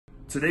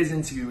Today's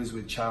interview is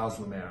with Charles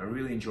Lemaire. I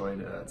really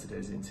enjoyed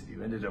today's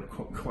interview. Ended up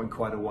going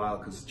quite a while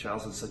because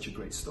Charles has such a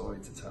great story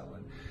to tell,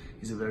 and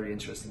he's a very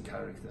interesting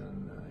character,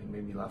 and he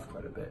made me laugh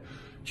quite a bit.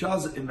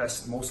 Charles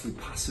invests mostly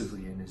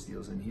passively in his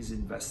deals, and he's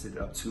invested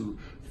up to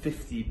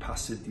 50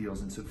 passive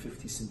deals into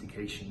 50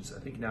 syndications. I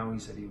think now he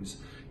said he was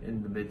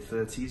in the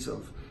mid-30s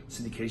of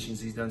syndications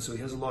he's done, so he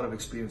has a lot of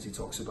experience. He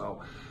talks about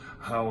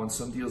how on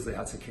some deals they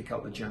had to kick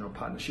out the general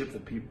partnership, the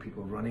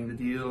people running the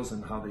deals,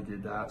 and how they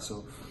did that.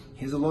 So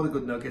he has a lot of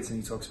good nuggets,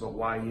 and he talks about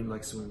why he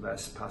likes to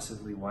invest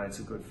passively, why it's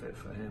a good fit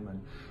for him,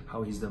 and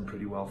how he's done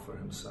pretty well for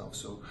himself.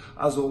 So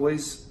as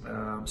always,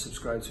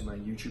 subscribe to my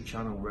YouTube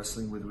channel,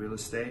 Wrestling with Real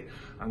Estate,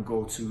 and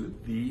go to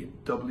the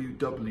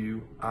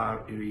WWRE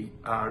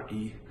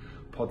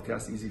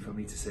podcast, easy for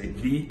me to say,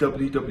 the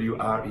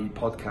WWRE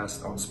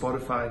podcast on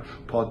Spotify,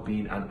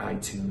 PODBEAN, and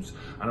iTunes.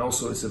 And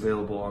also it's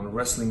available on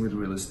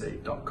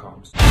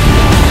wrestlingwithrealestate.com.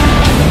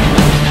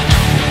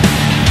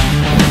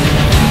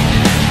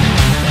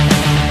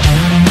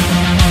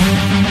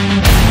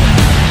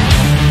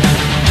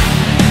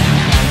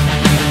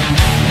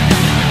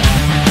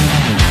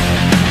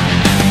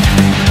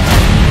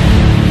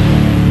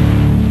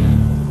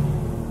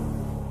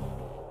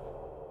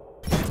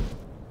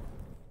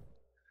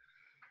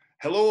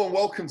 Hello and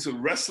welcome to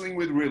Wrestling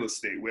with Real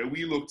Estate, where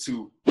we look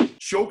to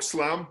choke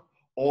slam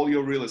all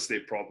your real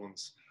estate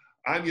problems.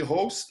 I'm your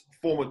host,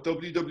 former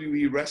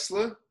WWE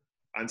wrestler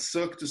and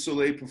Cirque du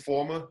Soleil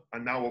performer,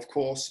 and now, of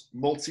course,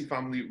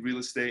 multifamily real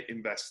estate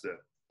investor,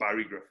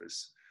 Barri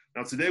Griffiths.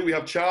 Now, today we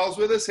have Charles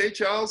with us. Hey,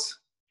 Charles.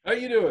 How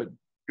you doing?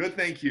 Good,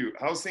 thank you.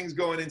 How's things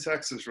going in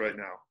Texas right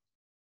now?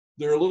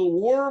 They're a little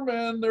warm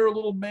and they're a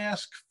little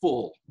mask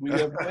full. We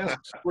have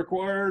masks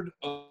required,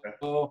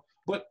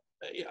 but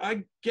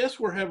I guess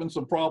we're having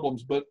some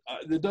problems, but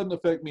it doesn't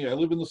affect me. I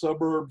live in the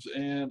suburbs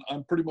and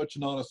I'm pretty much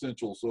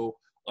non-essential, so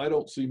I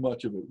don't see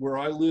much of it. Where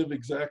I live,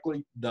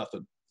 exactly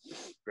nothing.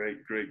 Great.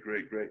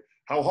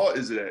 How hot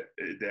is it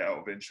there, out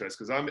of interest?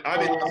 Because I'm in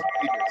Las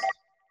Vegas.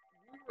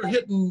 We were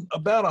hitting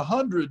about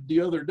 100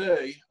 the other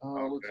day.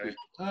 Let's see.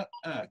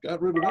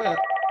 Got rid of that.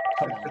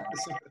 Come on.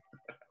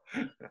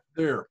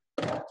 There.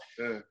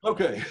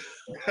 Okay.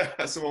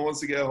 Someone wants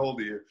to get a hold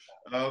of you.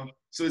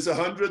 So it's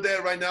 100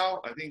 there right now.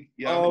 I think.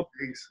 Yeah.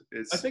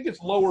 I think it's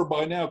lower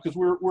by now because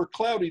we're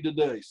cloudy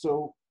today.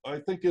 So I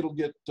think it'll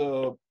get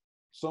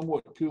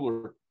somewhat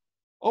cooler.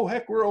 Oh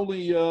heck, we're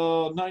only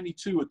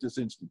 92 at this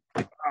instant.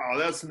 Oh,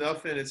 that's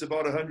nothing. It's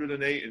about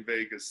 108 in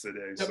Vegas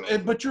today. So.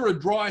 But you're a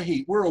dry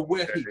heat. We're a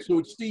wet heat. So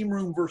it's steam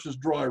room versus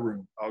dry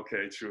room.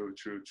 Okay, true.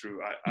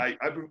 I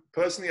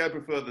personally, I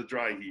prefer the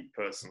dry heat.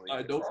 Personally,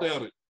 I don't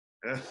doubt it.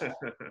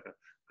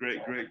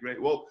 Great.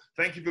 Well,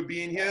 thank you for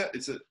being here.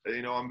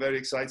 I'm very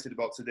excited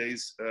about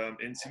today's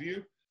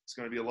interview. It's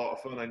going to be a lot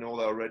of fun. I know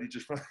that already,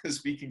 just from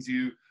speaking to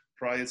you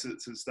prior to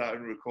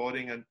starting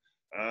recording. And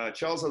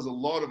Charles has a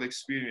lot of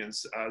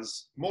experience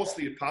as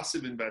mostly a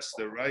passive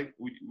investor, right?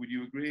 Would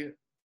you agree?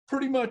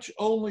 Pretty much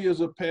only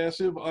as a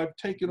passive. I've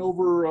taken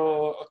over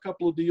a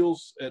couple of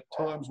deals at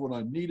times when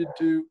I needed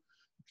to,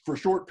 for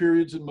short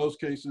periods in most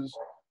cases.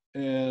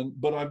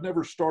 But I've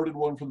never started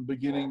one from the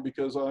beginning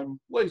because I'm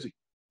lazy.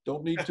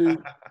 Don't need to.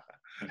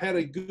 Had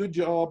a good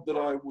job that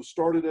I was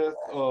started at,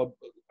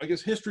 I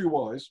guess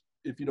history-wise,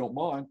 if you don't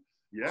mind.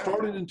 Yeah.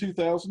 Started in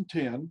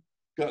 2010,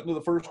 got into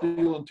the first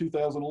deal in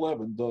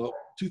 2011. The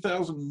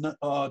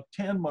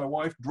 2010, my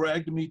wife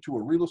dragged me to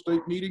a real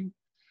estate meeting,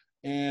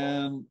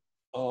 and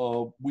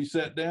we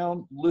sat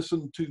down,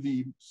 listened to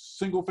the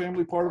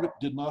single-family part of it,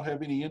 did not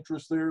have any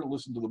interest there,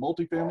 listened to the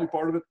multifamily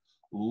part of it,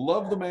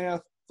 loved the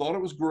math, thought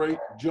it was great,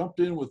 jumped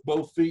in with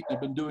both feet, and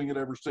have been doing it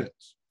ever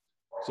since.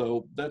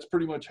 So that's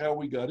pretty much how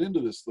we got into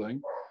this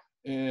thing.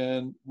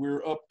 And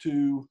we've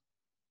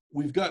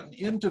gotten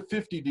into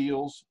 50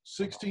 deals.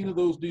 16 of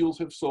those deals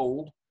have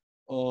sold.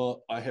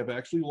 I have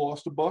actually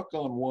lost $1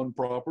 on one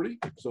property.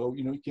 So,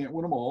 you can't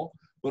win them all,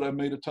 but I've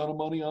made a ton of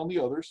money on the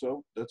other.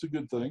 So that's a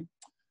good thing.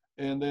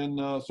 And then,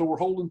 so we're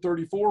holding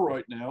 34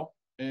 right now.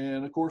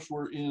 And of course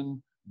we're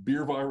in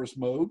beer virus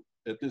mode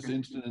at this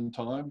instant in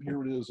time.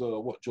 Here it is,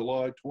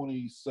 July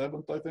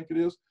 27th, I think it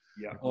is.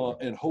 Yeah.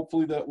 And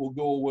hopefully that will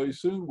go away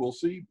soon. We'll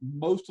see.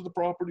 Most of the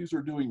properties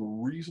are doing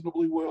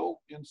reasonably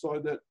well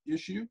inside that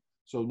issue,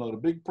 so not a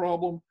big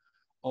problem.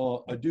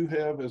 I do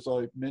have, as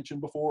I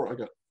mentioned before, I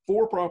got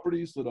 4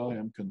 properties that I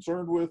am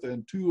concerned with,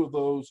 and 2 of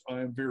those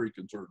I am very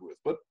concerned with.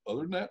 But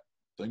other than that,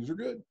 things are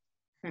good.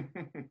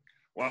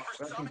 Wow,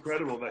 that's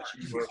incredible that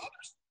you were,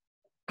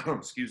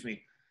 excuse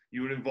me,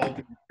 you were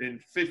involved in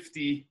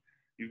 50.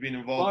 You've been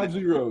involved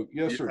 50,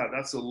 yes, sir. Yeah,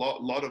 that's a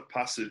lot of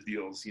passive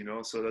deals,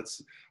 So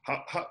that's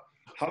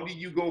how did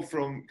you go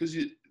from, because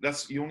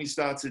you only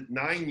started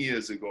 9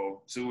 years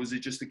ago. So was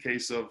it just a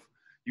case of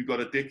you got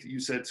addicted? You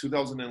said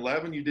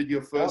 2011 you did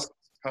your first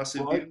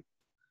passive deal.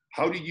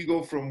 How did you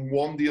go from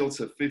 1 deal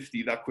to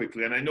 50 that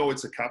quickly? And I know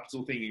it's a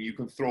capital thing and you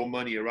can throw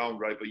money around,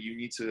 right? But you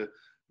need to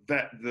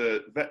vet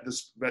the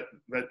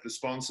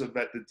sponsor,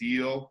 vet the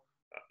deal.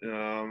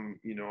 And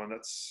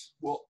that's,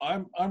 well,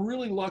 I'm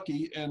really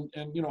lucky, and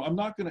I'm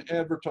not going to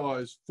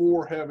advertise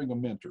for having a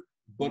mentor,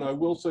 But I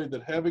will say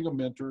that having a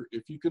mentor,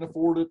 if you can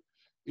afford it,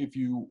 if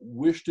you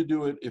wish to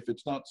do it, if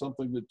it's not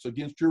something that's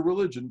against your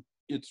religion,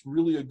 it's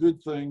really a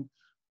good thing,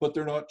 but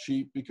they're not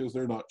cheap because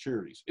they're not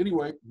charities.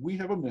 Anyway, we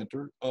have a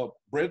mentor,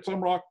 Brad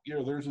Sumrok,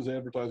 there's his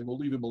advertising. We'll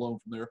leave him alone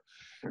from there.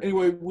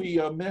 Anyway, we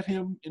met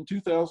him in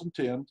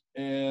 2010,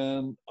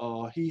 and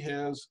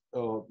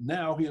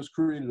now he has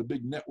created a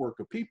big network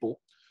of people.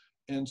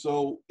 And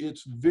so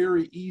it's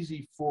very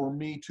easy for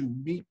me to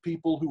meet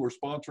people who are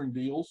sponsoring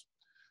deals,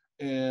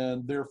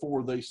 and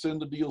therefore they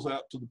send the deals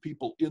out to the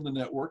people in the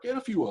network and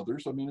a few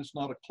others. I mean, it's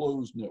not a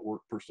closed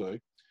network per se.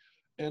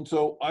 And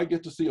so I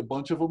get to see a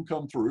bunch of them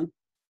come through.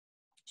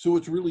 So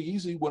it's really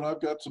easy when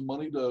I've got some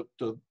money to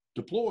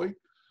deploy.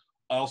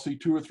 I'll see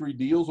 2 or 3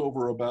 deals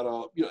over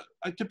about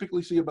I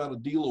typically see about a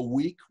deal a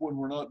week when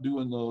we're not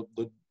doing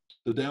the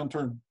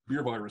downturn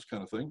beer virus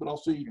kind of thing, but I'll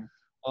see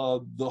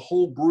the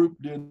whole group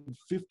did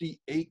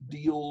 58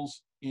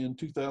 deals in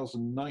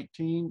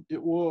 2019.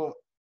 It was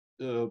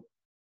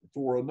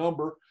for a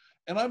number,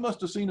 and I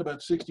must have seen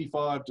about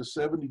 65 to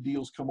 70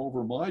 deals come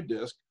over my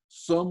desk,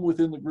 some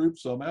within the group,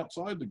 some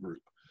outside the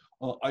group.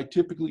 I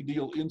typically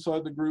deal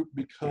inside the group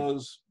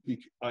because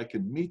I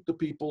can meet the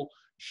people,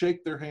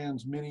 shake their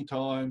hands many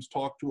times,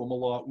 talk to them a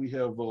lot. We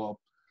have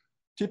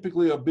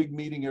typically a big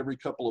meeting every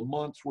couple of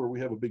months where we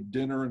have a big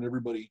dinner and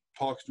everybody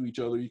talks to each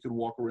other. You can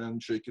walk around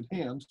and shaking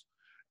hands.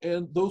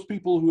 And those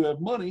people who have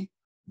money,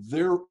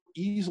 they're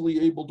easily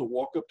able to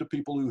walk up to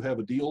people who have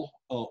a deal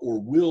or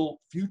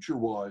will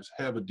future-wise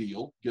have a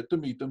deal, get to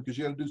meet them, because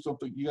you got to do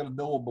something, you got to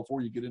know them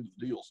before you get into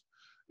the deals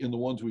in the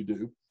ones we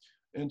do.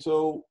 And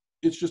so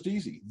it's just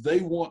easy.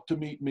 They want to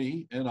meet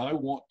me and I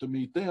want to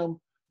meet them.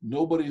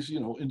 Nobody's,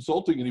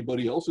 insulting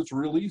anybody else. It's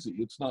real easy.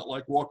 It's not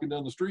like walking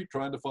down the street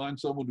trying to find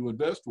someone to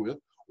invest with,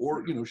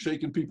 or,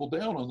 shaking people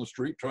down on the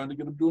street trying to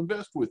get them to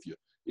invest with you.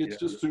 It's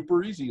just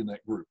super easy in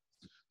that group.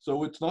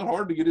 So it's not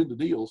hard to get into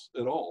deals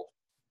at all.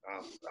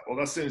 Well,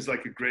 that sounds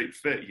like a great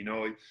fit.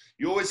 You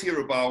always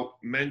hear about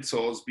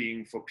mentors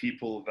being for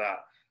people that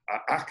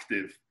are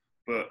active,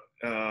 but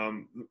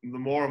the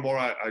more and more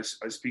I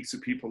speak to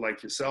people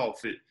like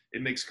yourself,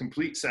 it makes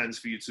complete sense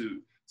for you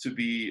to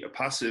be a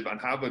passive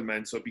and have a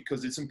mentor,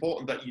 because it's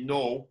important that you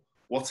know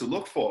what to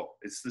look for.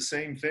 It's the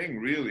same thing,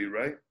 really,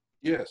 right?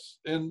 Yes.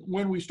 And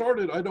when we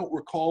started, I don't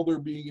recall there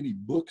being any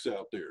books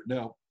out there.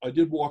 Now, I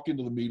did walk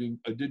into the meeting.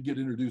 I did get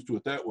introduced to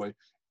it that way.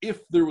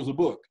 If there was a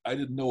book, I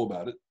didn't know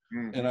about it.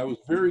 Mm-hmm. And I was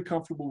very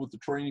comfortable with the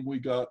training we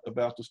got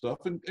about the stuff.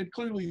 And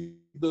clearly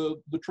the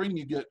training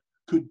you get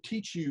could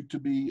teach you to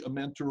be a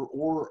mentor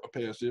or a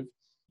passive.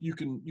 You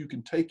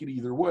can take it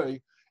either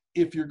way.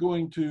 If you're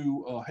going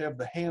to have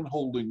the hand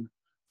holding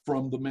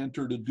from the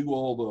mentor to do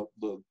all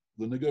the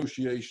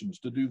negotiations,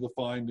 to do the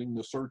finding,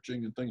 the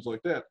searching and things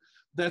like that,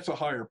 that's a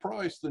higher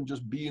price than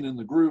just being in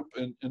the group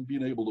and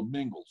being able to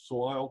mingle.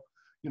 So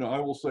I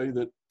will say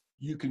that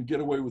you can get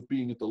away with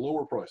being at the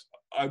lower price.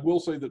 I will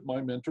say that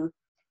my mentor,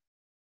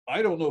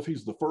 I don't know if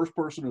he's the first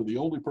person or the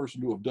only person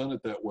to have done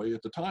it that way.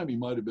 At the time, he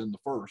might have been the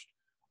first,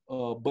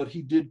 but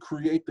he did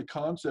create the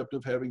concept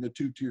of having a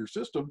 2-tier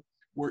system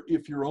where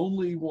if you're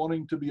only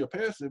wanting to be a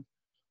passive,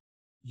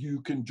 you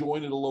can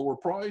join at a lower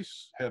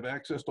price, have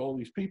access to all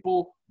these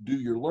people, do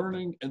your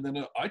learning. And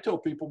then I tell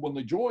people when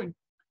they join,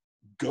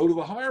 go to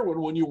the higher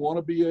one when you want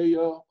to be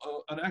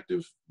an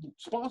active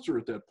sponsor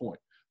at that point,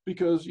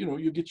 because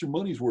you get your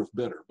money's worth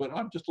better. But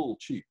I'm just a little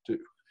cheap too.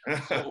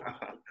 So.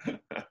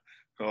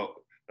 Oh,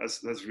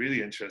 that's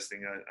really interesting,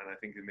 and I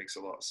think it makes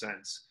a lot of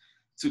sense.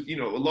 So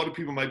a lot of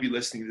people might be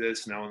listening to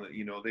this now, and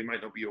they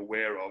might not be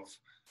aware of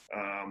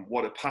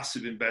what a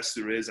passive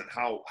investor is and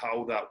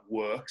how that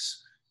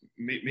works.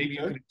 Maybe you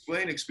can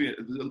explain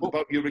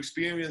about your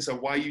experience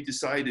and why you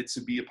decided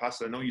to be a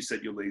passive. I know you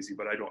said you're lazy,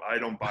 but I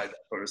don't buy that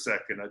for a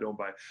second. I don't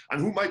buy it. And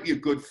who might be a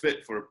good fit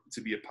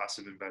to be a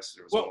passive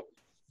investor as well?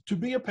 To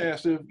be a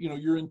passive,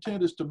 your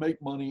intent is to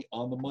make money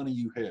on the money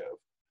you have.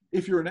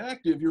 If you're an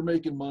active, you're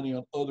making money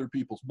on other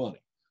people's money.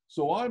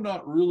 So I'm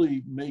not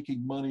really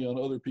making money on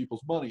other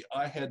people's money.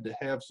 I had to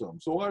have some.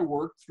 So I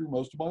worked through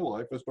most of my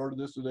life. I started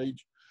this at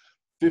age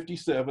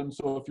 57.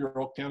 So if you're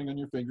all counting on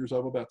your fingers,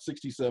 I'm about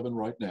 67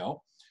 right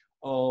now.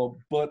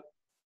 But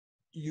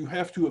you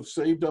have to have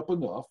saved up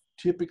enough.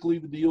 Typically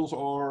the deals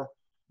are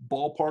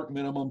ballpark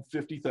minimum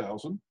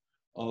 50,000.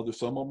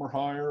 Some of them are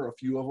higher. A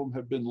few of them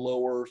have been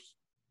lower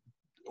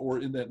or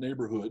in that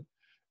neighborhood.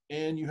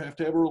 And you have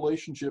to have a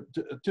relationship.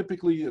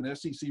 Typically an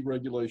SEC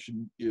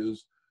regulation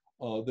is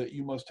that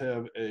you must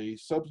have a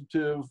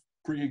substantive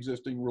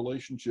pre-existing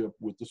relationship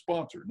with the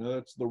sponsor. Now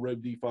that's the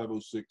Reg D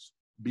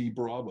 506B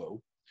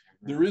Bravo.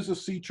 There is a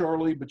C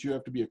Charlie, but you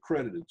have to be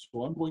accredited.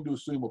 So I'm going to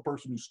assume a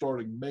person who's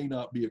starting may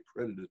not be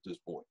accredited at this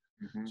point.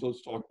 Mm-hmm. So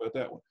let's talk about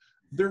that one.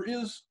 There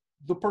is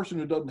the person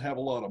who doesn't have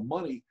a lot of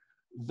money.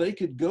 They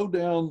could go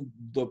down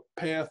the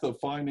path of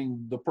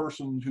finding the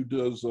person who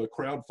does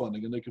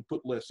crowdfunding, and they could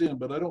put less in,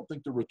 but I don't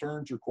think the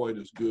returns are quite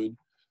as good.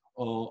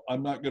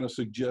 I'm not going to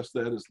suggest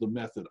that as the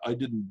method. I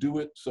didn't do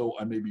it, so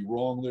I may be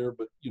wrong there,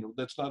 but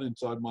that's not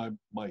inside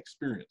my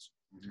experience.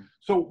 Mm-hmm.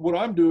 So what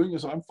I'm doing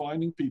is I'm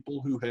finding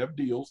people who have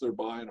deals. They're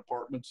buying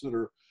apartments that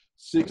are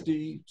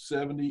 60,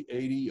 70,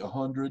 80,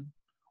 100,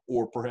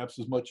 or perhaps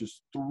as much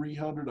as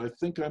 300. I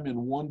think I'm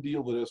in one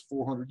deal that has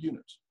 400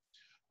 units.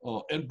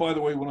 And by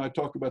the way, when I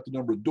talk about the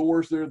number of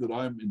doors there that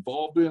I'm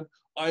involved in,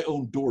 I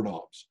own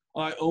doorknobs.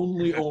 I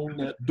only own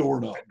that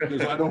doorknob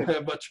because I don't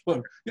have much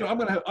fun. You know,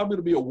 I'm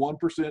gonna be a 1%,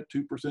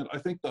 2%. I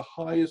think the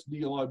highest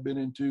deal I've been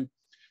into,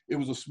 it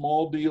was a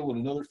small deal and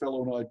another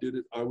fellow and I did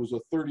it. I was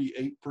a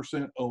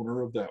 38%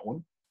 owner of that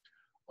one.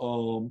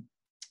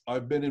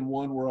 I've been in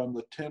one where I'm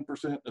the 10%,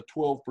 the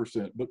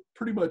 12%, but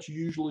pretty much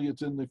usually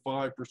it's in the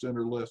 5%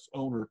 or less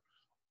owner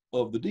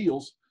of the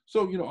deals.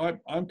 So, you know,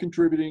 I'm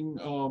contributing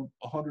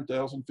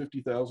 100,000,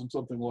 50,000,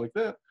 something like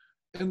that.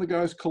 And the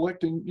guy's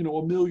collecting, you know,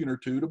 $1 million or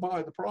 $2 million to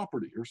buy the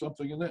property or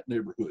something in that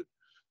neighborhood.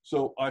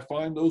 So I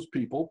find those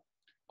people,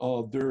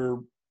 they're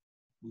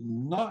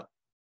not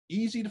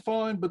easy to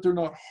find, but they're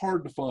not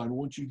hard to find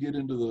once you get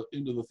into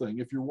the thing.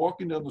 If you're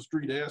walking down the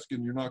street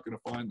asking, you're not going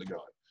to find the guy.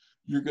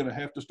 You're going to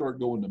have to start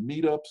going to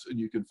meetups, and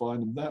you can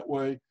find them that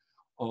way,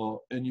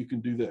 and you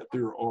can do that.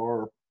 There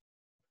are,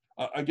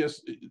 I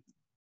guess,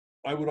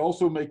 I would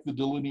also make the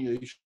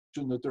delineation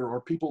that there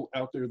are people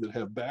out there that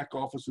have back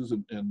offices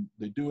and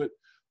they do it.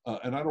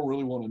 And I don't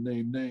really want to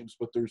name names,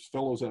 but there's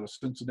fellows out of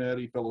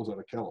Cincinnati, fellows out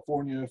of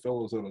California,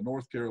 fellows out of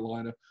North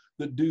Carolina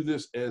that do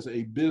this as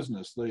a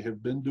business. They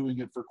have been doing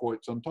it for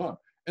quite some time.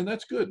 And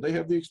that's good. They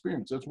have the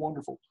experience. That's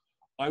wonderful.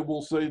 I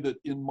will say that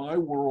in my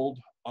world,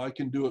 I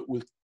can do it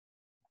with,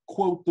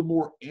 quote, the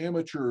more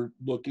amateur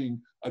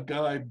looking. A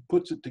guy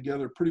puts it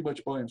together pretty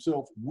much by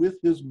himself with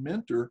his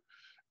mentor,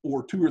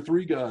 or 2 or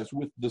 3 guys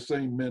with the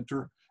same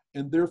mentor.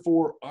 And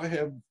therefore, I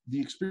have the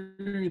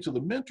experience of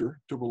the mentor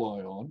to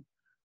rely on.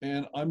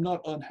 And I'm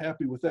not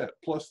unhappy with that.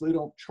 Plus, they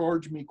don't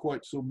charge me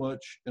quite so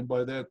much. And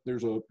by that,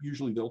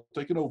 usually they'll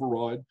take an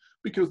override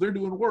because they're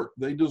doing work.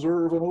 They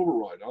deserve an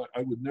override.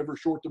 I would never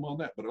short them on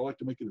that, but I like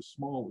to make it as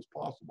small as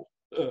possible,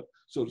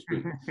 so to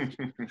speak.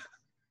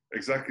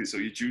 Exactly. So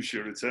you juice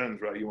your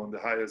returns, right? You want the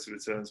highest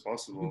returns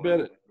possible. You bet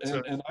it.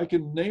 And I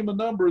can name a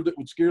number that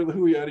would scare the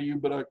hooey out of you,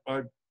 but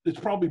it's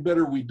probably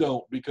better we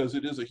don't, because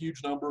it is a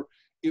huge number.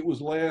 It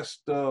was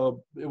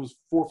it was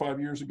 4 or 5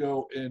 years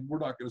ago, and we're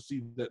not going to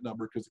see that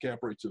number because the cap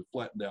rates have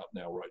flattened out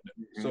now right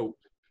now. Mm-hmm. So,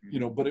 you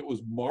know, but it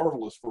was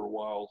marvelous for a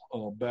while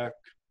back.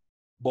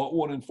 Bought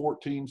one in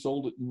 14,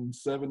 sold it in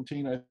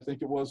 17, I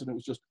think it was, and it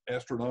was just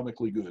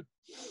astronomically good.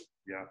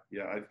 Yeah.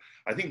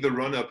 I think the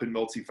run up in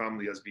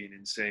multifamily has been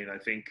insane. I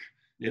think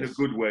in a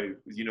good way,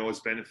 you know, it's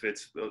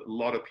benefits a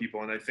lot of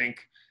people. And I think,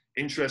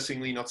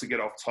 interestingly, not to get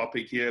off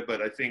topic here, but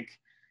I think,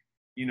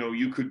 you know,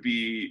 you could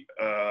be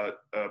a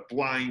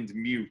blind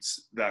mute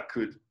that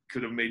could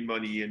have made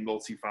money in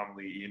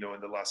multifamily, you know,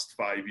 in the last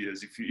 5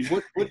 years. If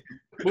you what'd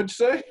you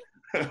say?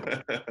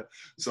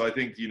 So I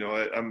think, you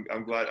know,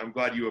 I'm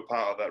glad you were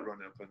part of that run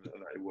up and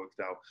that it worked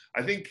out.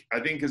 I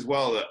think as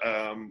well,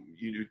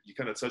 you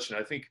kind of touched on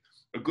it. I think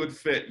a good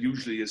fit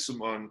usually is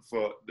someone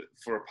for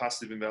a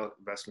passive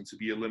investment to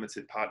be a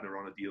limited partner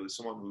on a deal is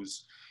someone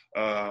who's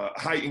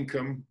high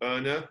income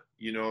earner,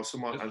 you know,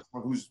 someone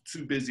who's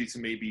too busy to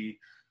maybe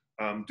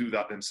do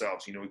that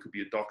themselves. You know, it could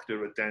be a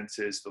doctor, a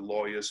dentist, a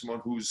lawyer,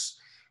 someone who's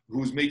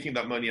making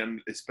that money,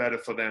 and it's better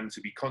for them to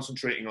be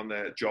concentrating on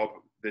their job,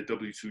 their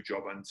W-2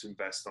 job, and to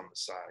invest on the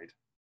side.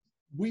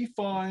 We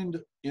find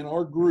in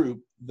our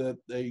group that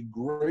a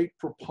great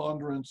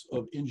preponderance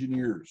of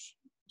engineers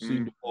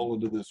seem to fall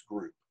into this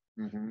group.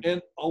 Mm-hmm.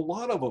 And a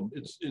lot of them,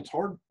 it's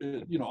hard,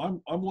 you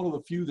know, I'm one of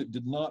the few that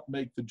did not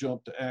make the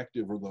jump to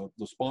active or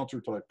the sponsor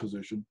type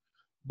position.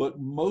 But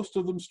most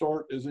of them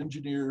start as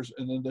engineers,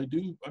 and then they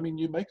do, I mean,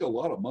 you make a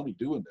lot of money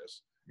doing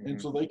this. Mm-hmm.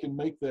 And so they can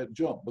make that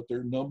jump, but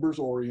they're numbers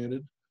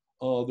oriented.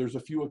 There's a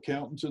few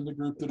accountants in the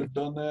group that have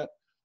done that.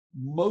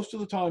 Most of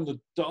the time,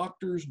 the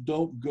doctors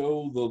don't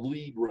go the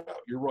lead route.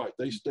 You're right.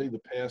 They stay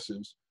the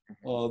passives.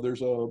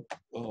 There's a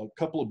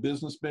couple of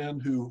businessmen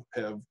who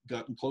have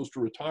gotten close to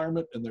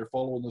retirement, and they're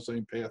following the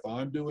same path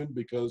I'm doing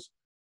because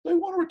they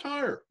want to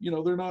retire. You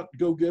know, they're not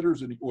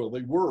go-getters anymore. Well,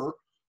 they were,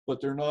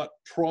 but they're not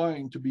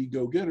trying to be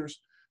go-getters.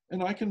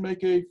 And I can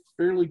make a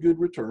fairly good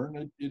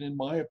return. It, in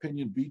my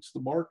opinion, beats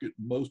the market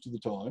most of the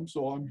time.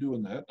 So I'm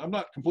doing that. I'm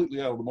not completely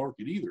out of the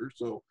market either.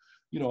 So,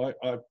 you know,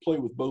 I play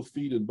with both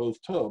feet in both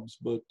tubs,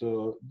 but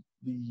the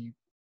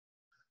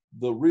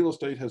real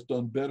estate has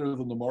done better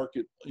than the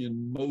market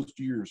in most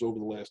years over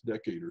the last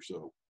decade or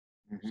so.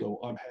 Mm-hmm. So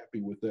I'm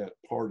happy with that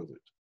part of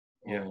it.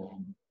 Yeah.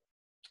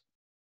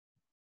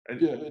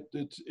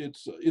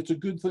 It's a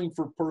good thing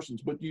for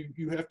persons, but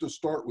you have to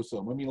start with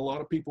some. I mean, a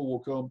lot of people will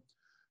come.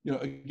 You know,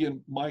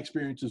 again, my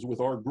experiences with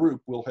our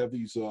group, we'll have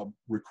these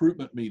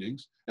recruitment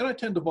meetings, and I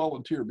tend to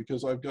volunteer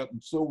because I've gotten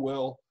so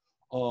well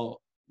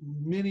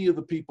many of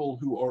the people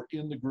who are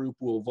in the group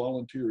will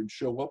volunteer and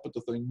show up at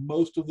the thing.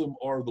 Most of them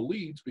are the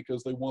leads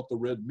because they want the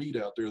red meat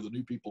out there, the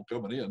new people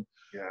coming in.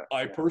 Yeah.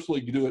 I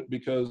personally do it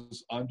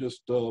because I'm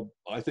just,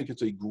 I think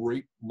it's a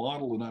great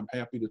model, and I'm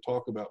happy to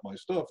talk about my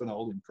stuff. And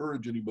I'll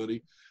encourage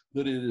anybody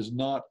that it is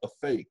not a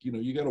fake. You know,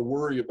 you got to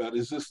worry about,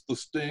 is this the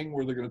sting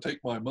where they're going to take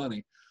my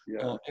money?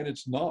 Yeah. And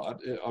it's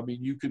not. I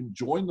mean, you can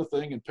join the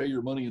thing and pay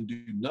your money and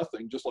do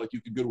nothing, just like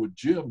you can go to a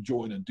gym,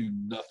 join and do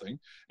nothing,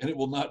 and it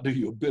will not do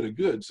you a bit of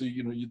good. So,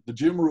 you know, the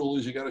gym rule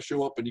is you got to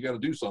show up and you got to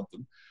do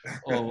something.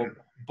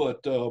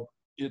 But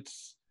it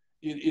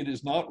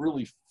is not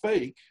really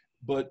fake,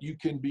 but you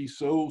can be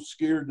so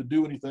scared to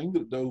do anything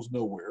that it goes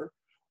nowhere.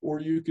 Or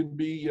you can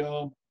be,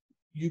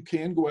 you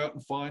can go out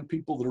and find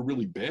people that are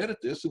really bad at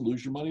this and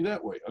lose your money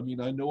that way. I mean,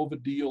 I know of a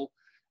deal.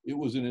 It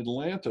was in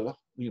Atlanta.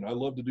 You know, I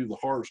love to do the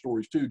horror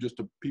stories too, just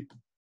to keep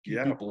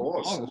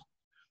people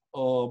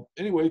honest.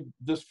 Anyway,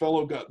 this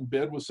fellow got in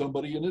bed with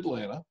somebody in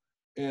Atlanta,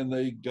 and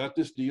they got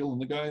this deal.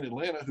 And the guy in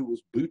Atlanta, who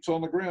was boots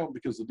on the ground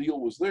because the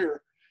deal was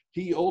there,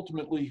 he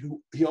ultimately,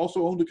 he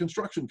also owned a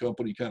construction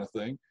company kind of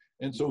thing.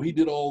 And so he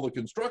did all the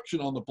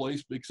construction on the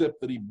place, except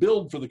that he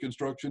billed for the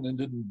construction and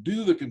didn't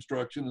do the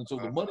construction. And so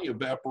the money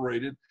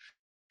evaporated,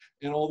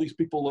 and all these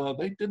people,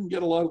 they didn't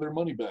get a lot of their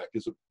money back,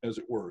 as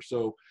it were.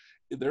 So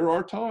there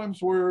are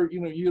times where, you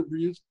know, you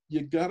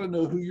got to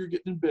know who you're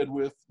getting in bed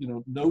with,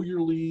 you know your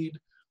lead,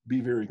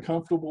 be very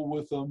comfortable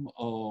with them.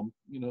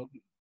 You know,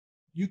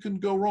 you can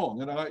go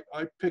wrong. And I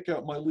pick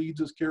out my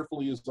leads as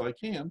carefully as I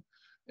can.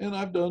 And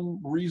I've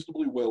done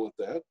reasonably well at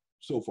that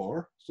so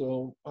far.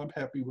 So I'm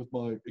happy with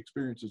my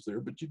experiences there,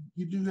 but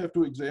you do have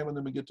to examine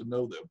them and get to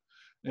know them.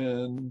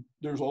 And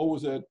there's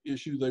always that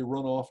issue. They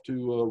run off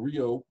to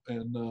Rio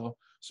and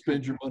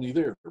spend your money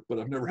there, but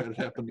I've never had it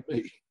happen to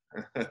me.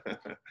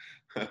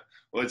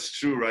 Well, it's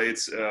true, right?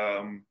 It's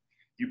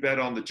you bet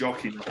on the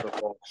jockey, not the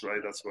horse,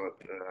 right? That's what.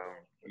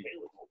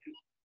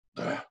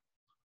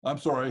 I'm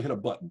sorry, I hit a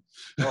button.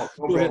 No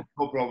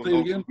problem. Say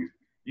it again.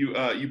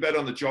 You bet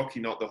on the jockey,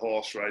 not the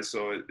horse, right?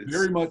 So it's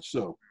very much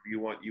so. You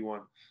want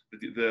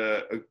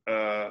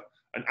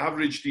an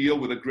average deal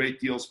with a great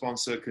deal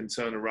sponsor can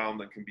turn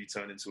around and can be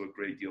turned into a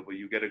great deal, but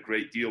you get a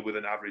great deal with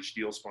an average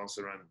deal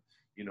sponsor, and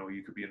you know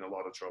you could be in a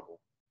lot of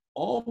trouble.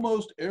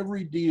 Almost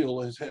every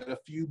deal has had a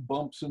few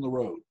bumps in the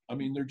road. I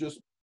mean, they're just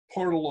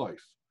part of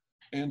life.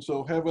 And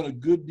so having a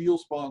good deal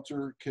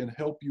sponsor can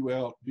help you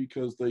out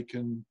because they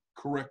can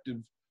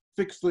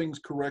fix things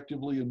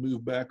correctively and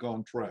move back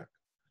on track.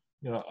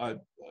 You know,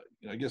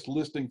 I guess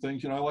listing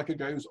things, you know, I like a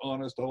guy who's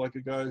honest. I like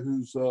a guy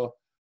who's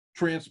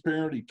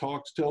transparent. He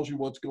tells you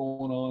what's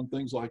going on,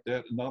 things like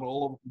that. And not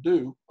all of them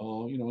do,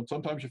 you know, and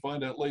sometimes you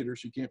find out later,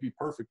 so you can't be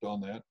perfect on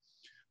that.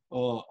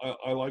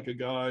 I like a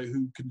guy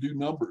who can do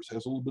numbers,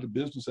 has a little bit of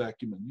business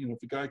acumen. You know, if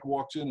the guy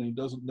walks in and he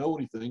doesn't know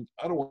anything,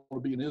 I don't want to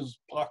be in his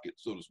pocket,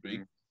 so to speak.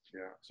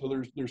 Yeah. So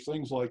there's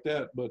things like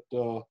that, but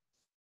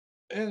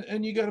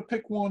and you got to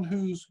pick one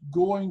who's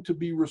going to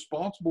be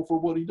responsible for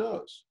what he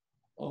does.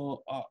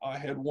 I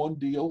had one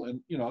deal, and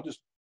you know, I'll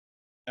just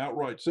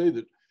outright say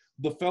that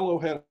the fellow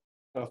had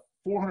a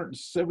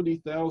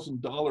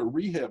 $470,000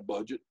 rehab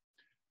budget,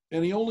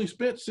 and he only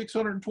spent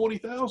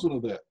 $620,000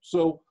 of that.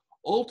 So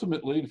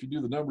ultimately, if you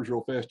do the numbers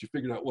real fast, you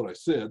figured out what I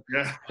said.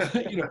 Yeah.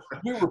 You know,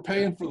 we were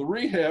paying for the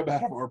rehab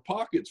out of our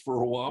pockets for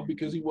a while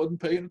because he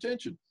wasn't paying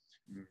attention.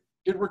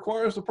 It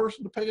requires the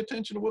person to pay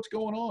attention to what's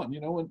going on,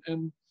 you know,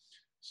 and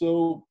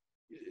so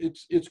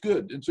it's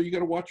good. And so you got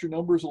to watch your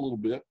numbers a little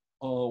bit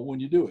when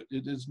you do it.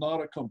 It is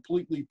not a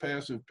completely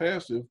passive.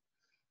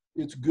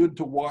 It's good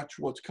to watch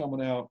what's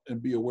coming out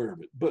and be aware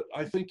of it. But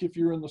I think if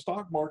you're in the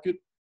stock market,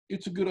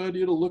 it's a good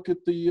idea to look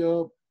at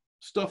the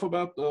stuff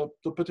about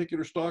the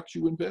particular stocks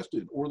you invest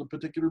in or the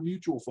particular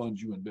mutual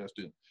funds you invest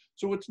in.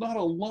 So it's not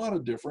a lot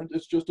of different.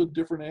 It's just a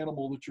different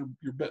animal that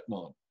you're betting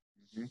on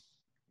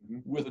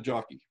with a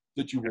jockey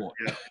that you want.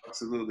 Yeah,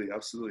 absolutely.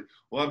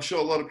 Well, I'm sure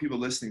a lot of people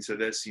listening to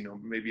this, you know,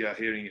 maybe are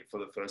hearing it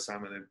for the first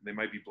time and they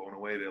might be blown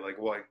away. They're like,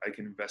 well, I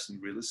can invest in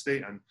real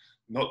estate and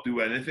not do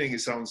anything. It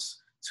sounds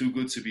too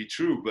good to be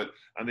true,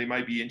 and they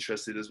might be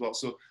interested as well.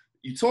 So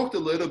you talked a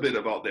little bit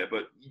about that,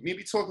 but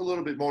maybe talk a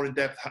little bit more in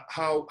depth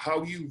how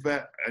you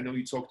vet. I know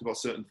you talked about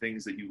certain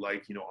things that you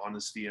like, you know,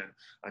 honesty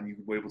and you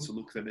were able to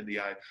look them in the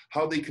eye,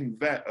 how they can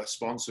vet a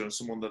sponsor and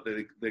someone that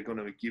they're going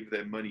to give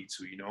their money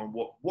to, you know, and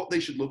what they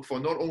should look for,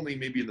 not only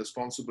maybe in the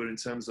sponsor, but in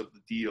terms of the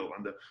deal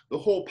and the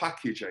whole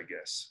package, I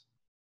guess.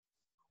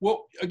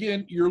 Well,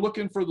 again, you're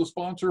looking for the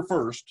sponsor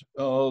first.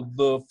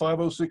 The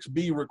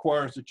 506B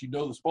requires that you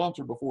know the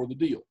sponsor before the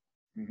deal.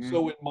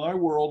 So in my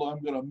world,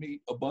 I'm going to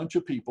meet a bunch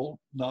of people.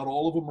 Not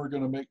all of them are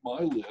going to make my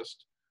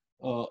list.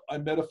 I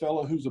met a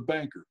fellow who's a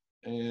banker,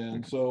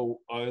 and so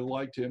I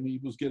liked him. He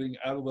was getting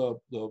out of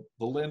the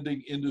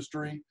lending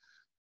industry.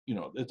 You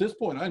know, at this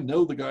point, I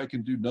know the guy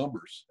can do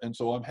numbers, and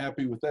so I'm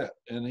happy with that.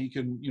 And he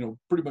can, you know,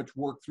 pretty much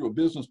work through a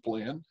business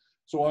plan,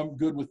 so I'm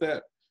good with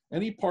that.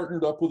 And he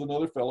partnered up with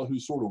another fellow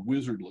who's sort of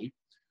wizardly.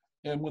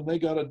 And when they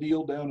got a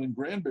deal down in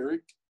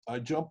Granbury, I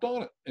jumped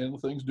on it, and the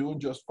thing's doing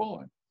just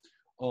fine.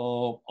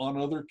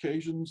 On other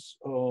occasions,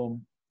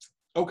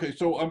 Okay,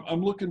 so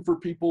I'm looking for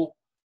people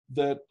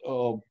that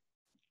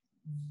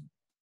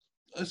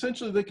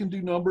essentially they can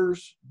do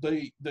numbers.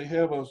 They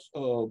have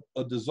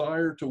a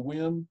desire to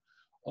win.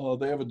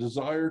 They have a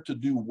desire to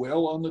do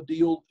well on the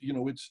deal. You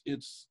know,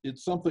 it's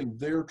something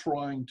they're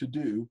trying to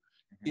do.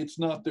 It's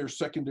not their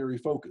secondary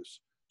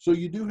focus. So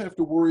you do have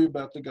to worry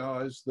about the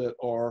guys that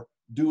are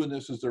doing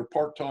this as their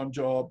part-time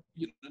job,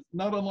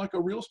 not unlike a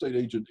real estate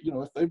agent. You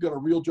know, if they've got a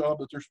real job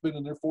that they're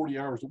spending their 40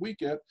 hours a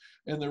week at,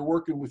 and they're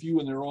working with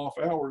you in their off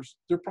hours,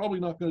 they're probably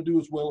not going to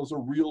do as well as a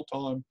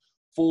real-time,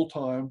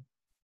 full-time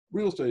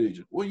real estate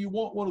agent. Well, you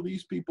want one of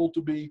these people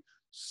to be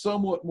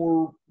somewhat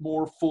more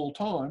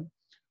full-time.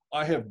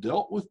 I have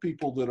dealt with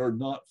people that are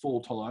not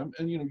full-time,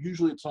 and, you know,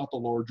 usually it's not the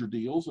larger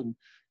deals, and,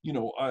 you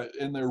know,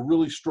 and they're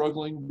really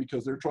struggling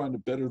because they're trying to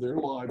better their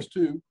lives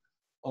too.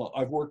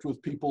 I've worked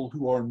with people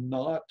who are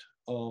not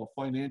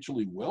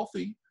financially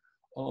wealthy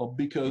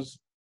because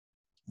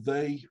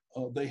they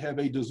have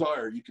a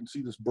desire. You can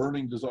see this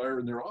burning desire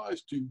in their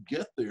eyes to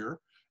get there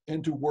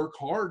and to work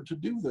hard to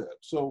do that.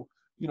 So,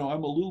 you know,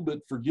 I'm a little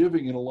bit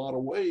forgiving in a lot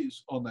of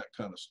ways on that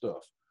kind of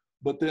stuff.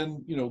 But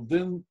then, you know,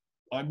 then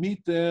I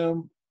meet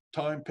them,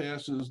 time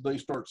passes, they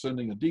start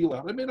sending a deal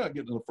out. I may not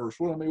get to the first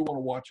one. I may want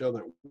to watch how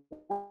that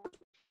works.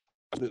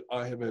 That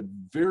I have had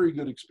very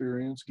good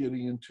experience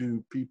getting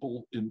into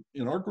people in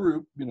our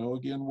group. You know,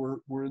 again,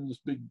 we're in this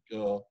big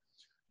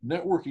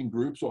networking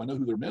group, so I know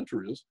who their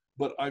mentor is,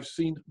 but I've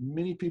seen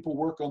many people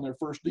work on their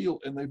first deal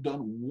and they've done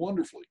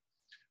wonderfully.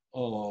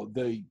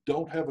 They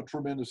don't have a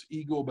tremendous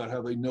ego about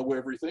how they know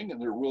everything, and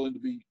they're willing to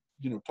be,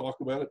 you know, talk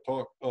about it,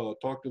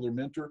 talk to their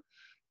mentor.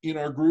 In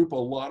our group, a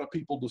lot of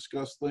people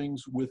discuss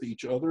things with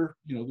each other.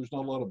 You know, there's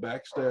not a lot of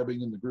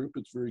backstabbing in the group.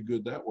 It's very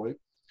good that way.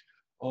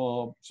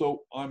 So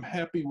I'm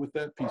happy with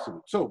that piece of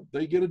it. So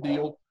they get a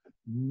deal.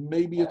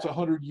 Maybe it's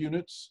 100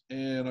 units,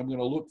 and I'm going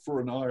to look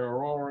for an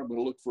IRR. I'm going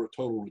to look for a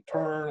total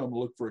return. I'm going to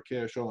look for a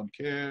cash on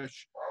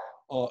cash.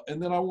 And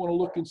then I want to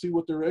look and see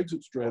what their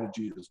exit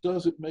strategy is.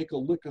 Does it make a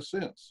lick of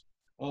sense?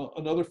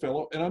 Another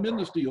fellow, and I'm in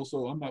this deal,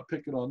 so I'm not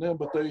picking on them,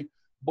 but they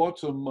bought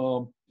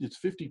some, it's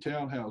 50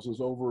 townhouses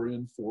over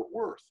in Fort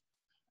Worth.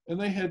 And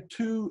they had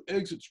two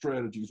exit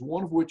strategies,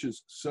 one of which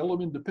is sell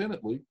them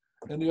independently,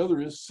 and the other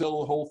is sell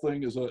the whole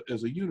thing as a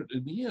unit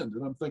in the end.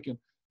 And I'm thinking,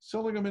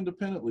 selling them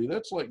independently,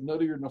 that's like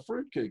nuttier than a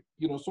fruitcake.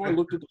 You know, so I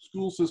looked at the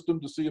school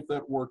system to see if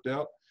that worked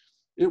out.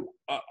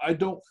 I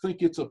don't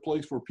think it's a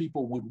place where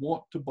people would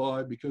want to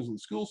buy, because the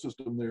school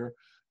system there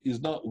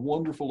is not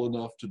wonderful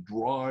enough to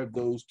drive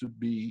those to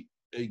be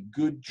a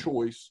good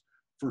choice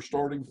for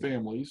starting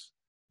families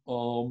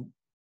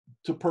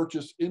to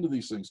purchase into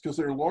these things, because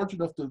they're large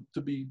enough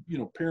to be, you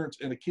know, parents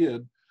and a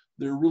kid.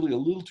 They're really a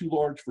little too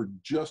large for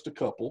just a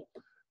couple.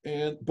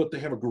 But they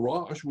have a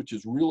garage, which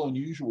is real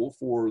unusual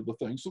for the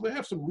thing. So they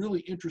have some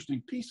really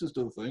interesting pieces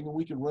to the thing, and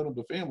we can rent them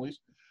to families.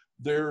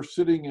 They're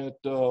sitting at,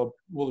 well,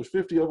 there's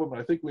 50 of them,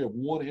 and I think we have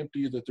one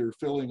empty that they're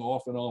filling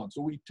off and on.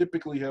 So we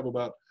typically have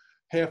about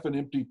half an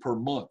empty per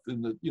month,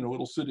 and you know,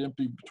 it'll sit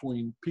empty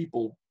between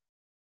people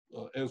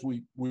as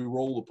we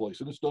roll the place,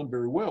 and it's done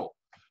very well.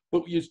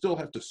 But you still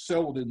have to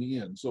sell it in the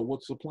end. So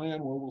what's the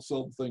plan? Well, we'll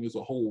sell the thing as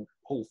a whole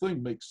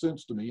thing. Makes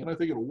sense to me, and I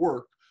think it'll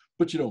work.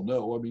 But you don't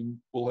know. I mean,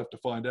 we'll have to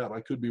find out.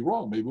 I could be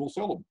wrong. Maybe we'll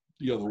sell them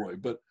the other way.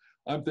 But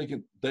I'm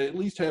thinking they at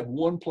least have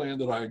one plan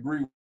that I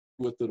agree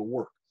with that'll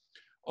work.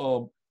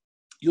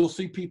 You'll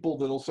see people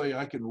that'll say,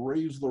 I can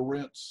raise the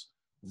rents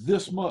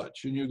this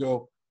much. And you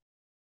go,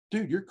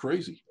 dude, you're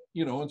crazy.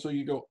 You know, and so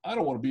you go, I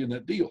don't want to be in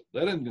that deal.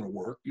 That isn't going to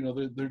work. You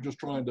know, they're just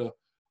trying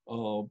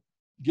to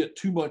get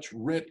too much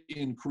rent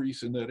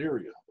increase in that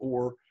area.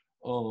 Or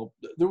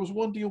there was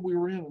one deal we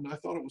were in, and I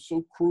thought it was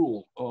so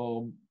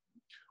cruel.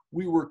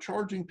 We were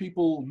charging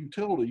people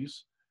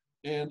utilities,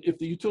 and if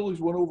the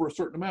utilities went over a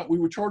certain amount, we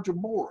would charge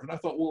them more. And I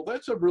thought, well,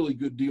 that's a really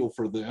good deal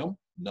for them.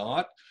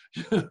 Not.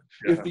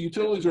 If the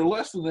utilities are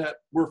less than that,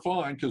 we're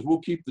fine, because we'll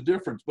keep the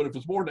difference. But if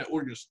it's more than that,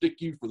 we're going to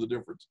stick you for the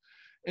difference.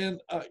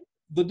 And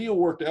the deal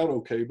worked out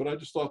okay, but I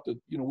just thought that,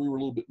 you know, we were a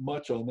little bit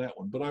much on that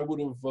one. But I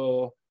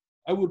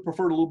would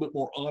prefer a little bit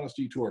more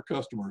honesty to our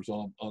customers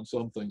on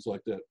some things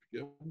like that.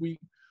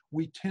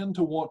 We tend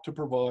to want to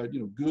provide,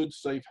 you know, good,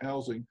 safe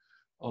housing.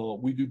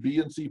 We do B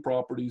and C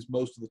properties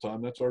most of the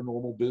time. That's our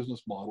normal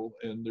business model,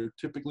 and they're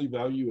typically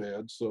value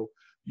adds. So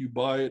you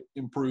buy it,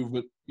 improve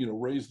it, you know,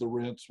 raise the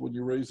rents. When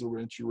you raise the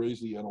rents, you raise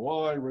the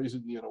NOI.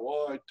 Raising the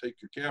NOI, take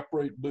your cap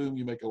rate, boom,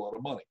 you make a lot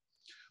of money.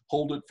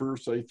 Hold it for,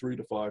 say, 3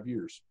 to 5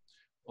 years.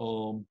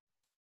 So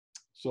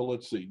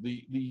let's see.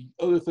 The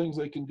other things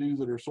they can do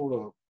that are sort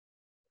of,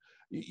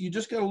 you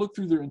just got to look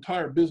through their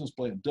entire business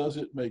plan. Does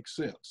it make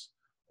sense?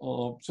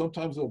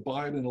 Sometimes they'll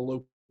buy it in a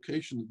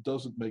location that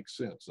doesn't make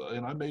sense.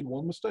 And I made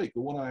one mistake,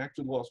 the one I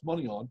actually lost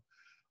money on.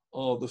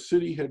 The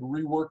city had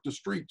reworked the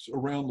streets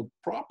around the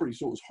property,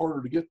 so it was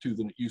harder to get to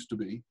than it used to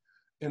be.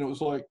 And it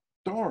was like,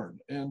 darn.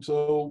 And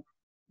so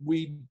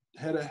we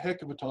had a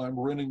heck of a time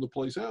renting the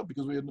place out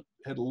because we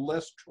had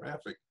less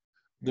traffic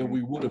than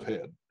we would have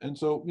had. And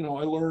so, you know,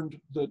 I learned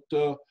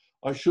that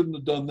I shouldn't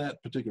have done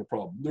that particular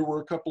problem. There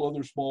were a couple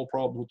other small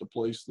problems with the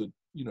place that,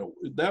 you know,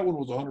 that one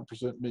was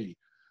 100% me.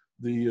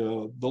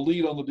 The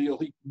lead on the deal,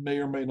 he may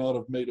or may not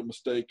have made a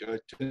mistake. I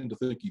tend to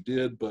think he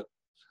did, but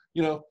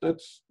you know,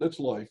 that's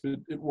life.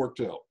 It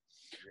worked out.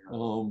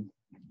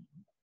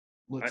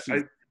 Let's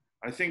see.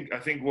 I think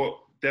what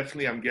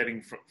definitely I'm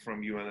getting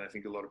from you, and I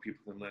think a lot of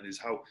people can learn, is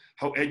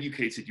how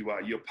educated you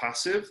are. You're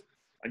passive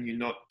and you're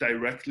not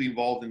directly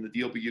involved in the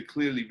deal, but you're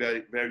clearly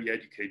very, very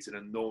educated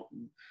and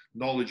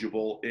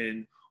knowledgeable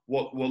in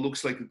what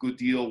looks like a good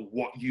deal,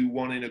 what you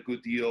want in a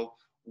good deal,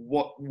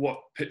 what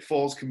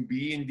pitfalls can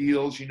be in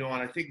deals, you know.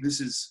 And I think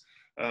this is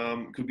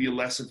could be a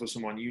lesson for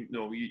someone. You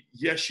know,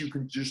 yes, you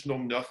can just know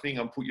nothing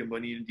and put your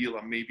money in a deal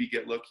and maybe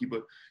get lucky,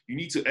 but you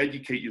need to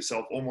educate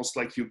yourself almost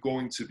like you're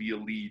going to be a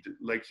lead,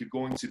 like you're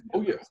going to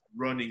be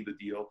running the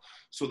deal,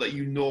 so that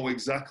you know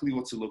exactly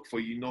what to look for.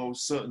 You know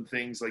certain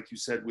things, like you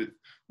said with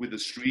the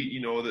street,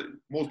 you know, that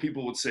most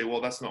people would say,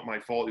 well, that's not my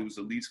fault, it was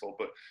the lead's fault.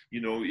 But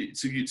you know,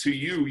 to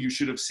you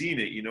should have seen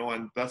it, you know,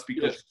 and that's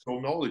because you're so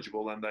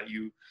knowledgeable and that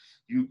you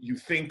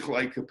think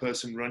like a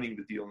person running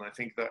the deal. And I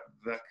think that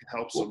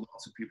helps a lot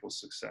of people's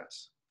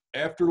success.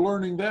 After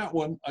learning that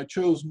one, I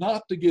chose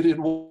not to get in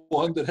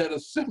one that had a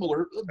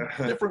similar,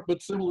 different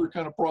but similar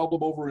kind of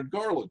problem over in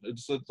Garland.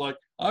 It's like,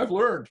 I've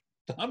learned,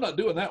 I'm not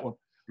doing that one.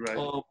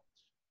 Right.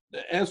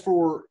 As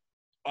for,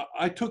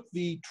 I took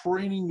the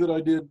training that I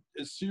did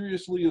as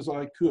seriously as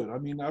I could. I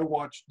mean, I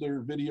watched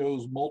their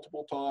videos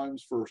multiple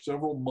times for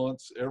several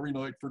months, every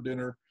night for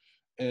dinner.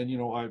 And, you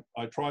know,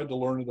 I tried to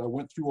learn it. I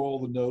went through all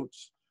the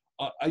notes.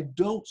 I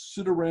don't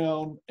sit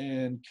around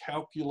and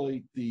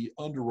calculate the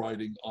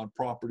underwriting on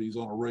properties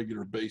on a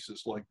regular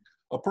basis. Like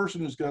a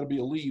person who's got to be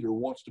a lead or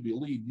wants to be a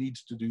lead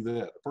needs to do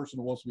that. A person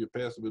who wants to be a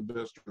passive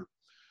investor,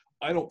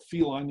 I don't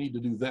feel I need to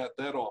do that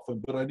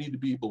often, but I need to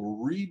be able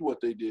to read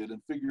what they did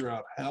and figure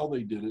out how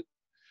they did it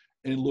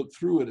and look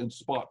through it and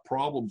spot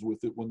problems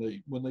with it when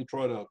they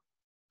try to.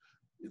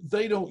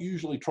 They don't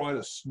usually try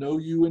to snow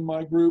you in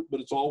my group, but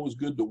it's always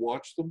good to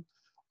watch them.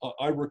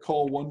 I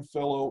recall one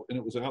fellow, and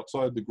it was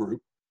outside the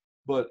group,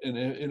 but, and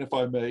if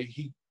I may,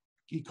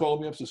 he called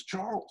me up and says,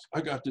 Charles,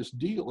 I got this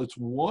deal. It's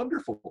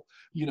wonderful.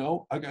 You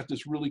know, I got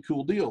this really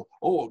cool deal.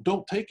 Oh,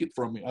 don't take it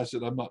from me. I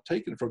said, I'm not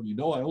taking it from you.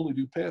 No, I only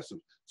do passive.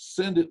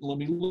 Send it and let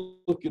me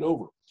look it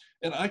over.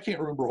 And I can't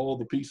remember all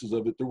the pieces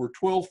of it. There were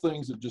 12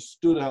 things that just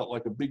stood out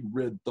like a big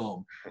red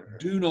thumb.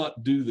 Do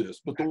not do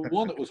this. But the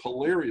one that was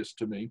hilarious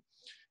to me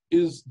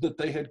is that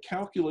they had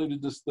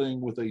calculated this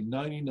thing with a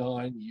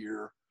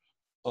 99-year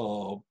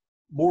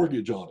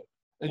mortgage on it.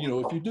 And, you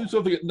know, if you do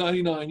something at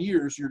 99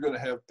 years, you're going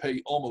to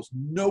pay almost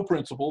no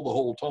principal the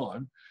whole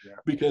time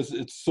because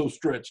it's so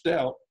stretched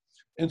out.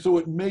 And so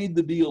it made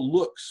the deal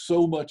look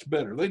so much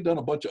better. They'd done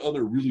a bunch of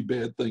other really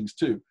bad things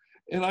too.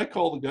 And I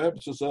called the guy up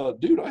and says,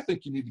 dude, I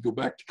think you need to go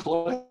back to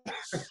class.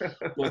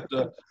 But,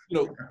 you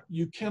know,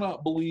 you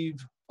cannot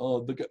believe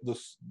the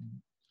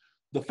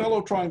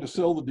fellow trying to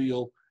sell the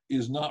deal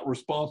is not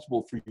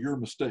responsible for your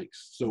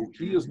mistakes. So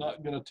he is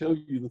not going to tell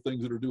you the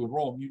things that are doing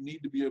wrong. You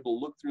need to be able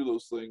to look through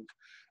those things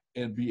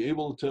and be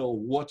able to tell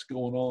what's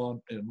going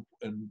on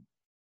and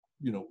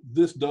you know,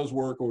 this does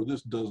work or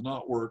this does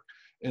not work.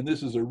 And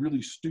this is a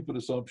really stupid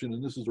assumption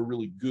and this is a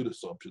really good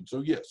assumption.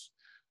 So yes,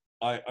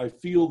 I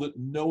feel that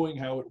knowing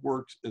how it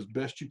works as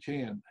best you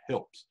can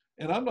helps.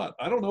 And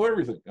I don't know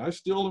everything. I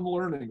still am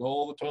learning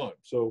all the time.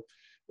 So,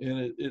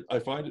 and I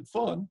find it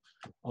fun.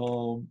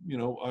 You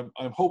know,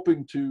 I'm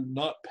hoping to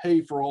not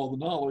pay for all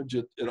the knowledge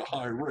at a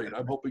high rate.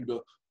 I'm hoping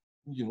to,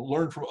 you know,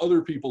 learn from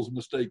other people's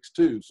mistakes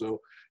too. So,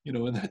 you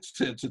know, in that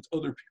sense, it's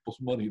other people's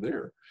money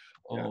there.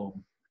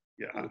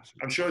 Yeah,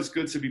 I'm sure it's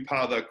good to be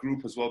part of that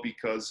group as well,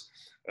 because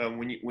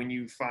when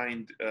you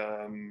find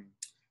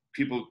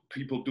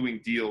people doing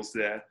deals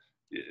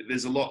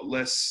there's a lot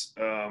less.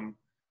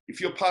 If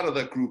you're part of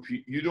that group,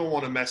 you don't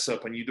want to mess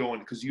up, and you don't,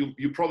 because you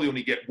probably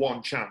only get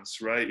one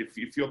chance, right?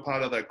 If you're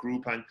part of that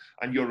group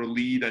and you're a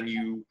lead and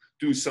you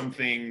do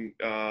something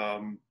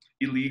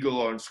illegal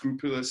or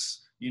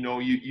unscrupulous, you know,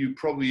 you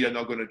probably are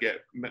not going to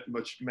get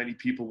many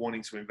people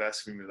wanting to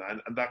invest in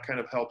that, and that kind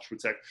of helps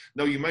protect.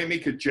 Now, you might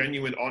make a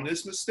genuine,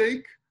 honest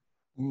mistake,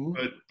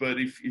 but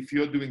if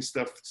you're doing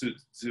stuff to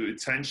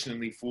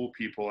intentionally fool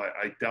people,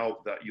 I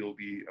doubt that you'll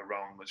be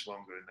around much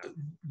longer in that.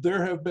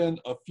 There have been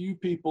a few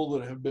people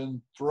that have been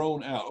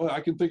thrown out.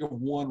 I can think of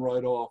one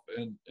right off,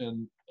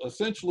 and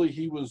essentially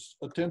he was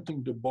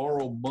attempting to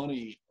borrow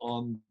money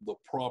on the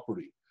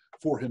property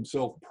for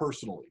himself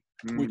personally.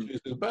 Which is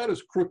about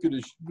as crooked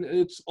as,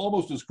 it's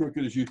almost as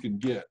crooked as you can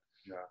get.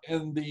 Yeah.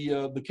 And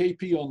the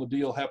KP on the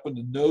deal happened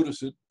to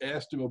notice it,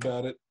 asked him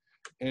about it,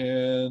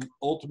 and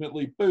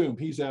ultimately, boom,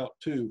 he's out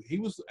too. He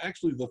was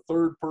actually the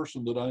third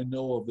person that I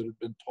know of that had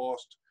been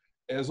tossed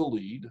as a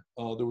lead.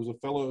 There was a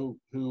fellow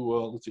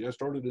who, let's see, I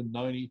started in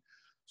 90.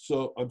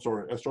 So I'm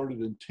sorry, I started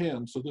in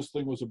 10. So this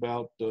thing was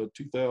about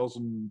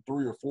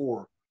 2003 or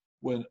 4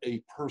 when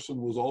a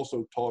person was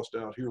also tossed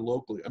out here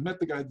locally. I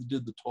met the guy that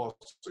did the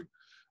tossing.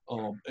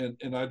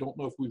 And I don't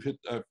know if we've hit,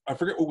 I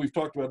forget what we've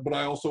talked about, but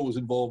I also was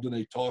involved in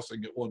a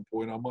tossing at one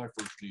point on my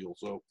first deal.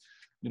 So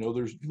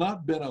There's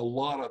not been a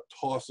lot of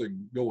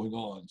tossing going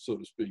on, so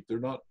to speak. They're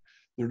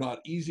not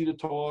easy to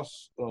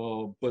toss,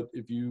 but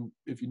if you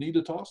need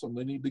to toss them,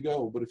 they need to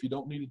go. But if you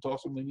don't need to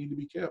toss them, they need to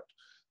be kept.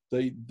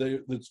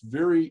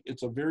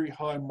 It's a very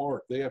high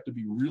mark. They have to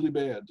be really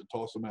bad to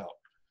toss them out.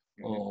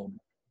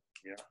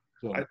 Yeah.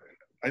 So.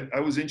 I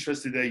was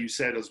interested there. You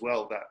said as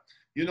well that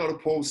you're not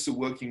opposed to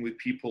working with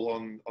people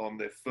on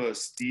their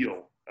first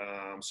deal.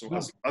 So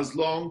no. as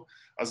long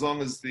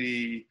as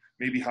they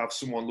maybe have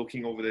someone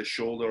looking over their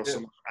shoulder or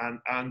something,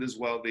 and as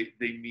well they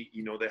meet,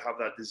 they have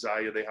that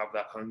desire, they have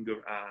that hunger,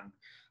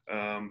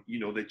 and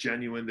they're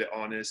genuine, they're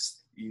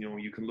honest.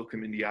 You can look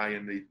them in the eye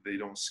and they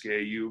don't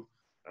scare you.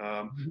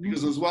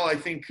 Because as well, I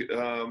think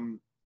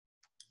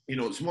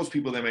so most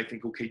people, they might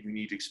think, okay, you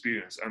need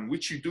experience, and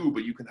which you do,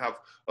 but you can have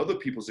other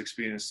people's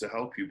experience to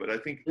help you. But I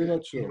think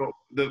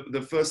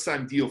the first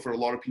time deal for a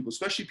lot of people,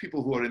 especially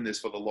people who are in this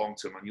for the long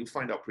term, and you'll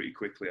find out pretty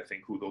quickly, I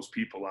think, who those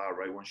people are,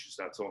 right, once you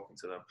start talking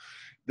to them.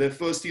 Their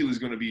first deal is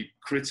going to be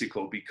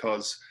critical,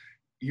 because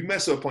you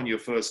mess up on your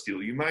first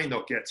deal, you might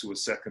not get to a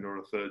second or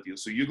a third deal.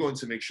 So you're going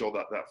to make sure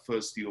that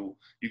first deal,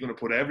 you're going to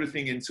put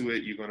everything into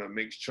it. You're going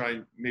to try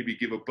and maybe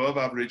give above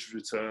average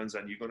returns,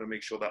 and you're going to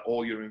make sure that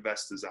all your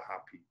investors are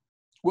happy.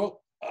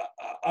 Well,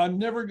 I'm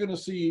never going to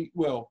see,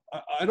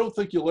 I don't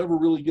think you'll ever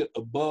really get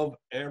above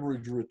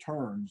average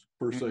returns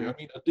per se. I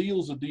mean, a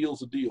deal's a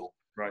deal's a deal.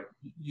 Right.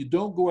 You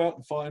don't go out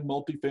and find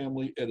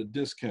multifamily at a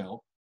discount.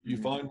 You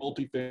find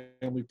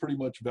multifamily pretty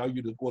much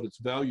valued at what it's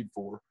valued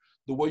for.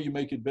 The way you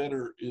make it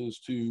better is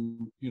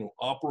to,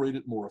 operate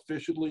it more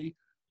efficiently.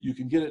 You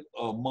can get it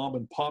a mom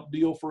and pop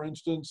deal, for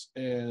instance,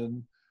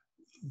 and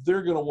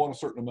they're going to want a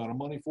certain amount of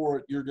money for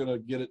it. You're going to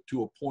get it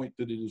to a point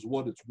that it is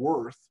what it's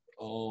worth.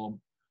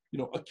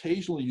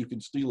 Occasionally you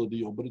can steal a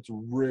deal, but it's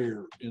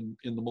rare in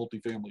the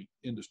multifamily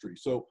industry.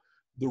 So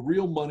the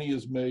real money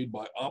is made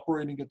by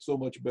operating it so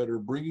much better,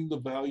 bringing the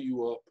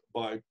value up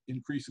by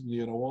increasing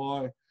the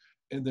NOI.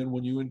 And then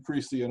when you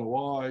increase the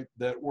NOI,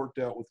 that worked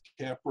out with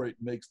cap rate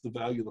makes the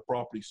value of the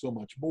property so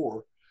much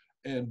more.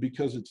 And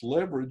because it's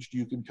leveraged,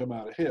 you can come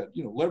out ahead.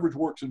 Leverage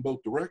works in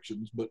both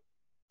directions, but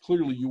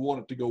clearly you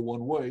want it to go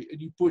one way,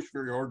 and you push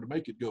very hard to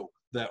make it go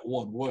that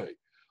one way.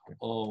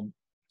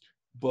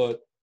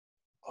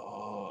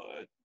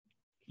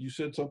 You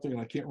said something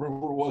and I can't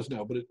remember what it was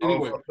now, but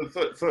anyway. The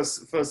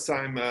first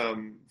time. Oh,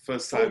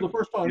 the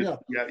first time, yeah.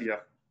 Yeah.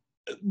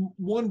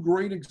 One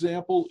great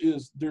example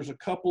is there's a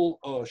couple,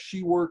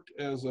 she worked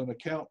as an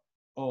account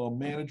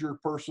manager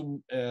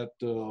person at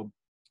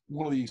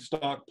one of these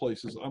stock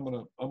places. I'm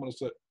gonna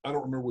say, I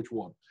don't remember which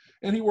one.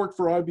 And he worked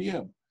for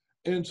IBM.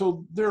 And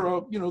so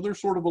they're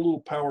sort of a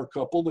little power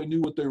couple. They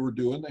knew what they were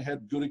doing. They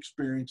had good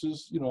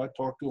experiences. I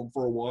talked to them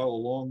for a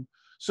while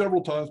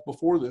several times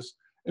before this.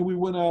 And we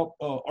went out,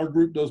 our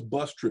group does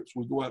bus trips.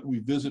 We go out and we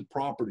visit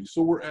properties.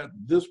 So we're at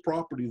this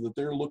property that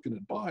they're looking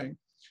at buying.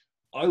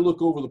 I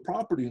look over the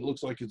property and it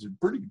looks like it's in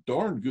pretty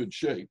darn good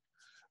shape.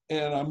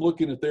 And I'm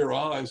looking at their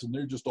eyes and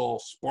they're just all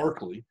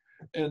sparkly.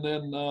 And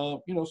then,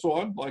 so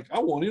I'm like, I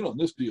want in on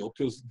this deal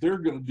because they're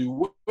going to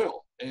do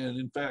well. And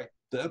in fact,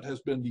 that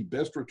has been the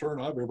best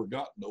return I've ever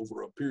gotten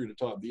over a period of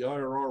time. The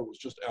IRR was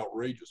just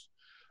outrageous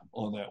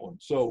on that one.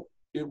 So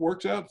it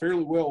works out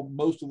fairly well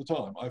most of the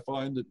time. I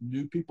find that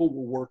new people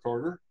will work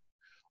harder.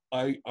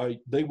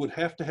 They would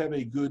have to have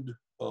a good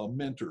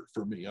mentor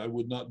for me. I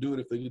would not do it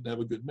if they didn't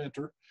have a good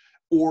mentor,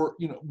 or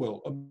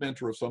a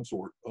mentor of some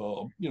sort.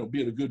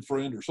 Be it a good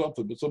friend or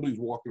something, but somebody's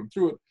walking them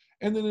through it.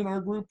 And then in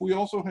our group, we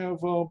also have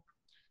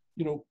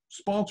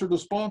sponsor to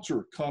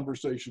sponsor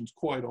conversations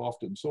quite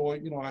often. So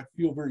I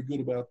feel very good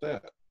about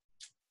that.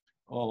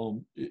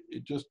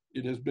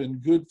 It has been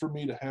good for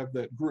me to have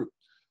that group.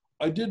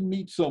 I did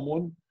meet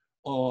someone.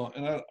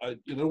 And I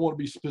don't want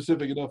to be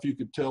specific enough you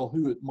could tell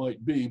who it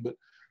might be, but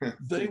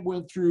they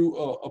went through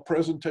a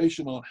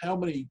presentation on how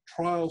many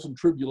trials and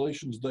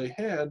tribulations they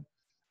had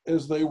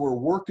as they were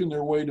working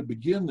their way to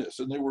begin this.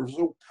 And they were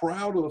so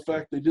proud of the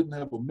fact they didn't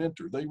have a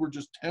mentor. They were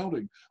just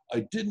touting,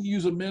 I didn't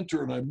use a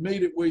mentor and I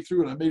made it way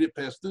through and I made it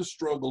past this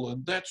struggle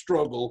and that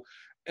struggle.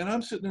 And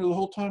I'm sitting there the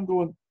whole time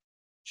going,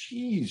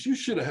 geez, you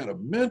should have had a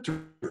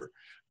mentor,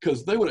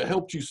 because they would have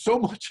helped you so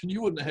much and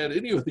you wouldn't have had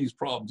any of these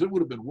problems. It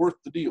would have been worth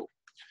the deal.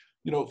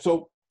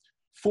 So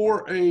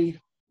for a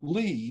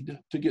lead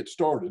to get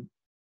started,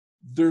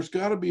 there's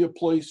got to be a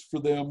place for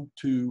them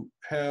to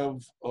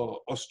have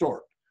a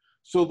start.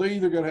 So they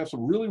either got to have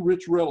some really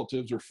rich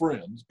relatives or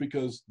friends,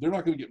 because they're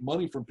not going to get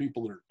money from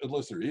people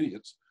unless they're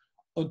idiots,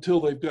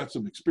 until they've got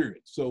some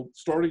experience. So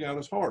starting out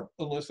is hard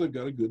unless they've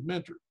got a good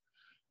mentor.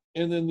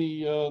 And then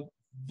the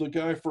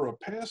guy for a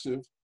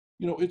passive,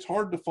 it's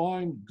hard to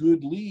find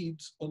good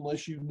leads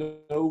unless you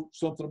know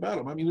something about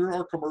them. I mean, there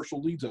are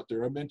commercial leads out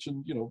there. I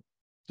mentioned,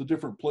 the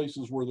different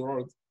places where there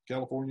are,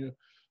 California.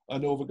 I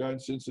know of a guy in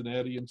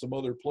Cincinnati and some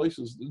other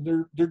places, and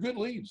they're good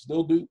leads.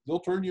 They'll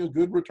turn you a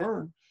good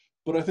return,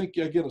 but I think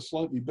I get a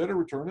slightly better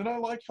return. And I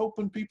like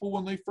helping people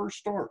when they first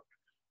start.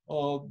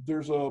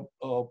 There's a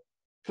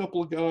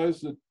couple of guys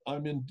that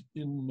I'm in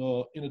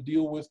a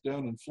deal with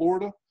down in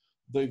Florida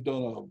They've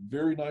done a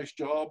very nice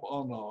job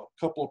on a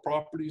couple of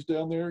properties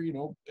down there,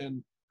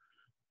 and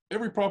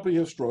every property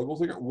has struggles.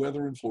 They got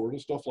weather in Florida,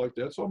 stuff like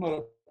that. So I'm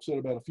not upset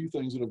about a few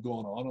things that have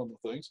gone on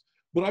the things.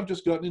 But I've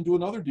just gotten into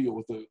another deal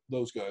with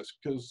those guys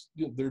because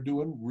they're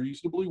doing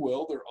reasonably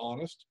well. They're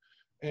honest,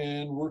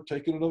 and we're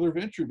taking another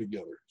venture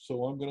together.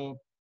 So I'm going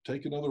to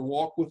take another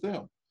walk with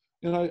them.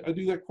 And I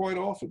do that quite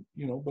often,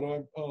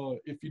 but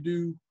if you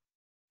do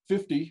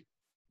 50,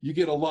 you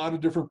get a lot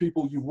of different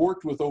people you've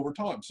worked with over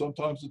time.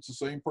 Sometimes it's the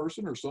same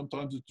person, or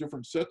sometimes it's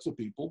different sets of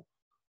people.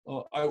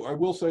 I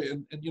will say,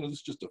 and this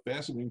is just a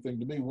fascinating thing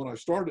to me. When I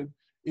started,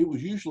 it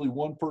was usually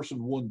one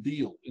person, one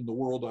deal in the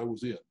world I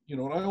was in.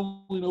 And I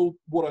only know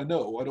what I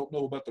know. I don't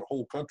know about the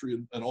whole country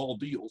and all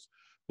deals,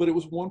 but it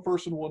was one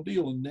person, one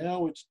deal. And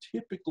now it's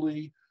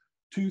typically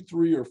 2,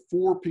 3, or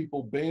 4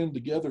 people band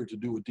together to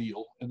do a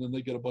deal, and then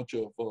they get a bunch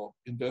of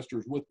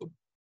investors with them.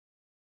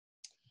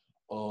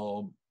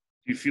 Do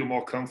you feel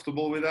more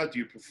comfortable with that? Do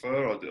you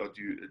prefer, or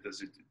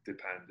does it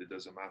depend? It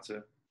doesn't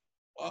matter.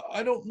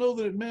 I don't know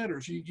that it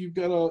matters. You've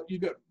got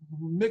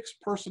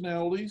mixed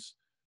personalities,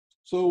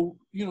 so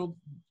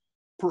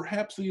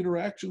perhaps the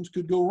interactions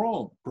could go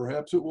wrong.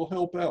 Perhaps it will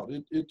help out.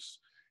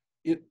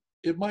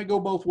 It might go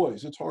both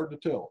ways. It's hard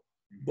to tell.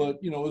 But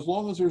as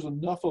long as there's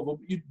enough of them,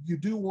 you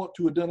do want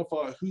to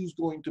identify who's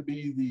going to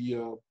be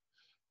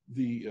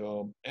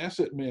the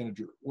asset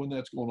manager when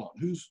that's going on.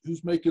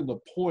 Who's making the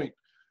point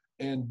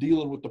and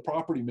dealing with the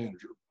property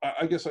manager.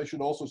 I guess I should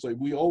also say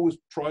we always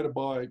try to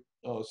buy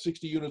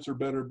 60 units or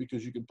better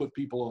because you can put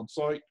people on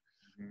site.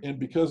 And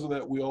because of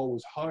that, we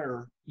always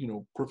hire,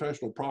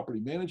 professional property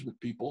management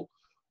people.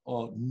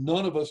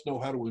 None of us know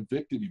how to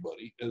evict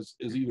anybody as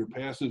either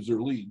passives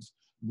or leads.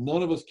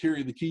 None of us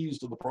carry the keys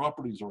to the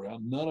properties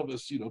around. None of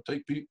us,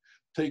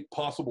 take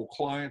possible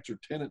clients or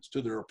tenants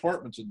to their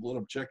apartments and let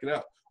them check it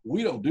out.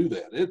 We don't do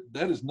that.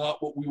 That is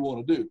not what we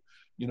want to do.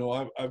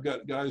 I've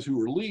got guys who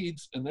are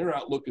leads, and they're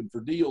out looking for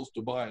deals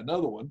to buy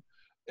another one.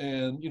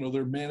 And,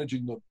 they're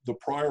managing the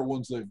prior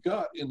ones they've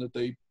got, in that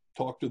they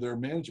talk to their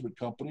management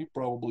company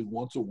probably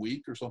once a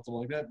week or something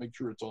like that, make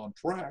sure it's on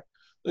track.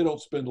 They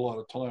don't spend a lot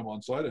of time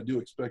on site. I do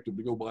expect them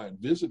to go by and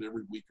visit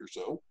every week or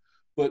so.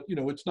 But,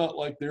 it's not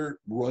like they're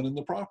running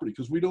the property,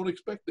 because we don't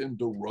expect them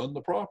to run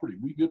the property.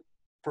 We get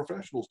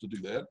professionals to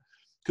do that,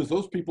 because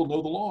those people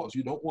know the laws.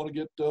 You don't want to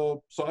get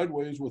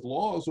sideways with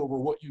laws over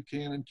what you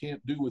can and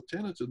can't do with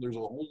tenants. And there's a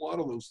whole lot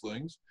of those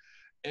things.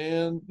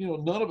 And,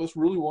 none of us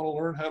really want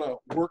to learn how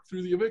to work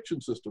through the eviction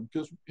system,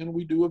 because,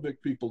 we do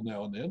evict people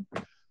now and then.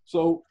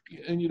 So,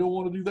 and you don't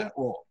want to do that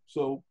wrong.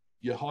 So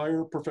you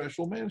hire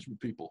professional management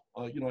people.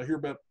 I hear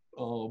about,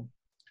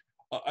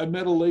 I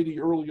met a lady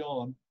early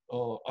on.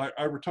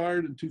 I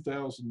retired in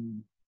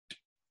 2000,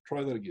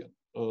 try that again,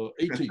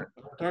 18. I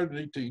retired in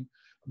 18,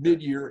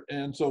 mid-year.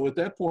 And so at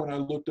that point, I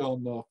looked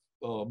on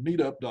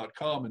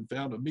meetup.com and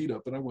found a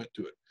meetup, and I went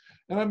to it.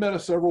 And I met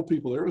several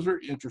people there. It was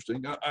very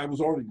interesting. I was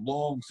already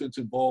long since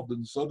involved in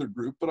this other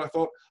group, but I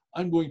thought,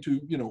 I'm going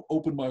to,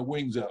 open my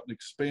wings out and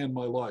expand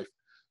my life.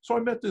 So I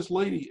met this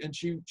lady, and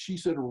she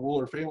said, well,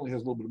 her family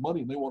has a little bit of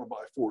money and they want to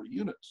buy 40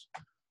 units.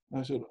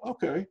 And I said,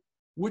 okay,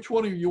 which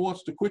one of you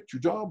wants to quit your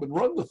job and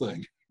run the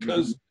thing?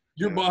 Because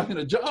you're buying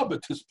a job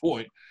at this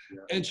point.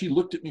 Yeah. And she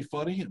looked at me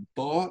funny and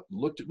thought, and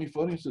looked at me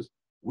funny and says,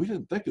 we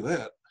didn't think of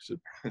that. I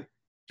said,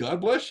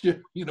 God bless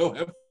you,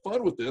 have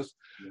fun with this.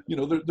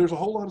 Yeah. There's a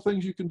whole lot of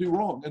things you can do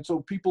wrong. And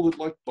so people that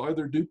like buy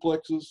their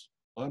duplexes,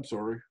 I'm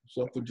sorry,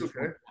 something just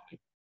went funny.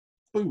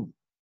 Boom.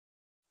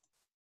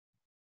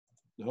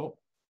 No,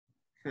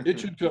 it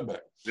should come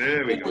back.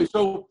 There we go.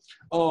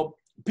 So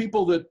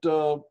people that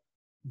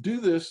do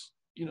this,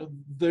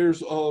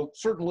 there's a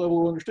certain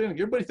level of understanding.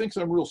 Everybody thinks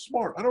I'm real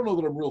smart. I don't know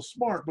that I'm real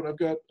smart, but I've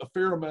got a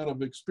fair amount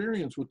of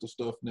experience with the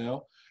stuff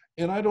now.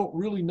 And I don't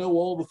really know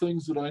all the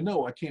things that I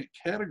know. I can't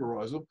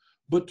categorize them.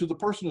 But to the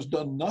person who's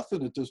done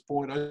nothing at this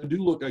point, I do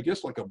look, I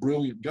guess, like a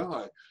brilliant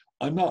guy.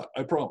 I'm not,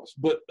 I promise.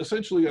 But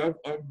essentially,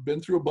 I've been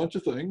through a bunch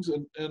of things,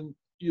 and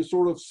you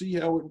sort of see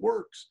how it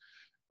works.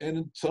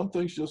 And some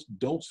things just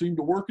don't seem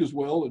to work as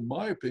well, in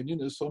my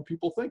opinion, as some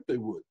people think they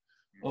would.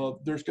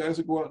 There's guys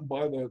that go out and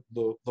buy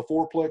the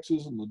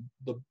fourplexes and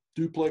the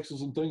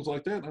duplexes and things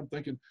like that. And I'm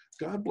thinking,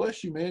 God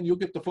bless you, man. You'll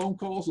get the phone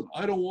calls, and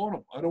I don't want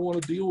them. I don't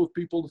want to deal with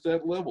people at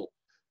that level.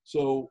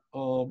 So,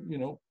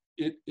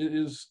 it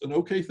is an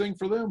okay thing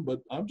for them, but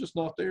I'm just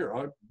not there.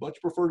 I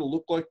much prefer to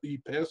look like the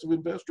passive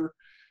investor,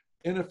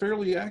 and a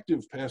fairly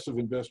active passive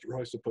investor,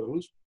 I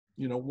suppose.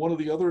 One of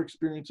the other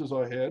experiences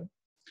I had,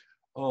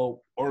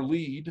 our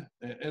lead,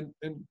 and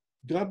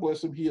God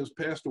bless him, he has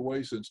passed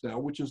away since now,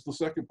 which is the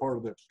second part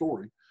of that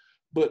story.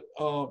 But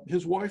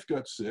his wife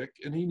got sick,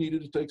 and he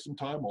needed to take some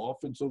time off.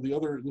 And so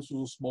this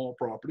was a small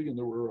property, and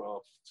there were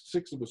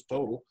 6 of us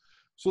total.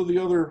 So the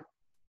other,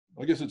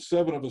 I guess it's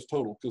 7 of us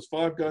total, because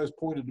 5 guys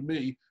pointed to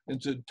me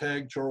and said,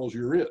 tag Charles,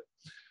 you're it.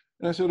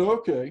 And I said,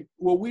 okay.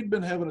 Well, we'd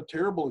been having a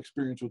terrible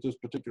experience with this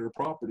particular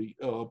property.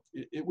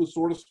 It was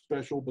sort of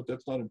special, but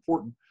that's not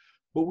important.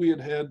 But we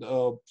had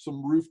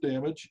some roof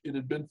damage. It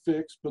had been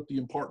fixed, but the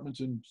apartments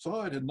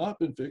inside had not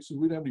been fixed, and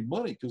we didn't have any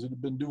money because it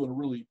had been doing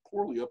really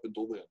poorly up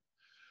until then.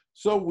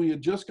 So we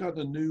had just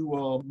gotten a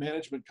new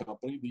management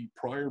company. The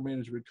prior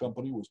management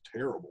company was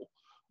terrible.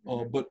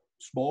 But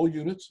small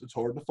units, it's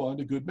hard to find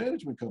a good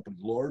management company.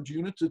 Large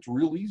units, it's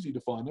real easy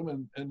to find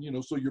them. And you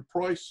know, so your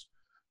price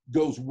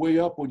goes way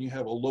up when you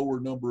have a lower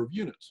number of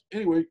units.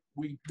 Anyway,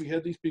 we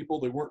had these people,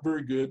 they weren't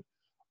very good.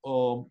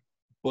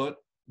 But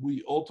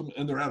we ultimately,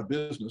 and they're out of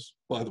business,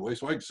 by the way,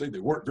 so I can say they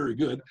weren't very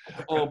good.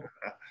 So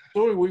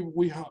anyway,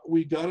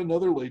 we got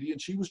another lady,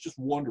 and she was just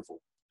wonderful.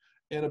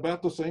 And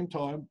about the same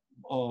time,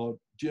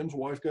 Jim's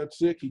wife got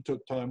sick. He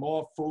took time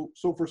off.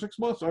 So for 6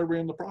 months, I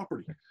ran the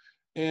property.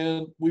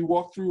 And we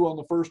walked through on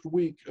the first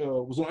week, it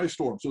was an ice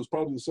storm, so it was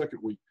probably the second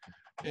week,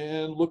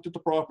 and looked at the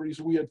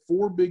properties. We had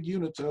 4 big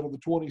units out of the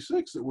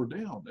 26 that were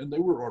down, and they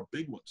were our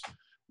big ones.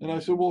 And I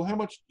said, well, how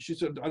much? She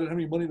said, I didn't have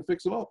any money to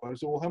fix them up. I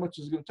said, well, how much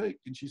is it going to take?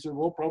 And she said,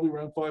 well, probably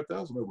around $5,000.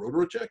 I wrote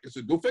her a check. I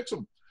said, go fix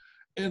them.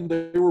 And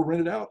they were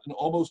rented out, and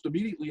almost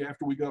immediately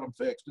after we got them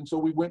fixed. And so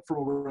we went from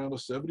around a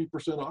 70%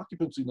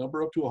 occupancy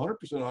number up to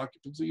 100%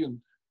 occupancy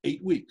in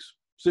 8 weeks,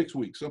 6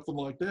 weeks, something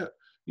like that.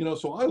 You know,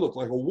 so I look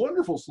like a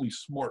wonderfully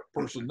smart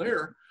person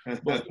there,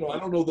 but you know, I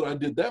don't know that I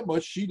did that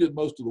much. She did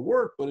most of the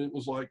work, but it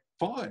was like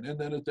fine. And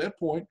then at that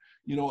point,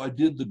 you know, I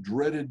did the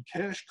dreaded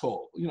cash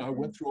call. You know, I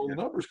went through all the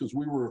numbers because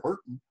we were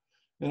hurting,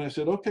 and I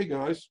said, okay,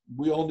 guys,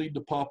 we all need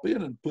to pop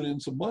in and put in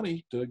some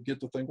money to get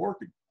the thing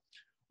working.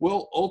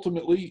 Well,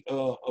 ultimately,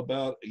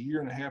 about a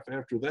year and a half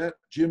after that,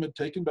 Jim had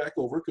taken back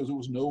over because it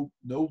was no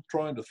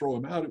trying to throw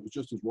him out. It was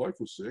just his wife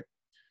was sick.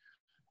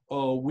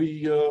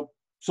 We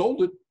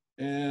sold it,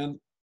 and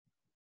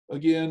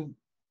again,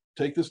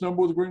 take this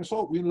number with a grain of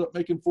salt. We ended up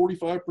making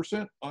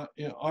 45%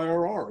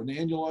 IRR, an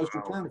annualized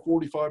return of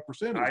 45%.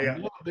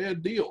 It's not a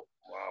bad deal.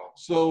 Wow.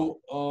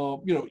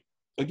 So, you know,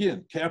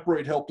 again, cap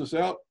rate helped us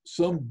out.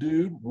 Some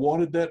dude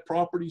wanted that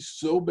property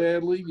so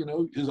badly, you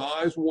know, his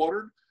eyes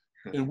watered,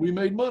 and we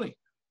made money.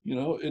 You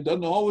know, it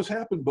doesn't always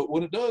happen, but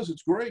when it does,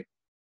 it's great.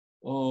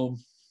 So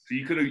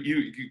you could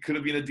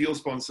have been a deal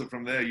sponsor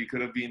from there. You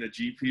could have been a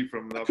GP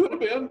from that. Could have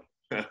been.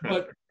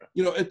 But,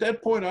 you know, at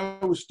that point,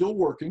 I was still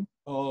working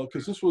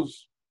because this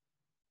was,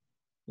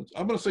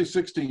 I'm going to say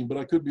 16, but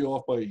I could be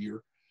off by a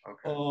year.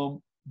 Okay.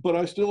 But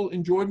I still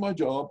enjoyed my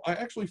job. I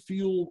actually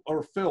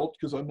felt,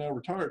 because I'm now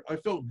retired, I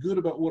felt good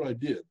about what I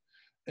did.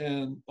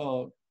 And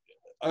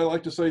I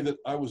like to say that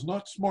I was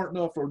not smart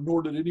enough, or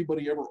nor did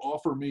anybody ever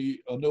offer me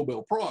a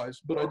Nobel Prize,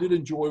 but I did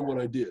enjoy what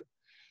I did.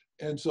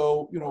 And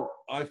so, you know,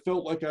 I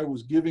felt like I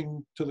was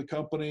giving to the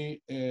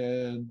company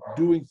and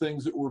doing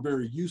things that were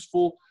very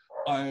useful.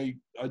 I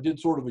did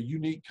sort of a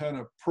unique kind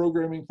of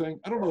programming thing.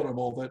 I don't know that I'm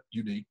all that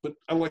unique, but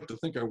I like to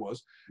think I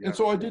was. Yeah. And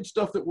so I did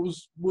stuff that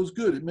was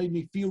good. It made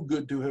me feel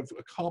good to have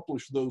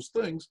accomplished those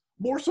things,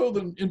 more so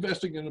than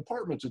investing in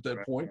apartments at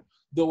that point.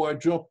 Though I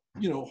jump,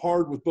 you know,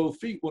 hard with both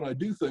feet when I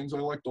do things. I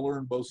like to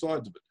learn both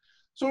sides of it.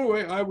 So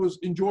anyway, I was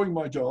enjoying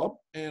my job,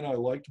 and I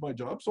liked my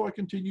job, so I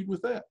continued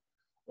with that.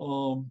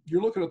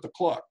 You're looking at the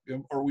clock.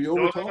 Are we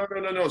over time?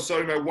 No.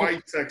 Sorry, my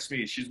wife texted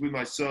me. She's with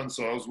my son,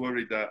 so I was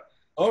worried that.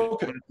 Oh,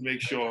 okay. I wanted to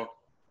make sure.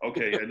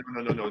 Okay.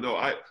 No.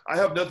 I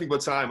have nothing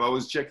but time. I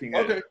was checking.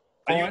 Okay.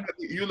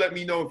 You let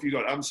me know if you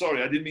got it. I'm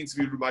sorry. I didn't mean to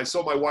be rude. I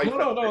saw my wife.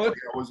 No. I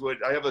was worried.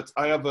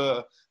 I have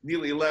a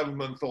nearly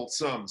 11-month-old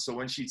son. So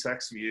when she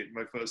texts me,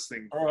 my first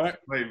thing,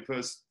 my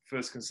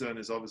first concern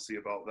is obviously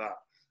about that.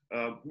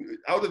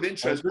 Out of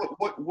interest,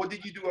 what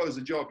did you do as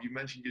a job? You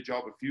mentioned your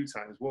job a few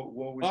times. What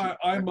was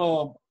I'm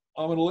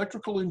an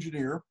electrical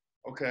engineer.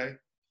 Okay.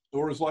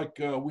 Or as like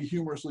we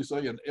humorously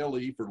say, an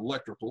LE for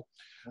electrical.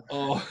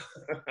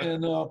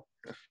 And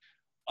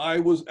I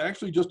was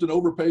actually just an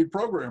overpaid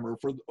programmer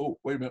for, oh,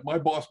 wait a minute, my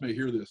boss may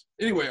hear this.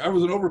 Anyway, I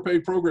was an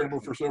overpaid programmer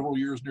for several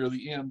years near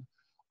the end.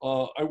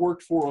 I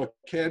worked for a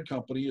CAD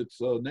company. It's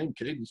named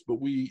Cadence,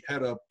 but we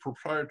had a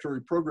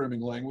proprietary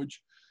programming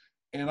language.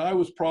 And I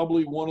was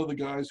probably one of the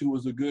guys who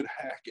was a good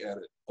hack at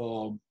it.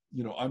 You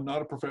know, I'm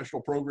not a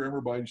professional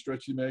programmer by any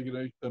stretch of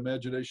the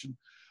imagination.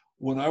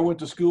 When I went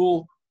to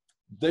school,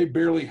 they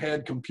barely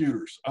had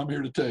computers, I'm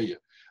here to tell you.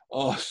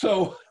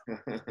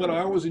 But I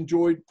always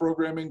enjoyed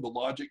programming. The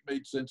logic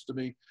made sense to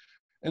me.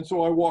 And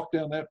so I walked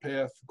down that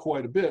path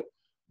quite a bit.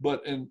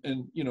 But, and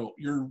you know,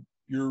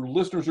 your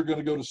listeners are going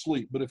to go to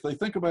sleep. But if they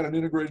think about an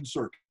integrated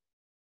circuit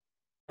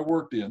I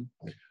worked in,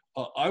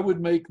 I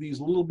would make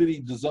these little bitty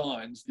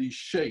designs, these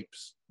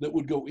shapes that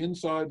would go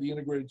inside the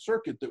integrated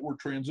circuit that were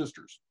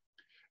transistors.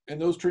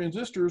 And those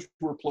transistors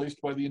were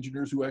placed by the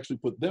engineers who actually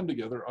put them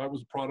together. I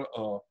was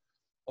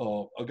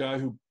a guy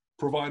who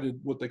provided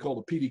what they call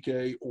the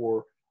PDK,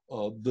 or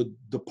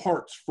the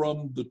parts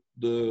from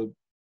the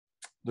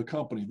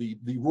company,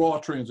 the raw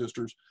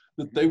transistors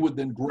that they would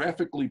then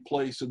graphically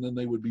place, and then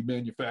they would be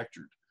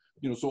manufactured.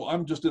 You know, so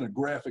I'm just in a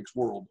graphics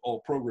world,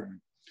 all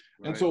programming.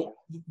 Right. And so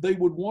they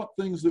would want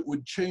things that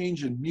would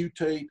change and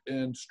mutate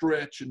and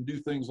stretch and do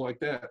things like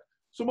that.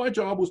 So my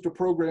job was to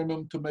program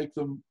them to make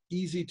them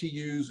easy to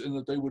use, and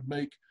that they would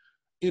make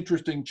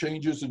interesting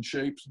changes and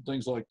shapes and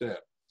things like that.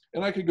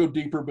 And I could go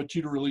deeper, but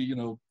you'd really, you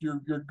know, your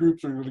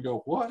groups are going to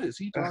go, what is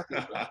he talking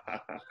about?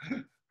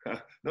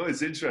 No,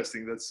 it's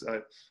interesting. That's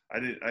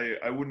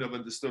I wouldn't have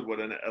understood what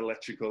an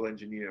electrical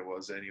engineer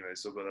was anyway.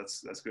 So, but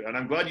that's good, and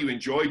I'm glad you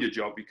enjoyed your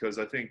job, because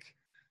I think,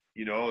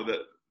 you know,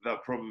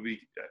 that probably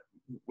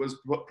was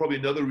probably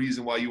another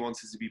reason why you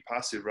wanted to be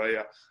passive, right?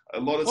 A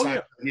lot of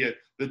times here,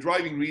 the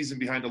driving reason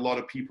behind a lot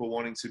of people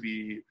wanting to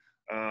be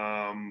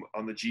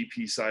on the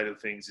GP side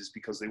of things is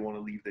because they want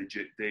to leave their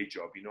day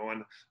job, you know,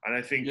 and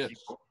I think Yes. you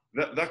know,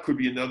 that could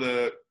be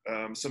another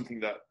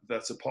something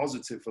that's a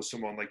positive for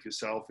someone like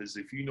yourself, is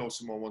if you know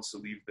someone wants to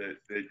leave their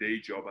day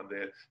job and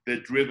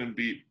they're driven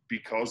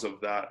because of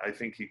that. I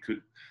think it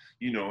could,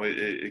 you know,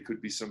 it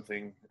could be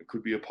something, it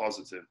could be a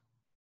positive.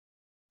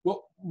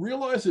 Well,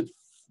 realize that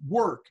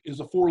work is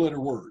a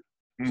 4-letter word.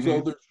 Mm-hmm.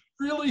 So there's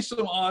really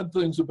some odd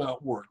things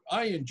about work.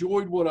 I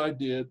enjoyed what I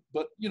did,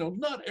 but, you know,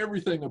 not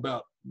everything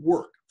about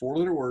work,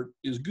 4-letter word,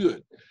 is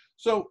good.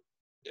 So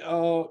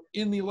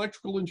in the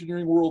electrical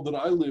engineering world that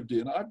I lived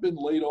in, I've been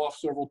laid off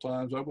several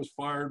times. I was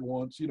fired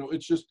once. You know,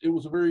 it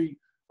was a very,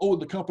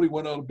 the company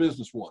went out of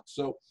business once.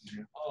 So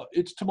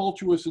it's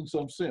tumultuous in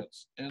some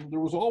sense. And there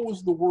was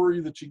always the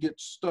worry that you get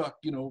stuck,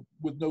 you know,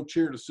 with no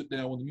chair to sit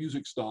down when the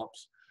music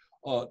stops,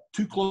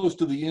 too close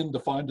to the end to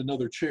find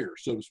another chair,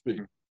 so to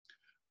speak.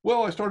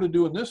 Well, I started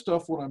doing this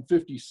stuff when I'm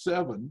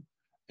 57.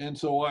 And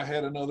so I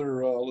had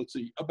another,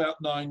 about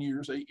 8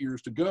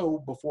 years to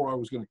go before I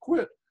was going to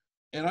quit.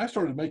 And I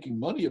started making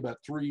money about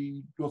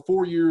 3 to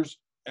 4 years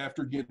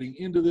after getting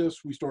into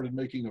this. We started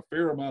making a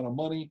fair amount of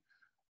money.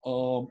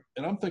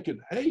 And I'm thinking,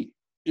 hey,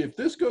 if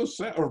this goes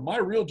south, or my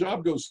real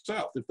job goes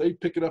south, if they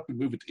pick it up and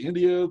move it to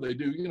India, they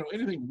do, you know,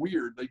 anything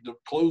weird, they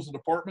close an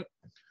department,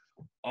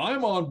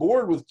 I'm on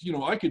board with, you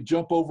know, I could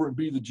jump over and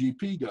be the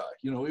GP guy.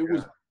 You know, it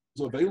was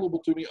available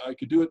to me. I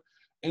could do it.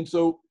 And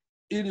so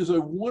it is a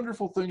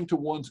wonderful thing to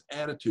one's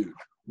attitude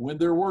when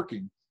they're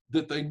working,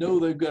 that they know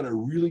they've got a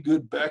really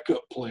good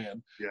backup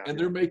plan, and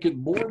they're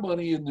making more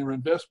money in their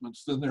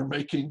investments than they're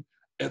making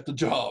at the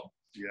job.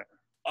 Yeah.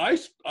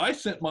 I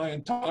sent my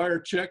entire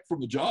check from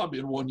the job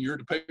in 1 year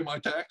to pay my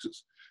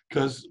taxes,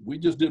 because we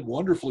just did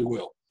wonderfully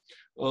well.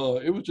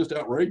 It was just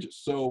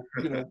outrageous. So,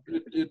 you know,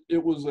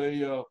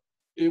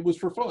 it was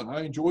for fun.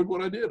 I enjoyed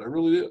what I did. I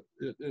really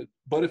did.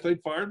 But if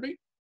they'd fired me,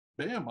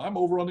 bam, I'm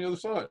over on the other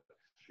side.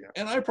 Yeah.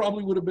 And I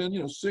probably would have been, you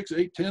know, 6,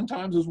 8, 10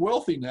 times as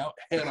wealthy now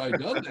had I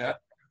done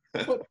that.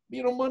 But,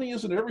 you know, money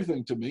isn't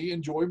everything to me.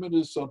 Enjoyment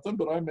is something,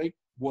 but I make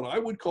what I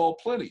would call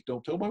plenty.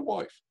 Don't tell my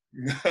wife.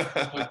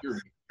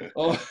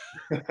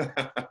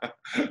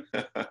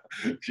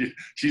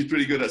 She's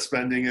pretty good at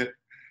spending it.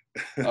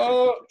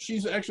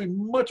 She's actually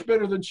much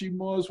better than she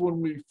was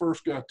when we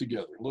first got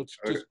together. Let's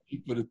just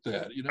keep it at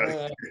that. You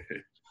know.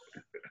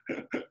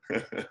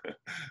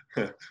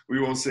 We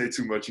won't say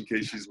too much in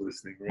case she's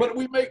listening. Right? But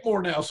we make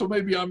more now, so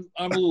maybe I'm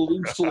a little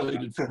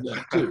insulated from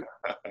that too.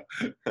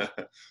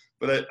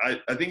 But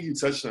I think you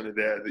touched on it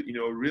there, that, you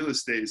know, real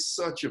estate is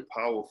such a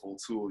powerful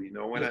tool. You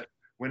know,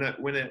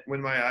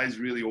 when my eyes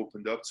really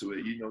opened up to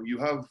it, you know, you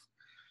have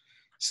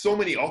so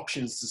many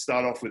options to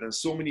start off with, and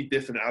so many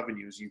different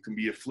avenues. You can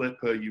be a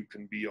flipper, you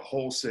can be a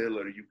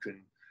wholesaler, you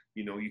can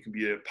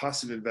be a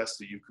passive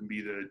investor, you can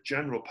be the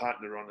general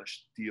partner on a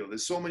deal.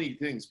 There's so many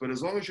things, but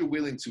as long as you're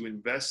willing to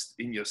invest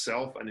in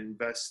yourself and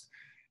invest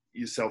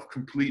yourself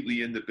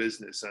completely in the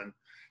business, and,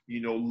 you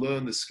know,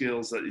 learn the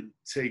skills that it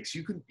takes,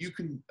 you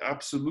can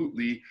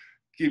absolutely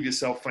give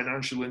yourself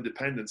financial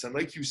independence. And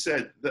like you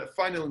said, that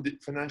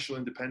financial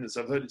independence,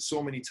 I've heard it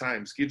so many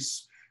times,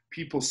 gives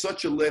people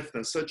such a lift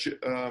and so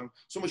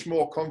much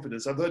more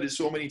confidence. I've heard it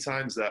so many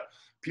times that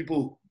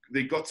people,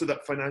 they got to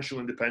that financial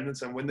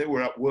independence, and when they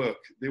were at work,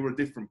 they were a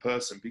different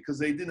person, because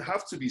they didn't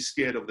have to be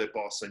scared of their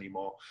boss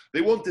anymore. They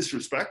weren't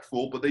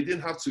disrespectful, but they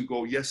didn't have to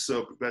go, yes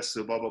sir, best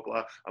sir, blah, blah,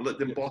 blah, and let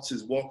them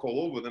bosses walk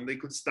all over them. They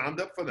could stand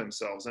up for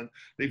themselves, and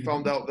they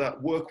found out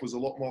that work was a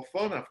lot more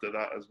fun after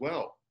that as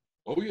well.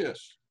 Oh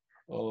yes.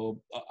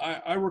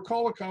 I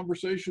recall a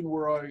conversation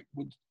where I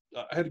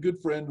had a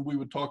good friend, and we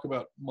would talk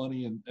about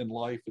money and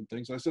life and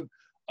things. I said,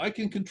 I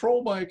can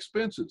control my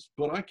expenses,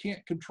 but I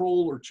can't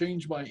control or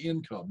change my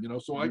income, you know,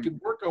 so I can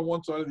work on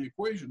one side of the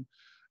equation.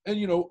 And,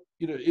 you know,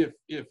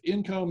 if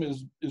income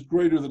is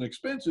greater than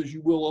expenses,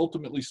 you will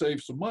ultimately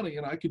save some money,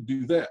 and I could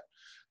do that.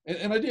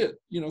 And I did,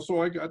 you know,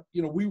 so I got,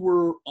 you know, we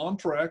were on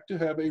track to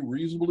have a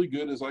reasonably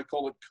good, as I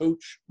call it,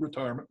 coach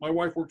retirement. My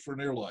wife works for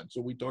an airline,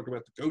 so we talk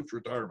about the coach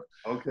retirement.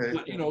 Okay.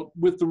 But, you know,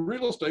 with the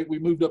real estate, we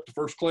moved up to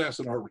first class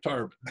in our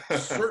retirement.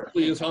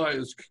 Certainly as high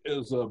as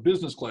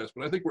business class,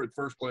 but I think we're at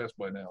first class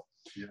by now.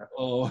 Yeah.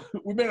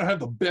 We may not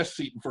have the best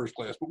seat in first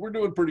class, but we're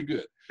doing pretty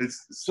good.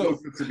 It's so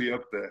good to be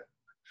up there.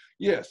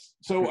 Yes.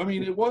 So, I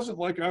mean, it wasn't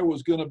like I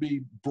was going to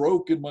be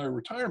broke in my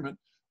retirement,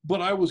 but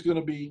I was going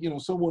to be, you know,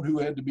 someone who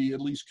had to be at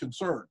least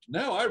concerned.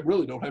 Now I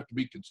really don't have to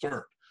be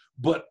concerned,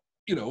 but,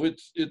 you know,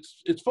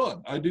 it's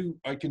fun.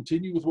 I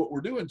continue with what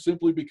we're doing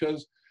simply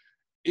because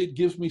it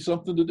gives me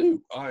something to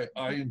do. I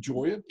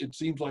enjoy it. It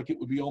seems like it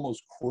would be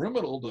almost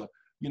criminal to,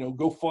 you know,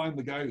 go find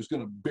the guy who's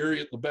going to bury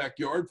it in the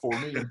backyard for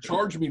me and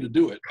charge me to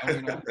do it. I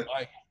mean,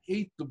 I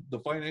hate the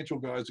financial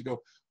guys that go,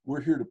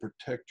 we're here to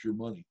protect your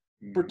money.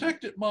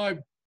 Protect it, my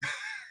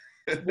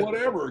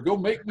whatever, go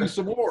make me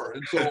some more.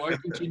 And so I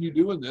continue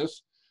doing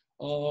this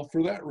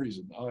for that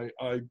reason.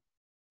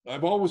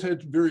 I've always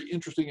had very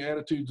interesting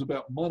attitudes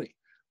about money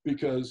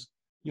because,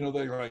 you know,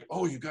 they're like,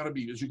 oh, you got to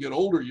be, as you get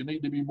older, you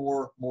need to be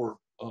more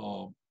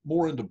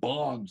into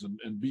bonds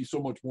and be so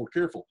much more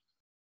careful.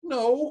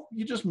 No,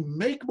 you just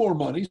make more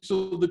money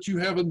so that you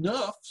have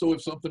enough. So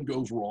if something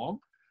goes wrong,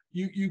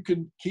 you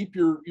can keep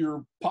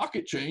your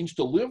pocket change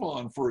to live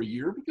on for a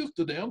year, because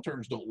the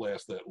downturns don't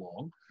last that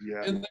long.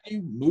 Yeah. And then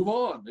you move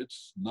on.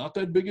 It's not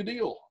that big a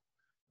deal.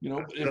 You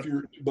know,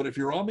 if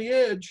you're on the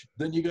edge,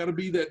 then you got to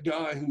be that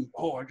guy who,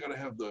 oh, I got to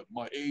have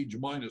my age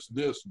minus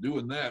this,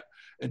 doing that,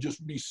 and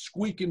just be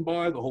squeaking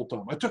by the whole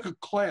time. I took a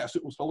class.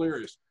 It was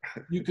hilarious.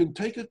 You can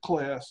take a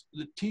class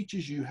that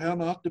teaches you how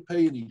not to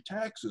pay any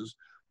taxes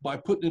by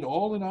putting it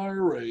all in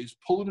IRAs,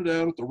 pulling it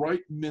out at the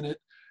right minute,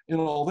 and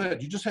all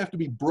that. You just have to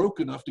be broke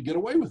enough to get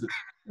away with it.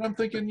 And I'm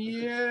thinking,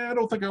 yeah, I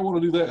don't think I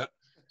want to do that.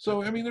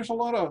 So, I mean, there's a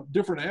lot of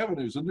different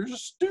avenues, and they're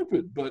just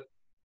stupid, but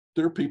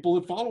there are people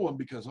that follow them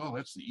because, oh,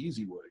 that's the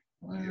easy way.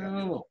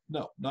 No,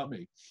 not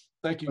me.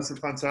 Thank you. That's a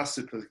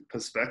fantastic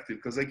perspective,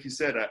 because like you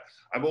said,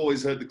 I've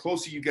always heard the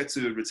closer you get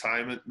to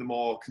retirement, the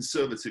more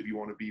conservative you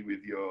want to be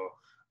with your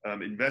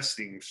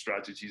investing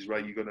strategies,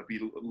 right? You're going to be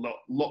a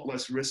lot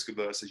less risk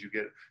averse as you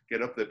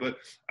get up there. But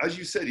as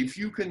you said, if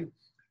you can,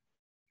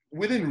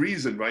 within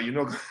reason, right? You're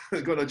not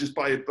going to just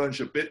buy a bunch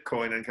of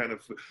Bitcoin and kind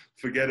of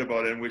forget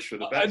about it and wish for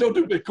the best. I don't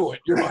do Bitcoin.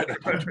 You're right.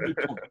 I don't do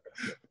Bitcoin.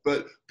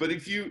 But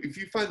if you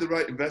find the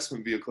right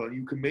investment vehicle and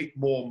you can make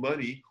more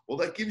money, well,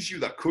 that gives you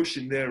that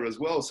cushion there as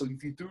well. So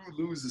if you do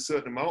lose a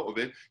certain amount of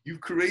it, you've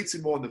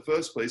created more in the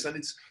first place,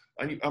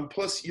 and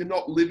plus you're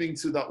not living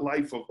to that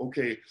life of,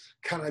 okay,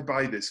 can I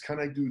buy this? Can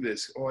I do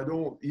this? Or I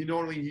don't, you know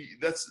what I mean?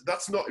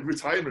 That's not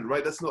retirement,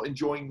 right? That's not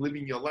enjoying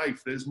living your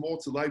life. There's more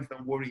to life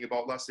than worrying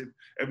about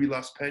every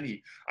last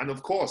penny. And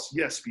of course,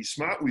 yes, be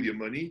smart with your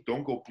money.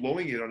 Don't go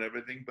blowing it on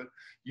everything, but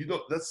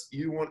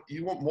you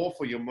want more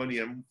for your money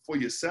and for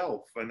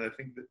yourself. And I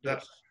think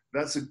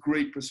that's a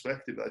great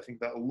perspective. I think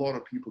that a lot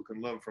of people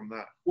can learn from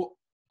that.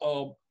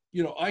 Well,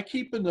 you know, I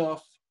keep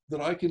enough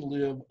that I can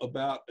live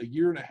about a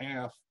year and a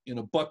half in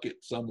a bucket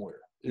somewhere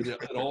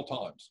at all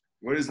times.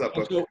 Where is that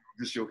bucket? So,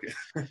 just joking.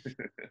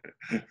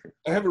 I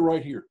have it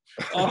right here.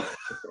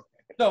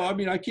 No, I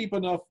mean, I keep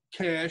enough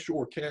cash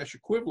or cash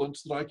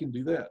equivalents that I can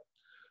do that.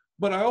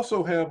 But I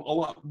also have a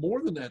lot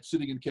more than that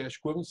sitting in cash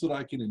equivalents that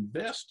I can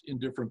invest in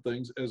different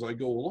things as I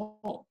go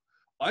along.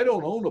 I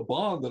don't own a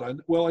bond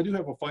I do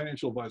have a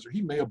financial advisor.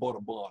 He may have bought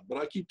a bond, but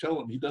I keep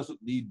telling him he doesn't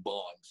need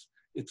bonds.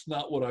 It's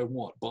not what I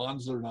want.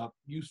 Bonds are not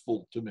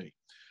useful to me.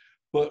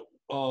 But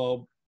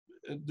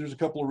there's a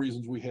couple of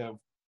reasons we have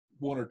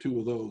one or two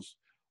of those.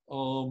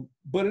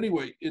 But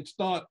anyway, it's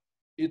not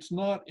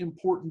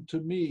important to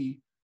me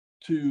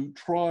to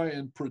try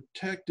and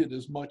protect it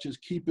as much as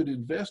keep it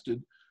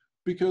invested,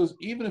 because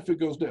even if it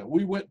goes down,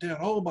 we went down,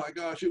 oh my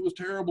gosh, it was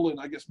terrible in,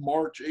 I guess,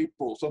 March,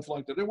 April, something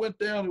like that. It went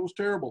down, it was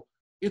terrible.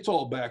 It's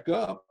all back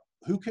up.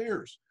 Who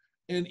cares?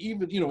 And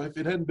even, you know, if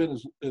it hadn't been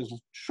as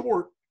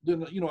short,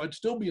 then, you know, I'd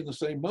still be in the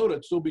same mode.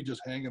 I'd still be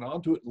just hanging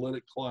on to it and let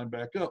it climb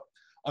back up.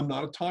 I'm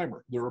not a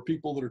timer. There are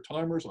people that are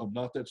timers. I'm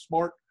not that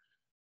smart.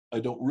 I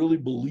don't really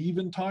believe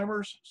in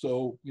timers.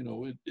 So, you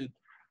know,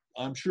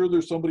 I'm sure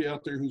there's somebody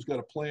out there who's got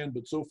a plan,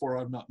 but so far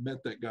I've not met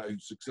that guy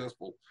who's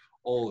successful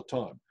all the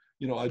time.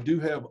 You know, I do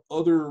have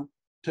other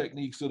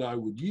techniques that I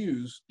would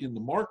use in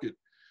the market.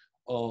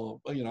 You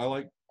know,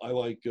 I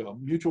like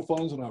mutual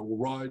funds, and I will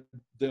ride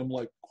them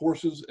like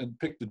horses and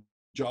pick the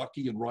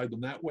jockey and ride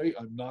them that way.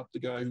 I'm not the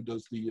guy who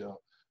does the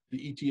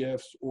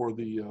ETFs or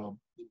the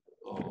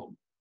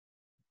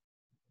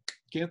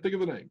can't think of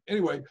the name.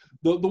 Anyway,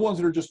 the ones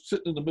that are just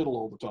sitting in the middle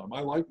all the time.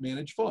 I like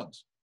managed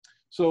funds.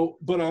 So,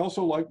 but I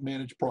also like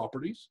managed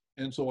properties.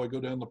 And so I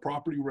go down the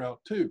property route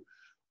too.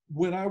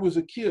 When I was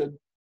a kid,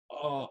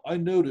 I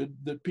noted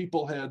that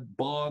people had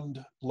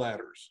bond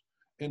ladders.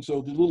 And so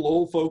the little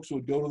old folks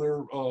would go to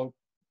their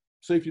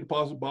safety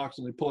deposit box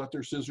and they pull out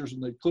their scissors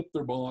and they clip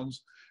their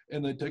bonds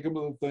and they take them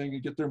to the thing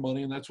and get their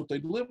money. And that's what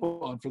they'd live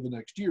on for the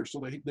next year.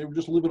 So they were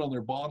just living on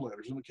their bond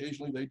ladders, and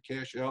occasionally they'd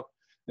cash out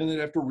and they'd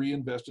have to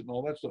reinvest it and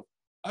all that stuff.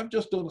 I've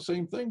just done the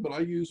same thing, but I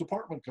use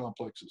apartment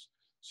complexes.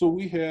 So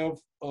we have,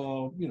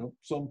 you know,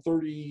 some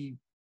 30,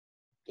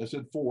 I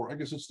said 4, I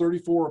guess it's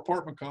 34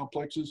 apartment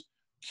complexes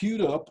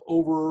queued up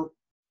over,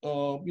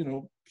 you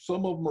know,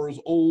 some of them are as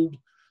old.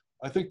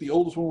 I think the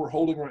oldest one we're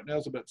holding right now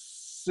is about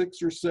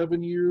 6 or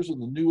 7 years.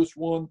 And the newest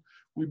one,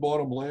 we bought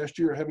them last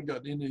year. I haven't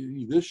gotten into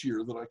any this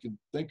year that I can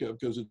think of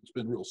because it's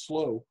been real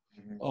slow.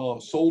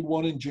 Sold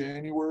one in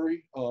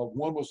January.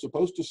 One was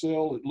supposed to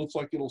sell. It looks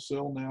like it'll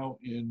sell now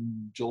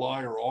in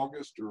July or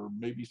August or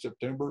maybe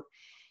September.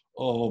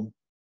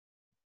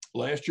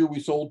 Last year we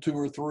sold 2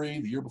 or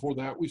 3. The year before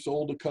that we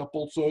sold a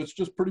couple. So it's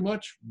just pretty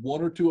much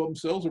 1 or 2 of them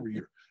sells every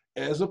year.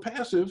 As a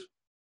passive,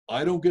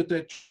 I don't get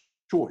that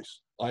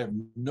choice. I have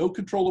no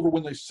control over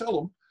when they sell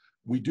them.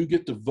 We do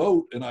get to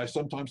vote, and I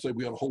sometimes say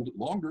we ought to hold it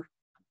longer,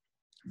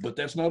 but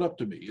that's not up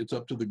to me. It's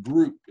up to the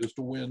group as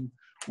to when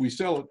we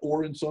sell it,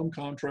 or in some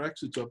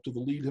contracts, it's up to the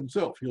lead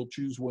himself. He'll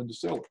choose when to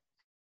sell it.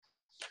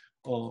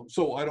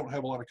 So I don't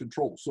have a lot of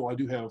control. So I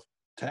do have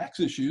tax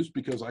issues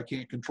because I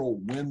can't control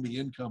when the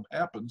income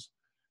happens,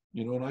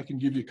 you know, and I can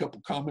give you a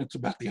couple comments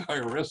about the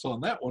IRS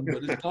on that one,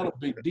 but it's not a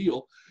big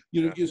deal.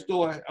 You know, you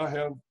still, I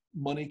have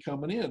money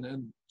coming in.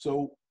 And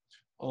so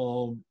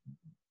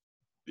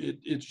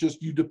it's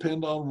just, you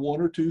depend on one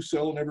or two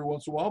selling every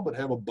once in a while, but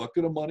have a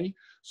bucket of money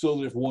so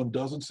that if one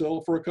doesn't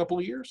sell for a couple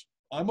of years,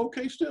 I'm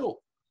okay still.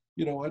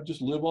 You know, I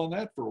just live on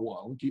that for a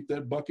while and keep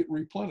that bucket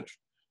replenished.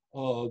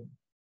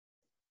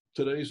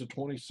 Today's the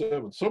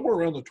 27th. Somewhere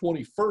around the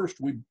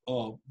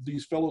 21st,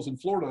 these fellows in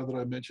Florida that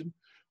I mentioned,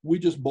 we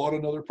just bought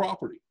another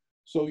property.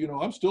 So, you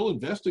know, I'm still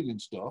investing in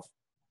stuff.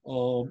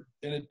 And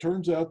it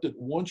turns out that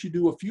once you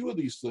do a few of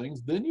these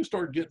things, then you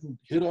start getting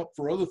hit up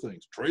for other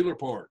things, trailer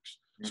parks,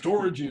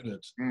 storage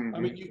units. I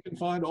mean, you can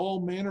find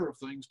all manner of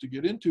things to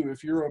get into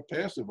if you're a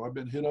passive. I've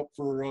been hit up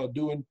for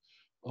doing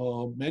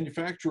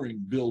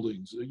manufacturing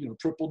buildings, you know,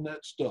 triple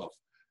net stuff.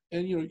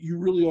 And, you know, you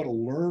really ought to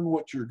learn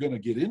what you're going to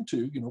get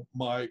into. You know,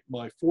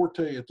 my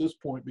forte at this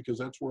point, because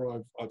that's where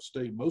I've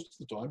stayed most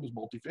of the time, is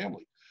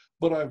multifamily.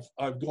 But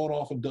I've gone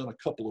off and done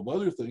a couple of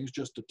other things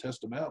just to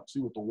test them out and see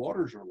what the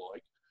waters are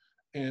like.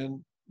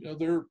 And, you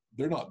know,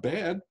 they're not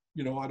bad.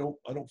 You know, I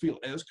don't feel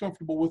as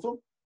comfortable with them,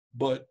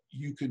 but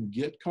you can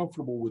get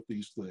comfortable with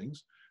these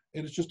things.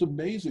 And it's just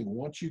amazing.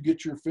 Once you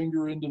get your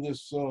finger into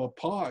this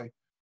pie,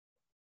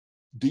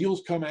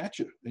 deals come at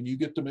you and you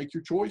get to make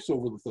your choice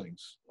over the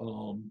things.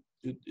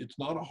 It's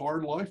not a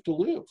hard life to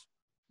live.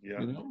 Yeah.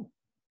 You know?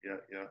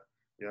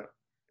 Yeah.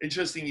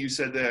 Interesting. You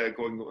said there,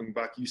 going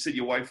back, you said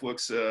your wife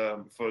works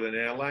for an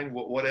airline.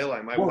 What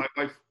airline?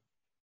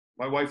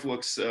 My wife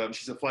works,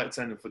 she's a flight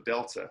attendant for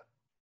Delta.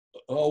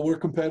 Oh, we're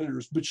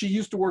competitors, but she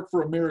used to work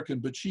for American,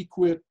 but she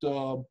quit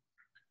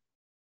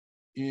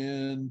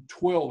in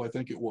 12, I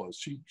think it was.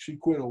 She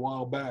quit a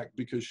while back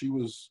because she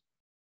was,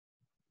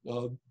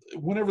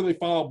 whenever they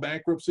filed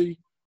bankruptcy,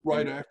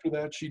 right after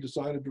that, she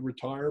decided to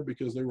retire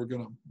because they were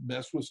going to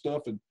mess with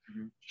stuff. And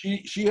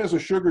she has a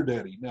sugar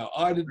daddy. Now,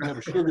 I didn't have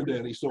a sugar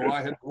daddy, so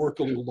I had to work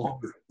a little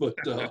longer. But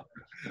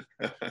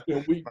you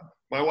know,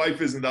 my wife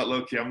isn't that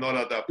lucky. I'm not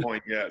at that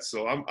point yet.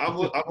 So I'm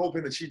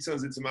hoping that she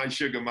turns into my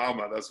sugar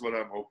mama. That's what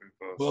I'm hoping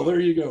for. Well, there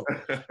you go.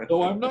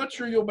 So I'm not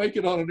sure you'll make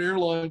it on an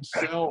airline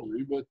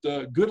salary, but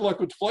good luck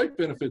with flight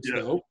benefits,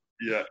 though.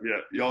 Yeah.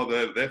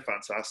 They're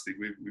fantastic.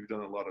 We've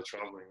done a lot of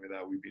traveling with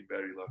that. We've been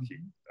very lucky.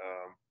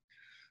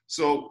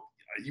 So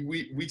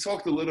we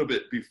talked a little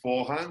bit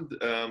beforehand,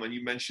 and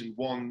you mentioned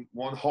one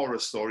horror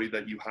story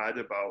that you had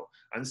about,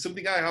 and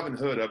something I haven't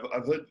heard.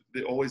 I've heard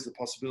always the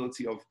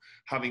possibility of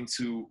having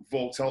to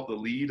vote out the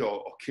lead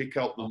or kick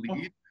out the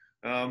lead.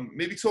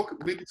 Maybe talk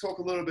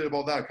a little bit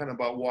about that, kind of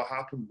about what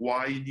happened,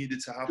 why you needed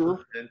to happen,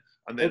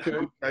 and then how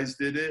you guys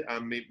did it,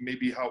 and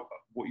maybe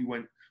what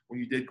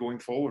you did going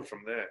forward from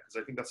there,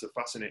 because I think that's a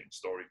fascinating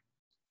story.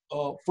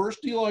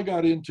 First deal I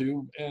got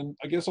into, and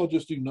I guess I'll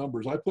just do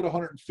numbers. I put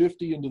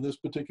 150 into this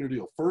particular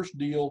deal. First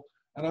deal,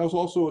 and I was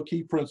also a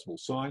key principal,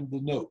 signed the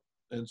note.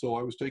 And so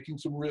I was taking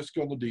some risk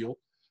on the deal,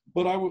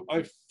 but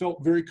I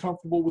felt very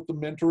comfortable with the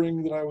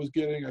mentoring that I was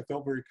getting. I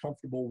felt very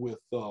comfortable with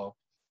the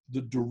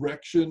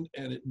direction,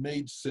 and it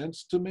made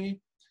sense to me.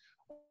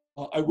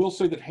 I will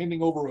say that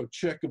handing over a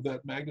check of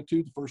that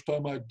magnitude, the first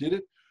time I did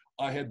it,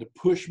 I had to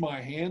push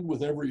my hand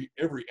with every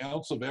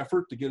ounce of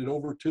effort to get it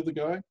over to the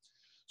guy.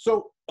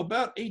 So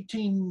about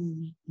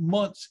 18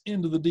 months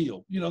into the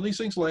deal, you know, these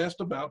things last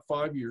about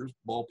 5 years,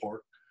 ballpark.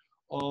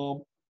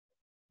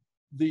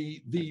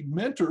 The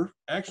mentor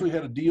actually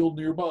had a deal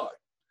nearby.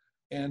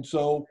 And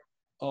so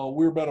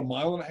we were about 1.5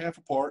 miles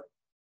apart,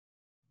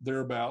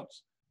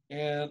 thereabouts,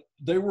 and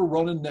they were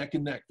running neck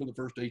and neck for the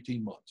first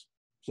 18 months.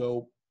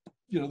 So,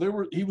 you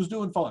know, he was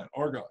doing fine,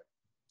 our guy.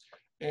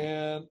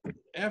 And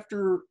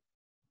after,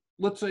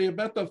 let's say,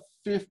 about the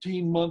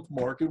 15-month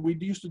mark, and we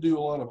used to do a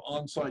lot of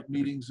on-site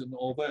meetings and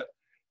all that,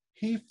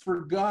 he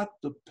forgot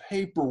the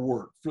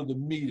paperwork for the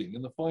meeting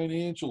and the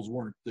financials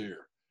weren't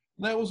there.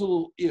 And that was a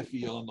little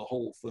iffy on the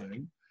whole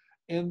thing.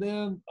 And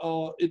then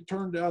it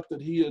turned out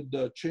that he had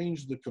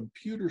changed the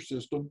computer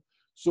system,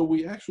 so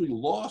we actually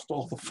lost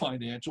all the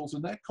financials,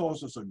 and that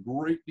caused us a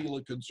great deal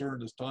of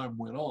concern as time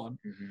went on.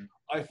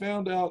 I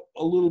found out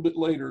a little bit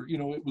later, you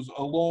know, it was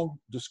a long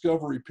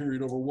discovery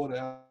period over what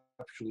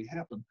actually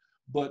happened.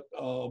 But,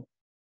 well,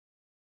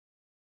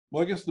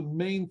 I guess the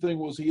main thing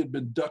was he had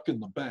been ducking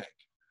the bank.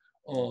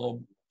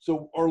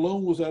 So our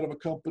loan was out of a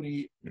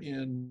company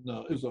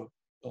it was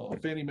a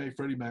Fannie Mae,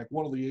 Freddie Mac,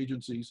 one of the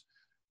agencies,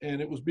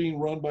 and it was being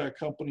run by a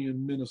company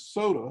in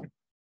Minnesota.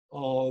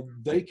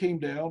 They came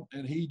down,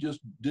 and he just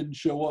didn't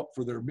show up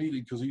for their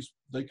meeting because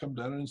they come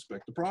down and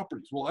inspect the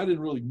properties. Well, I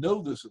didn't really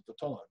know this at the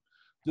time.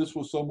 This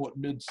was somewhat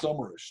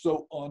mid-summerish.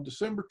 So on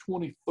December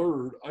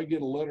 23rd, I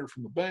get a letter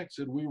from the bank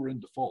said we were in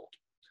default.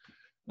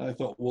 And I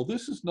thought, well,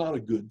 this is not a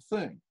good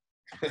thing.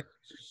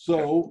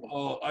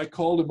 So I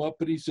called him up,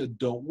 and he said,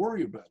 don't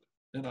worry about it.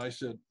 And I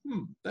said,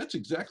 that's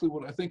exactly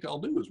what I think I'll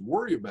do, is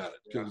worry about it,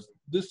 because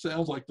this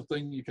sounds like the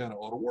thing you kind of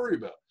ought to worry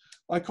about.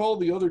 I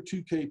called the other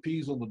two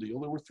KPs on the deal.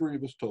 There were three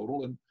of us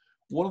total, and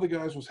one of the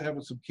guys was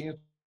having some cancer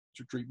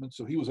treatment,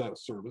 so he was out of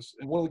service.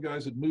 And one of the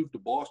guys had moved to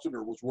Boston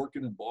or was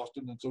working in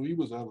Boston, and so he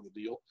was out of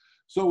the deal.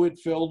 So it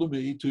fell to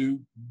me to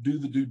do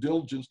the due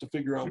diligence to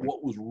figure out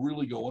what was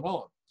really going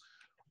on.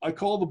 I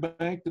called the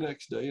bank the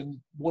next day, and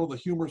one of the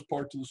humorous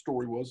parts of the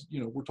story was, you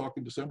know, we're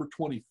talking December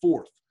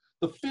 24th.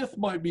 The 5th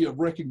might be a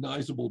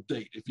recognizable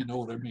date, if you know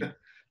what I mean.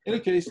 In any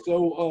case,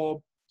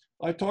 so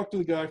I talked to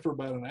the guy for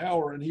about an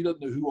hour, and he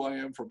doesn't know who I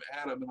am from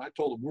Adam, and I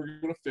told him we're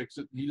going to fix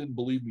it. He didn't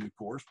believe me, of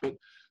course, but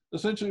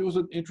essentially it was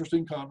an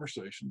interesting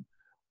conversation.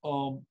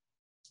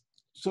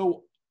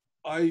 So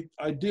I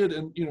did,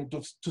 and you know,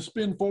 to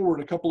spin forward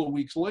a couple of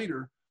weeks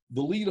later,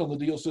 the lead on the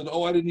deal said,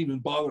 "Oh, I didn't even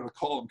bother to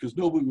call him because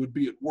nobody would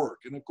be at work."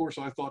 And of course,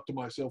 I thought to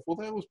myself, "Well,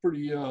 that was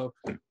pretty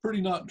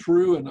not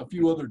true," and a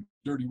few other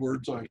dirty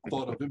words I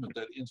thought of him at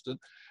that instant.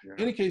 Yeah.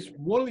 In any case,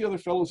 one of the other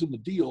fellows in the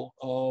deal,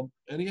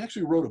 and he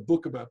actually wrote a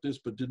book about this,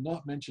 but did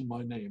not mention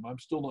my name. I'm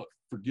still not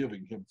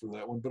forgiving him for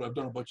that one, but I've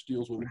done a bunch of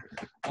deals with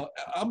him.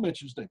 I'll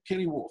mention his name,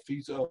 Kenny Wolf.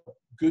 He's a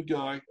good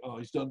guy.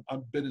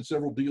 I've been in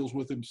several deals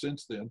with him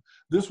since then.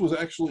 This was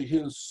actually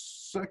his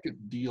second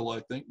deal, I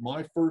think,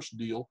 my first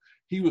deal.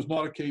 He was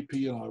not a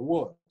KP and I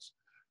was.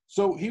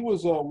 So he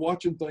was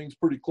watching things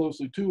pretty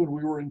closely too, and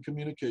we were in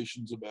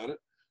communications about it.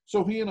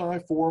 So he and I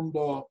formed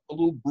a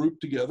little group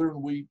together,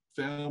 and we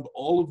found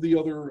all of the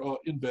other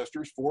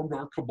investors, formed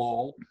our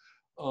cabal,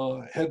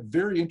 had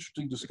very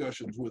interesting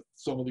discussions with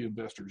some of the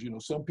investors. You know,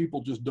 some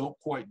people just don't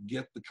quite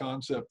get the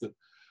concept that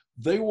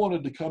they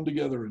wanted to come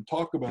together and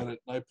talk about it.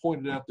 And I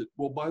pointed out that,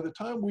 well, by the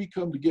time we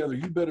come together,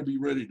 you better be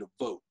ready to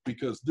vote,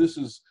 because this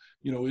is,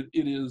 you know, it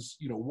is,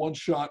 you know, one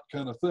shot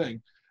kind of thing,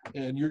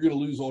 and you're going to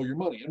lose all your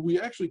money. And we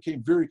actually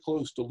came very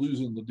close to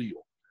losing the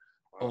deal.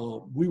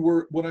 We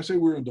were, when I say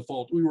we were in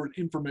default, we were in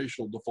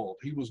informational default.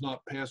 He was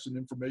not passing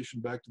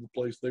information back to the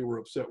place. They were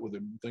upset with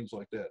him and things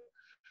like that.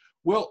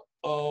 Well,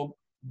 how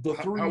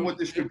were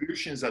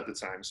distributions at the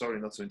time? Sorry,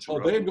 not to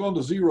interrupt. They had gone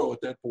to zero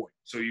at that point.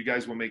 So you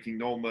guys were making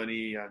no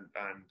money, and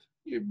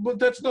Yeah, but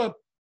that's not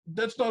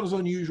as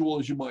unusual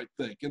as you might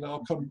think. And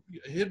I'll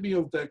hit me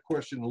with that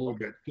question a little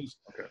bit. Because,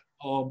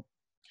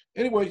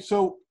 anyway,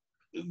 so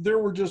there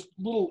were just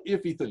little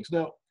iffy things.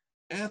 Now,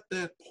 at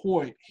that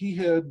point, he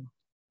had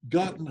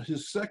gotten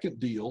his second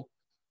deal.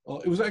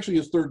 It was actually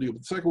his third deal,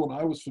 but the second one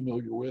I was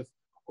familiar with,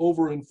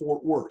 over in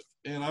Fort Worth.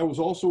 And I was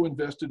also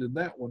invested in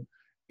that one.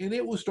 And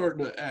it was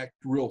starting to act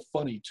real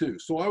funny too.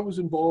 So I was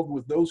involved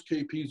with those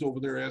KPs over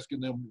there,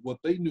 asking them what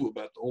they knew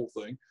about the whole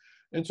thing.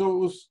 And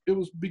so it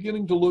was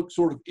beginning to look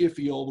sort of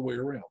iffy all the way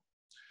around.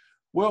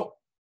 Well,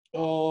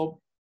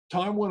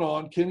 time went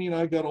on. Kenny and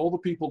I got all the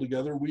people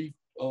together. We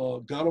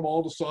got them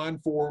all to sign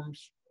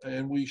forms,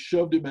 and we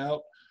shoved him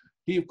out.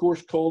 He, of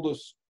course, called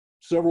us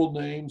several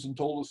names and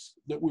told us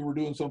that we were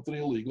doing something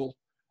illegal.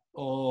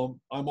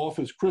 I'm off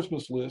his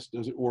Christmas list,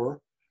 as it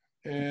were,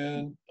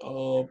 and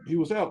he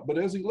was out. But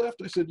as he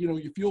left, I said, you know,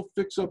 if you'll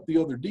fix up the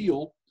other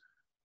deal,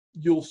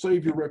 you'll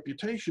save your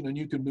reputation and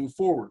you can move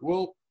forward.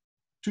 Well,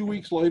 2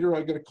 weeks later,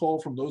 I got a call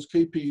from those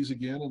KPs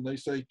again, and they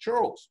say,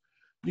 Charles,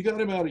 you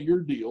got him out of your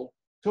deal.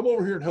 Come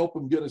over here and help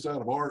him get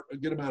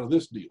him out of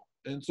this deal.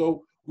 And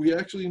so we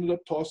actually ended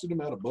up tossing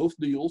him out of both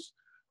deals.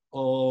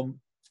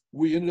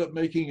 We ended up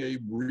making a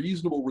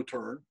reasonable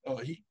return.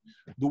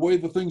 The way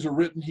the things are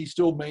written, he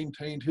still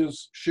maintained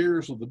his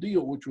shares of the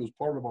deal, which was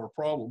part of our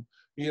problem.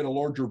 He had a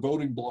larger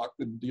voting block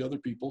than the other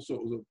people, so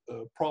it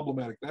was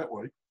problematic that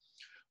way.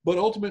 But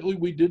ultimately,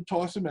 we did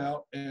toss him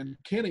out, and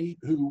Kenny,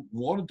 who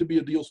wanted to be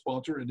a deal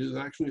sponsor and is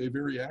actually a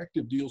very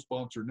active deal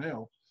sponsor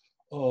now,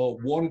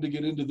 wanted to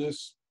get into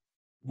this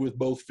with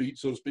both feet,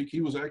 so to speak.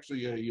 He was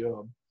actually a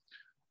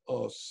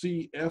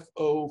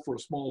CFO for a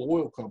small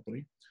oil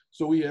company,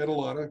 so he had a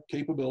lot of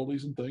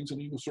capabilities and things, and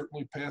he was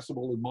certainly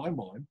passable in my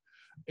mind.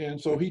 And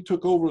so he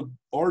took over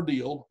our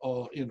deal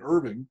in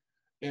Irving,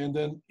 and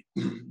then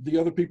the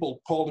other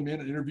people called him in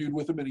and interviewed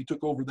with him, and he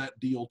took over that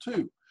deal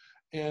too.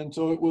 And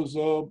so it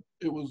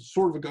was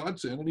sort of a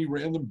godsend, and he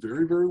ran them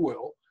very, very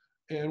well.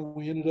 And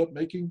we ended up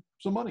making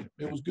some money.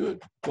 It was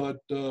good, but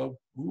we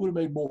would have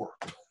made more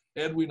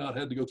had we not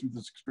had to go through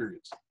this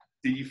experience.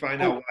 Did you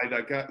find out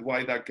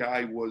why that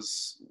guy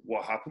was,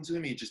 what happened to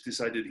him? He just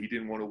decided he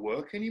didn't want to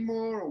work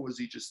anymore, or was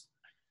he just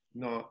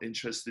not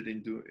interested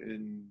in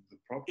the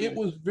property? It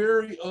was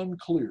very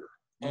unclear.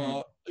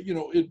 You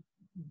know,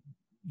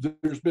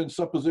 there's been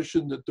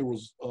supposition that there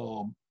was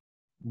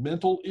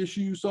mental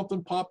issues,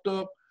 something popped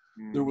up.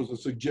 There was a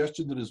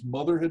suggestion that his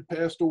mother had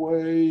passed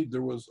away.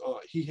 There was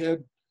he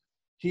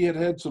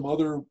had some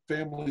other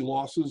family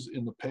losses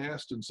in the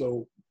past, and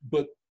so,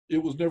 but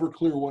it was never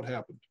clear what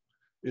happened.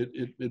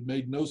 It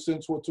made no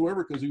sense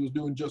whatsoever, because he was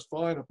doing just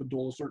fine up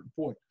until a certain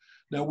point.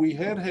 Now, we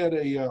had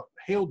a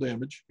hail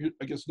damage.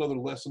 I guess another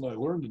lesson I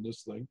learned in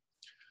this thing.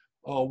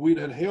 We'd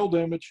had hail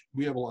damage.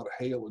 We have a lot of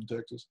hail in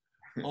Texas.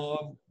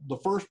 On the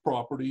first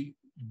property,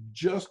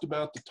 just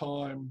about the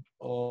time,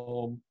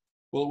 well,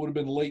 it would have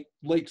been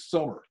late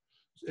summer,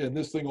 and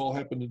this thing all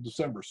happened in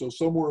December. So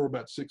somewhere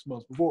about 6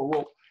 months before.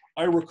 Well,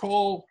 I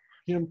recall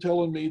him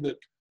telling me that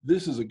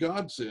this is a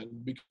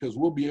godsend because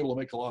we'll be able to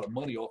make a lot of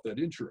money off that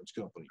insurance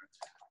company.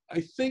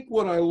 I think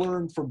what I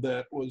learned from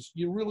that was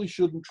you really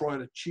shouldn't try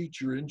to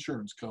cheat your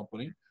insurance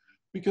company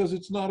because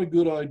it's not a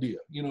good idea.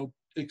 You know,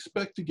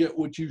 expect to get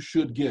what you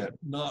should get,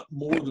 not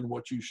more than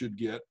what you should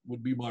get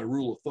would be my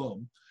rule of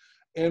thumb.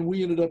 And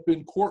we ended up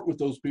in court with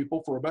those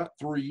people for about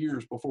 3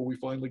 years before we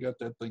finally got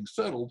that thing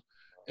settled.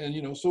 And,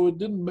 you know, so it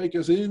didn't make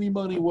us any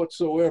money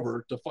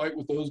whatsoever to fight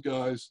with those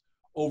guys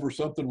over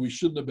something we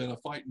shouldn't have been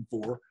fighting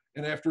for.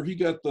 And after he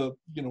got the,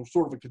 you know,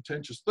 sort of a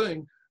contentious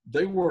thing,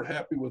 they weren't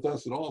happy with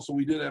us at all. So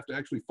we did have to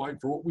actually fight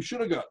for what we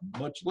should have gotten,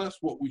 much less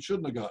what we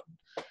shouldn't have gotten.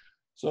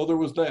 So there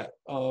was that.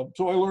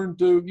 So I learned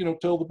to, you know,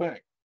 tell the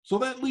bank. So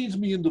that leads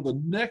me into the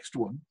next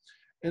one.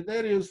 And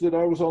that is that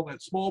I was on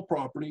that small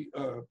property,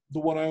 the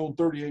one I owned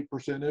 38%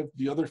 of,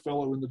 the other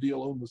fellow in the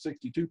deal owned the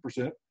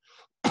 62%.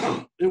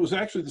 It was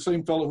actually the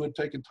same fellow who had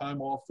taken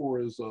time off for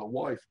his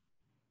wife.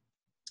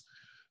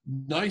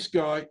 Nice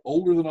guy,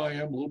 older than I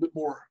am, a little bit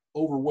more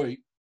overweight.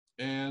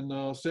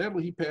 And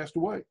sadly, he passed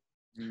away.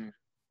 Mm.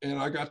 And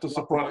I got the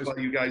surprise.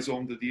 You guys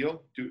owned the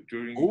deal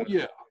during? Oh,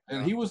 yeah.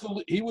 And he was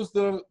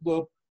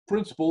the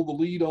principal, the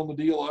lead on the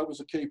deal. I was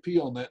a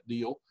KP on that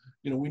deal.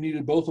 You know, we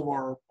needed both of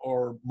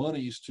our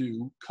monies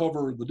to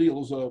cover the deal. It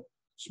was a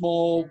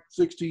small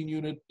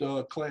 16-unit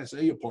Class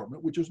A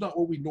apartment, which is not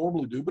what we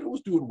normally do, but it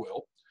was doing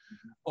well.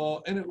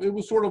 And it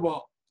was sort of a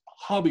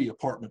hobby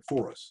apartment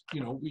for us.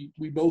 You know,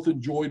 we both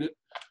enjoyed it.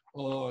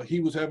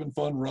 He was having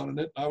fun running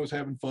it. I was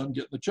having fun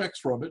getting the checks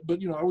from it,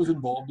 but, you know, I was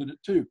involved in it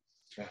too.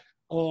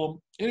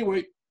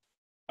 Anyway,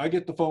 I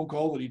get the phone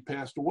call that he'd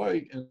passed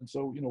away. And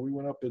so, you know, we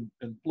went up and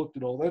looked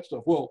at all that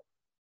stuff. Well,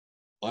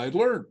 I had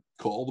learned,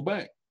 called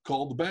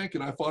the bank,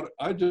 and I thought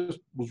I just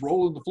was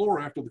rolling the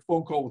floor after the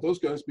phone call with those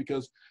guys,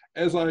 because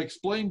as I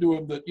explained to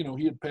him that, you know,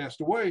 he had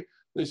passed away,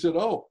 they said,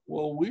 oh,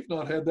 well, we've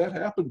not had that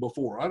happen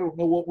before. I don't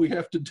know what we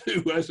have to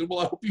do. I said, well,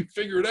 I hope you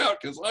figure it out,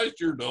 because I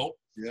sure don't.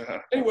 Yeah.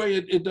 Anyway,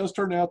 it does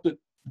turn out that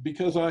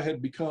because I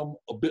had become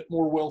a bit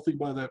more wealthy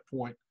by that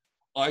point,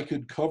 I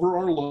could cover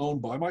our loan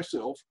by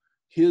myself.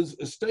 His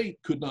estate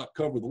could not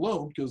cover the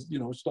loan because, you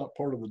know, it's not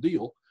part of the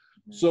deal.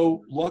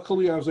 So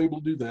luckily I was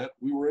able to do that.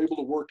 We were able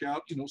to work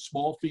out, you know,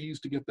 small fees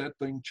to get that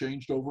thing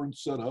changed over and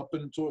set up.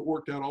 And so it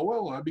worked out all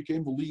well. I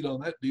became the lead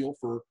on that deal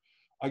for,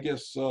 I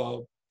guess,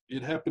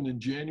 it happened in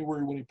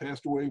January when he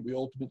passed away. We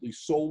ultimately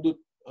sold it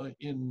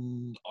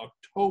in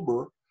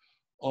October.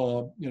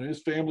 You know,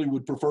 his family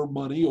would prefer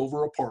money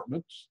over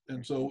apartments.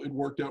 And so it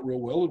worked out real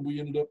well. And we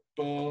ended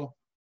up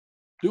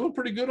doing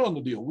pretty good on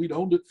the deal. We'd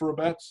owned it for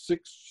about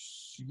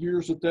 6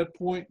 years at that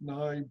point. And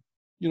I,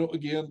 you know,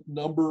 again,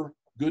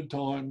 good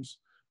times.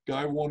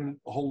 Guy wanted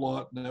a whole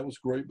lot, and that was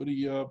great. But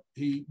we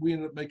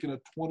ended up making a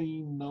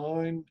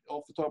 29,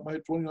 off the top of my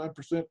head,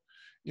 29%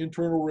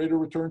 internal rate of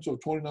return, so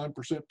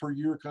 29% per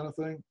year kind of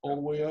thing, all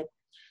the way up.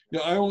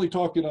 Yeah, I only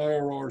talk in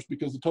IRRs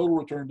because the total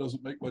return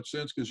doesn't make much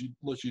sense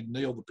unless you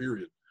nail the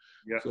period.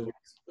 Yeah.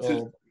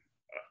 So,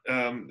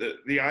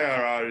 the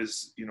IRR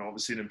is, you know,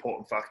 obviously an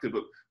important factor,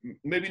 but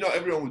maybe not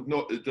everyone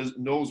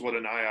knows what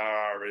an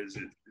IRR is.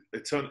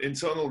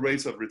 Internal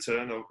rate of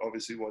return,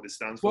 obviously what it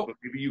stands for, well, but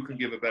maybe you can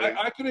give a better.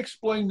 I can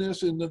explain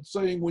this in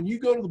saying when you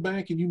go to the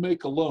bank and you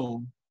make a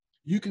loan,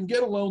 you can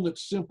get a loan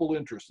that's simple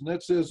interest. And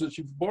that says that if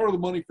you borrow the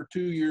money for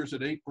 2 years at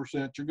 8%,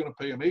 you're going to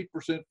pay them 8%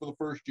 for the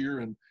first year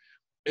and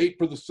 8%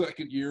 for the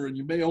second year. And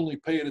you may only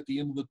pay it at the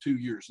end of the 2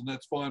 years. And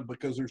that's fine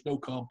because there's no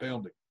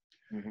compounding.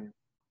 Mm-hmm.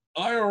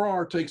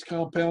 IRR takes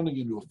compounding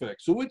into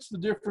effect. So it's the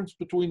difference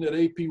between that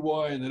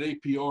APY and that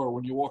APR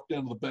when you walk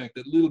down to the bank,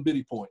 that little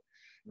bitty point.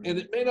 And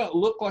it may not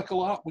look like a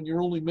lot when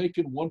you're only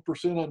making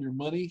 1% on your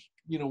money,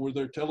 you know, where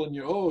they're telling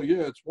you, oh,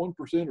 yeah, it's 1%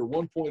 or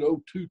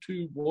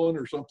 1.0221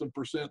 or something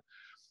percent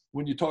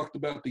when you talked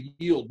about the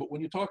yield. But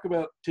when you talk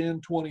about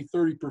 10, 20,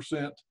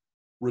 30%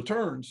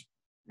 returns,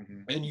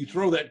 and you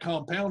throw that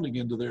compounding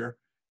into there,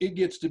 it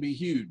gets to be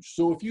huge.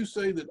 So if you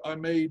say that I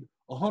made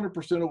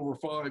 100% over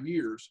 5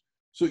 years,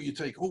 so you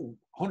take,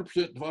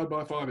 100% divided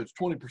by 5, it's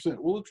 20%.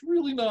 Well, it's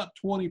really not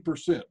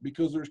 20%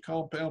 because there's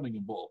compounding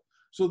involved.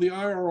 So the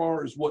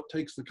IRR is what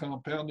takes the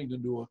compounding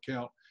into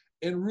account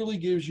and really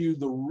gives you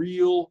the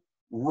real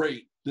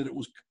rate that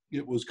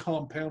it was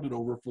compounded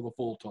over for the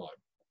full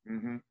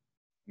time.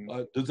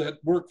 Does that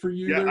work for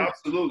you? Yeah, there?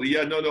 Absolutely.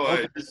 Yeah, no.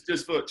 Okay.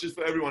 Just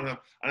for everyone, and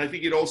I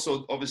think it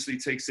also obviously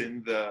takes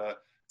in the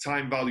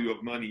time value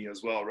of money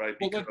as well, right?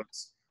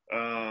 Because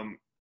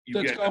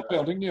that's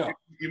compounding. Yeah.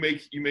 You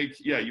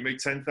make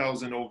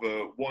 10,000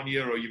 over 1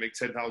 year, or you make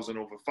 10,000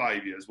 over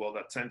 5 years. Well,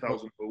 that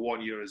 10,000 for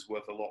 1 year is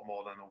worth a lot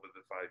more than over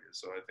the 5 years.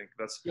 So I think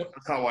that's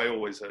how I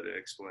always heard it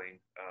explained.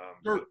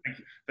 Sure.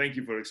 Thank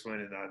you for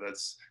explaining that.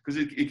 That's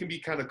because it can be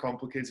kind of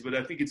complicated, but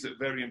I think it's a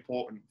very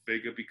important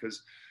figure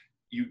because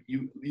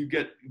you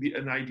get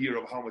an idea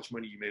of how much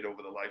money you made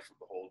over the life of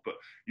the hold. But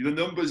the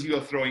numbers you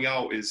are throwing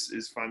out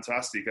is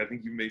fantastic. I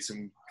think you made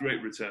some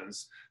great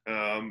returns.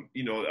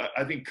 You know,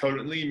 I think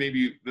currently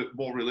maybe the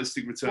more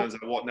realistic returns are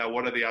what now?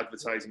 What are they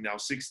advertising now?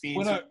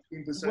 16,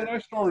 17%? When I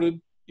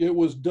started, it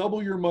was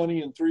double your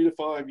money in 3 to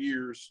 5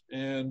 years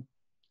and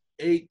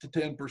 8 to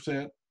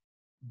 10%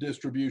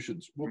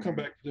 distributions. We'll come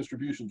Mhm. back to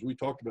distributions. We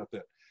talked about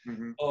that.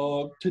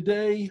 Mhm.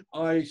 Today,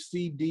 I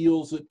see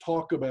deals that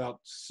talk about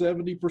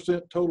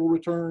 70% total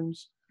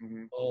returns,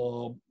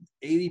 Mhm.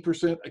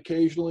 80%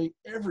 occasionally.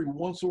 Every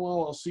once in a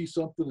while, I'll see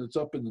something that's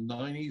up in the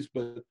 90s,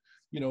 but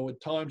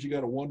at times you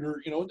got to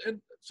wonder,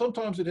 and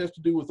sometimes it has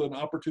to do with an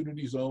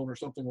opportunity zone or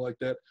something like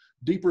that.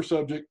 Deeper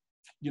subject,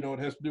 it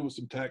has to do with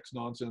some tax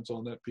nonsense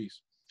on that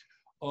piece.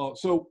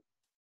 So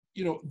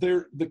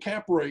the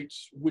cap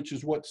rates, which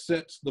is what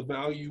sets the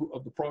value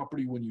of the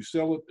property when you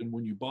sell it and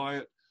when you buy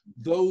it,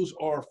 those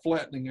are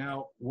flattening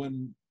out.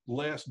 When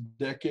last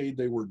decade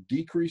they were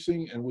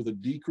decreasing, and with a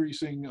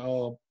decreasing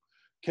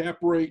cap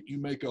rate, you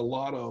make a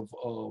lot of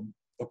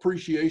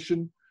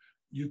appreciation.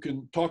 You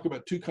can talk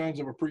about two kinds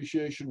of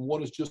appreciation.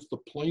 One is just the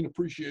plain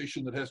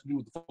appreciation that has to do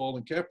with the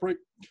falling cap rate.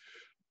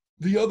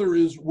 The other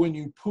is when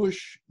you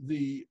push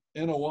the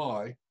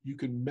NOI, you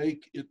can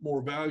make it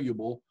more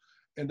valuable,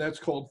 and that's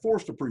called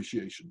forced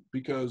appreciation,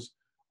 because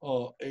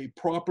a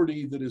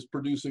property that is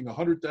producing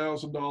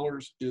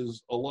 $100,000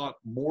 is a lot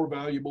more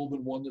valuable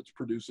than one that's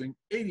producing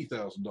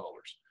 $80,000.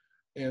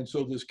 And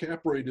so this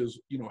cap rate is,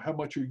 how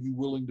much are you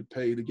willing to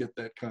pay to get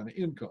that kind of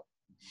income?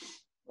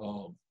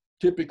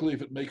 Typically,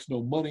 if it makes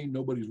no money,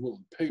 nobody's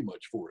willing to pay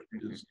much for it,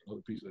 is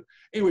another piece of it.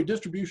 Anyway,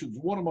 distributions.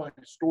 One of my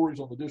stories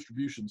on the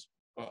distributions,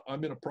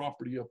 I'm in a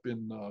property up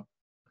in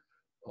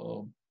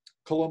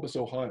Columbus,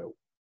 Ohio.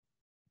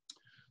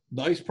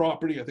 Nice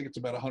property. I think it's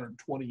about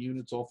 120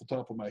 units off the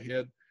top of my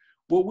head.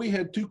 Well, we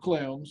had two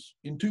clowns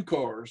in two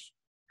cars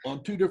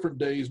on 2 different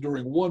days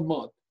during 1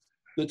 month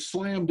that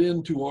slammed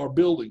into our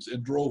buildings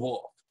and drove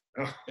off.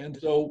 Oh. And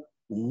so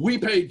we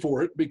paid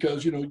for it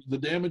because, the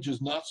damage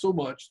is not so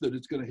much that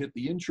it's going to hit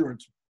the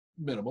insurance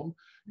minimum.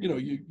 You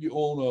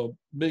own $1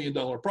 million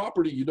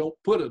property, you don't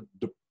put a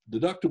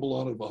deductible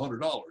on it of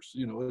 $100.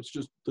 It's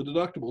just the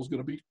deductible is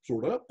going to be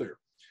sort of up there.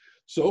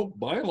 So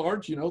by and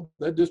large,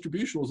 that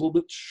distribution was a little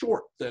bit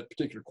short that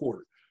particular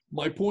quarter.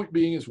 My point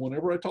being is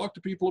whenever I talk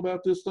to people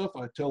about this stuff,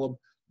 I tell them,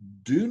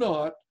 do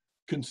not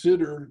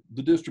consider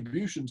the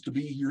distributions to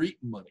be your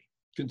eating money.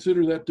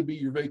 Consider that to be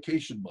your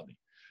vacation money.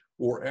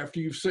 Or after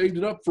you've saved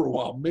it up for a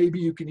while, maybe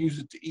you can use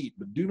it to eat,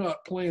 but do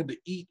not plan to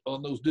eat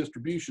on those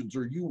distributions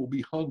or you will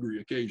be hungry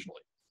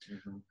occasionally.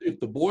 Mm-hmm. If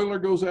the boiler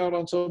goes out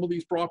on some of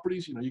these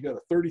properties, you got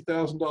a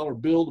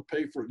 $30,000 bill to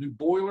pay for a new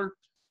boiler,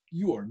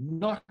 you are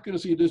not going to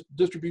see a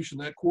distribution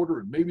that quarter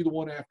and maybe the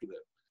one after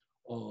that.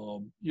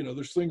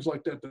 There's things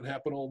like that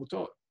happen all the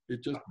time.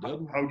 It just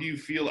doesn't. How do you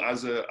feel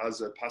as a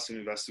passive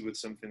investor with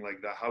something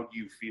like that? How do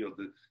you feel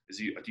that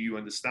do you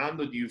understand,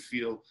 or do you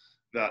feel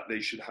that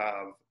they should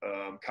have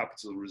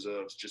capital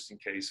reserves just in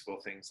case for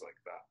things like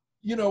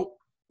that?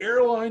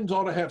 Airlines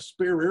ought to have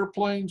spare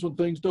airplanes when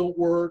things don't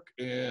work,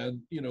 and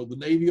the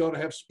Navy ought to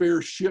have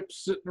spare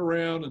ships sitting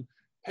around, and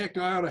heck,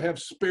 I ought to have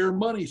spare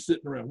money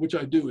sitting around, which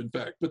I do, in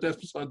fact, but that's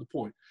beside the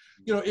point.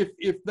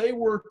 If they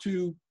were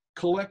to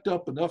collect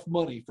up enough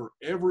money for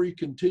every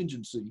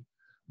contingency,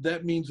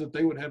 that means that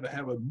they would have to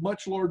have a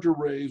much larger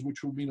raise,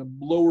 which would mean a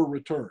lower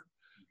return.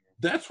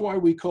 That's why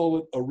we call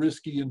it a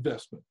risky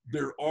investment.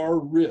 There are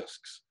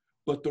risks,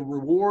 but the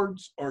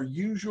rewards are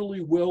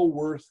usually well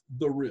worth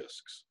the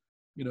risks.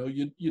 You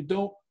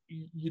don't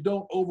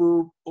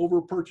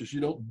over purchase.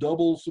 You don't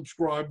double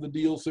subscribe the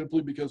deal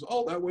simply because,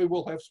 that way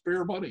we'll have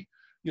spare money.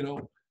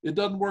 It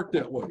doesn't work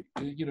that way.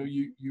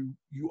 You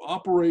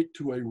operate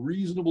to a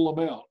reasonable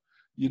amount.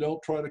 You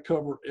don't try to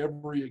cover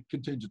every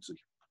contingency.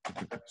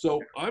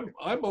 So I'm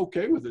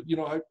okay with it.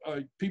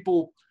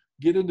 People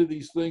get into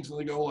these things and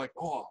they go like,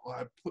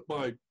 I put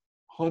my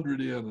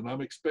 100 in and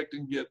I'm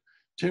expecting to get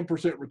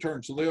 10%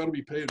 return, so they ought to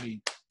be paying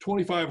me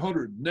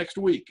 $2,500 next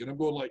week. And I'm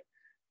going like,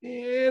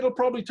 it'll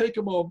probably take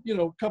them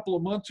a couple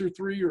of months or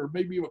 3 or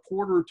maybe a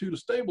quarter or 2 to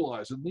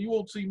stabilize, and you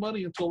won't see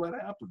money until that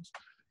happens.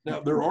 Now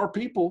there are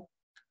people,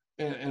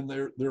 and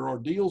there are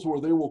deals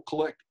where they will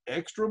collect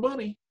extra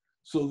money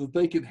so that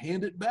they can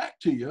hand it back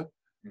to you.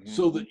 Mm-hmm.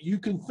 So that you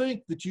can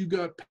think that you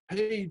got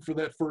paid for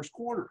that first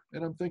quarter.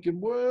 And I'm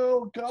thinking,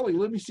 well, golly,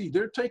 let me see.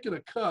 They're taking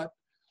a cut.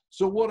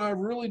 So what I've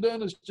really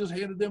done is just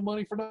handed them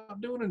money for not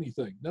doing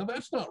anything. Now,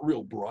 that's not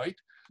real bright.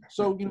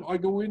 So, I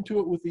go into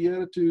it with the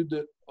attitude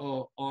that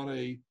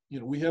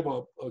we have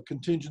a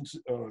contingency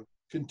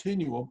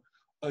continuum.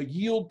 A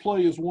yield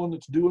play is one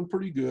that's doing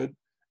pretty good,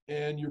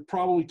 and you're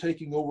probably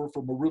taking over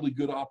from a really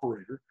good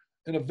operator.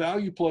 And a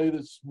value play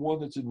that's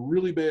one that's in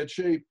really bad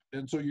shape,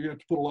 and so you're going to have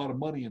to put a lot of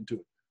money into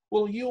it.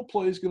 Well, a yield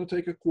play is going to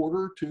take a quarter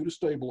or 2 to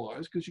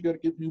stabilize because you got to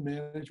get new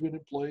management in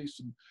place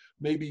and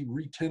maybe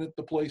re-tenant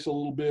the place a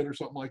little bit or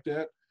something like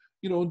that,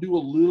 and do a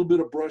little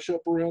bit of brush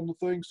up around the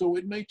thing. So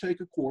it may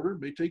take a quarter,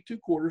 it may take 2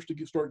 quarters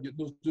to start getting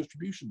those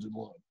distributions in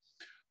line.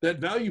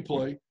 That value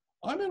play,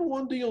 I'm in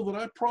one deal that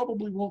I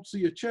probably won't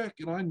see a check,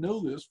 and I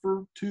know this,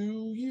 for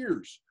 2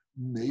 years,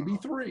 maybe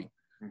 3.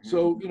 Mm-hmm.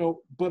 So,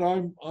 but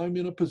I'm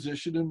in a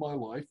position in my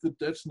life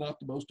that's not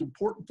the most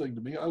important thing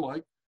to me. I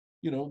like,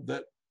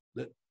 that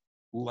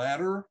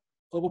ladder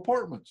of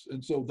apartments.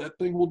 And so that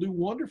thing will do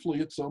wonderfully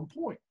at some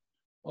point.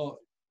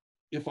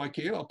 if I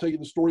can, I'll tell you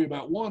the story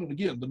about one. And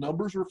again, the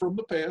numbers are from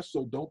the past,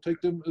 so don't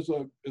take them as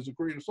a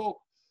grain of salt.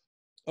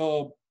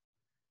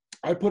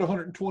 I put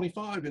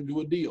 125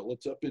 into a deal.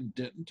 It's up in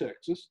Denton,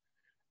 Texas.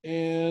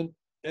 And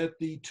at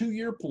the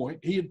 2-year point,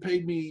 he had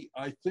paid me,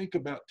 I think,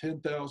 about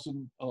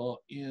 $10,000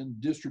 in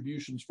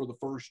distributions for the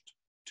first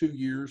 2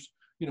 years.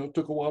 You know, it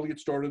took a while to get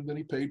started, and then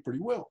he paid pretty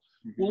well.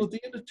 Mm-hmm. Well, at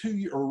the end of 2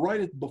 years,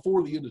 or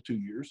before the end of 2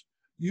 years,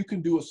 you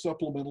can do a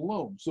supplemental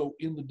loan. So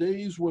in the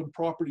days when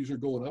properties are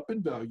going up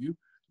in value,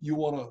 you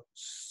want to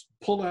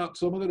pull out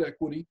some of that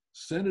equity,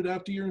 send it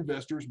out to your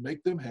investors,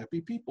 make them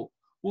happy people.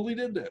 Well, he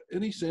did that,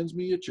 and he sends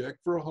me a check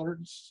for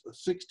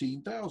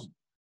 $116,000.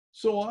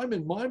 So I'm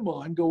in my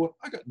mind going,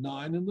 I got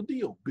 9 in the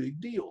deal, big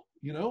deal,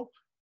 you know,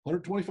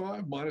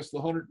 125 minus the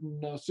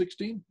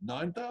 116,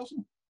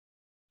 9,000.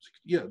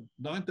 Yeah,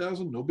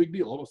 9,000, no big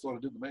deal. I almost thought I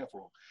did the math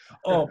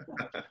wrong.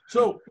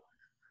 So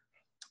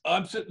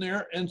I'm sitting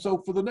there, and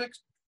so for the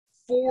next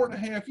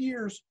 4.5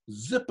 years,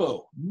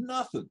 zippo,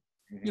 nothing.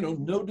 You know,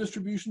 no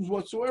distributions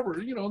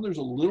whatsoever. You know, and there's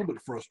a little bit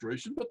of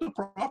frustration, but the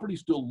property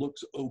still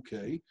looks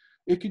okay.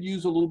 It could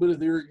use a little bit of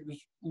there,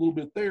 just a little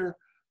bit there.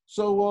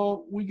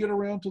 So we get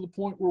around to the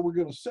point where we're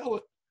going to sell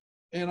it,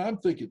 and I'm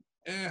thinking,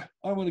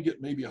 I'm going to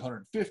get maybe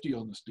 150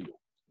 on this deal.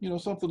 You know,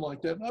 something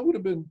like that. And I would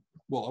have been,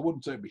 well, I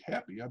wouldn't say I'd be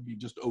happy. I'd be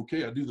just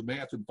okay. I do the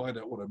math and find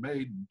out what I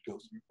made, and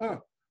goes,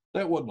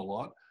 that wasn't a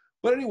lot.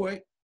 But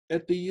anyway,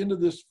 at the end of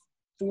this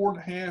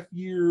 4.5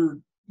 year,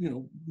 you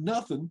know,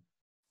 nothing,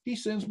 he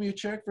sends me a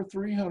check for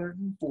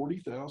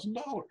 $340,000.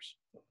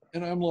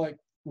 And I'm like,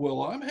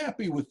 well, I'm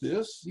happy with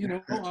this. You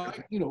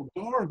know,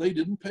 darn, they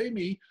didn't pay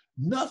me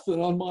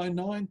nothing on my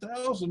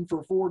 9,000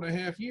 for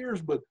 4.5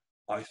 years, but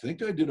I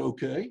think I did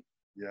okay.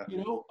 Yeah. You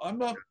know, I'm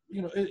not,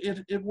 you know,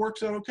 it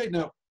works out okay.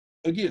 Now,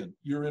 again,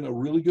 you're in a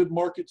really good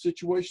market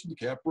situation. The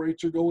cap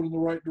rates are going in the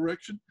right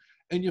direction,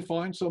 and you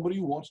find somebody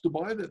who wants to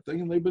buy that thing,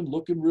 and they've been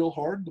looking real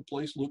hard, and the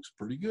place looks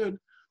pretty good.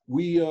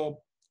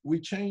 We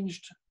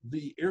changed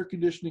the air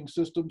conditioning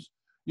systems.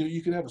 You know,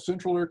 you can have a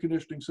central air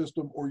conditioning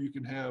system, or you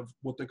can have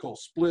what they call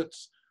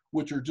splits,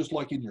 which are just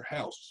like in your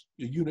house,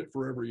 a unit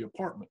for every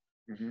apartment.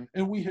 Mm-hmm.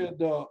 And we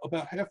had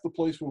about half the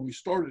place when we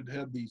started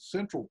had the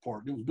central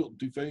part. It was built in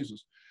 2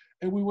 phases,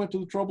 and we went to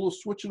the trouble of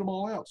switching them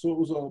all out. So it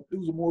was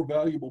a more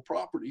valuable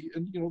property,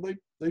 and you know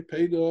they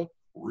paid a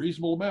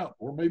reasonable amount,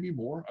 or maybe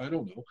more. I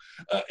don't know.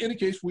 In any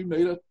case, we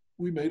made a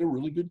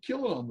really good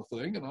killing on the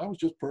thing, and I was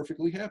just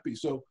perfectly happy.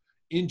 So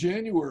in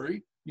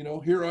January, you know,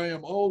 here I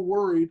am all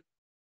worried,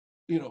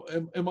 you know,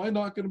 am I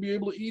not going to be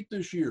able to eat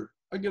this year?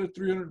 I get a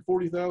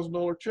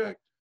 $340,000 check,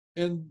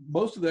 and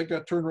most of that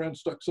got turned around and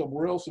stuck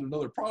somewhere else in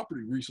another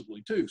property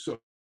recently too. So,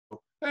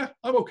 I'm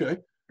okay.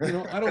 You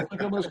know, I don't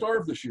think I'm going to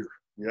starve this year.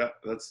 Yeah,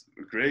 that's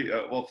great.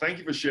 Well, thank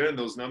you for sharing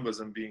those numbers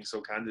and being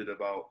so candid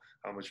about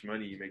how much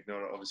money you make.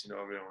 No, obviously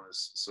not everyone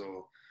is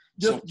so.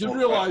 Just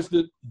realize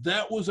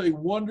that was a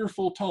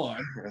wonderful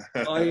time.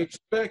 I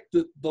expect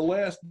that the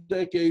last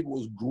decade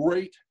was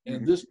great,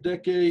 and this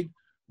decade,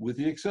 with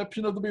the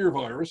exception of the beer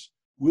virus,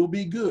 will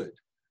be good.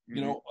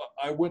 You know,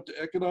 I went to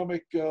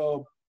economic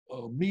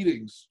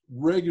meetings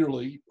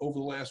regularly over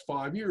the last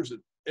 5 years,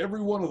 and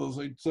every one of those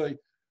they'd say,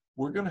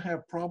 we're going to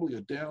have probably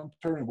a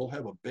downturn, and we'll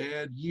have a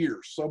bad year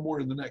somewhere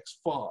in the next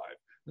 5.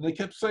 And they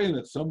kept saying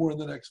that, somewhere in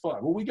the next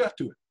 5. Well, we got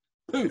to it.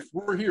 Poof,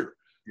 we're here.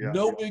 Yeah.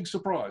 No big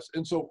surprise.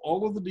 And so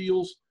all of the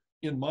deals,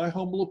 in my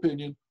humble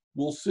opinion,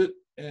 will sit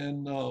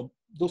and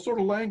they'll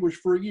sort of languish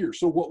for a year.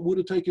 So what would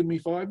have taken me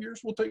 5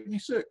 years will take me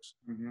 6.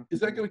 Mm-hmm.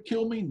 Is that going to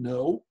kill me?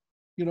 No.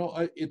 You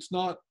know, it's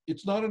not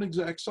an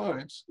exact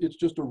science. It's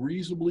just a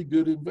reasonably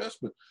good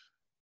investment.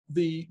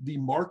 The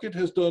market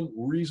has done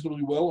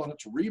reasonably well on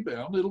its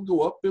rebound. It'll go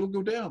up, it'll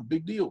go down.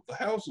 Big deal. The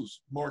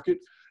houses market,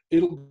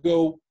 it'll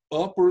go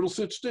up or it'll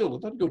sit still.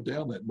 It doesn't go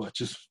down that much,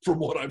 as from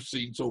what I've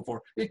seen so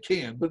far. It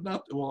can, but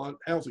not, well,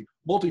 housing.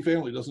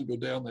 Multifamily doesn't go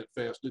down that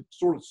fast. It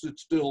sort of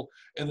sits still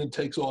and then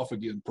takes off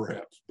again,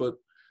 perhaps. But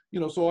you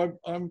know, so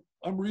I'm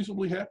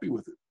reasonably happy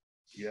with it.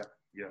 Yeah.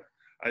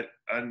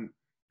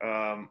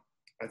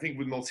 I think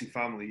with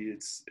multifamily,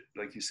 it's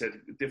like you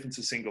said, different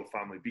to single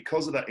family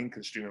because of that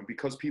income stream, and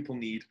because people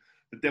need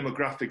the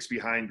demographics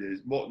behind it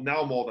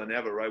now more than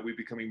ever, right? We're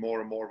becoming more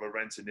and more of a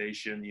renter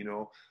nation. You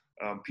know,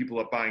 people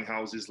are buying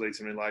houses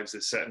later in lives. They're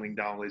settling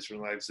down later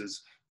in lives.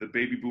 As the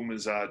baby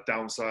boomers are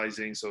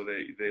downsizing, so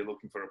they're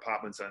looking for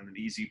apartments and an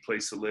easy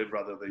place to live,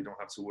 rather they don't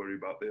have to worry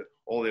about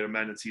all their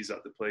amenities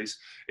at the place.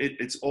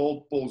 It's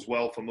all bodes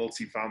well for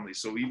multifamily.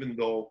 So even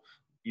though,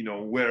 you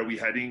know, where are we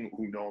heading?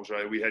 Who knows,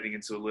 right? Are we heading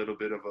into a little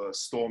bit of a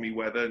stormy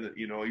weather?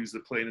 You know, use the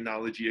plane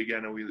analogy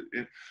again. Are we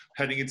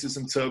heading into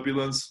some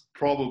turbulence?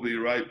 Probably,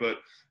 right? But,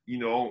 you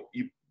know,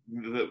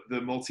 the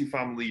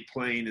multifamily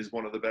plane is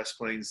one of the best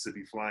planes to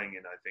be flying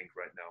in, I think,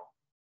 right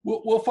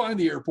now. We'll find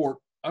the airport.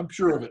 I'm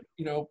sure of it.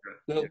 You know,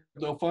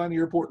 they'll find the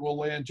airport and we'll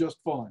land just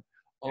fine.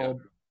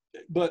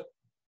 But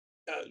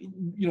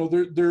you know,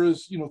 there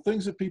is, you know,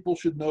 things that people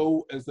should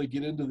know as they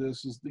get into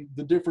this is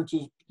the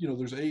differences. You know,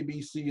 there's A,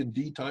 B, C, and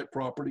D type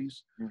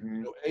properties. Mm-hmm.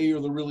 You know, A are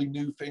the really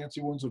new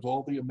fancy ones with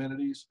all the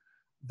amenities.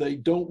 They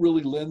don't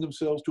really lend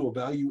themselves to a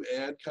value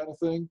add kind of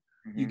thing.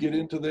 You get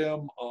into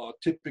them,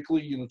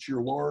 typically, it's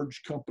your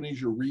large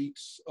companies, your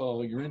REITs,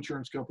 your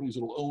insurance companies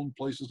that'll own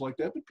places like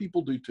that, but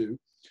people do too.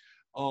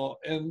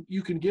 And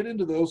you can get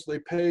into those. They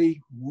pay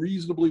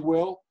reasonably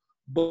well,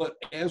 but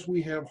as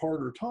we have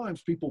harder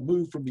times, people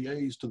move from the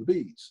A's to the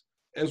B's.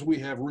 As we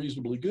have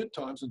reasonably good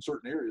times in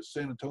certain areas,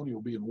 San Antonio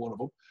being one of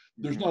them,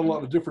 there's not a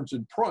lot of difference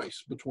in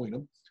price between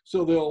them.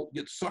 So they'll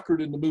get suckered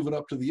into moving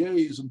up to the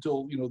A's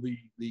until,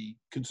 the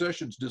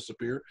concessions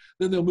disappear.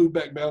 Then they'll move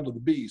back down to the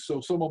B's. So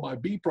some of my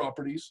B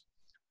properties,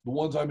 the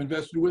ones I'm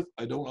invested with,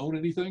 I don't own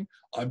anything.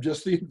 I'm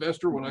just the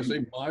investor. When I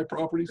say my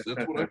properties,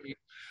 that's what I mean.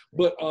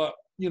 But,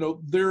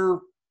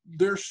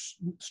 they're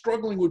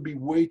struggling would be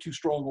way too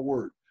strong a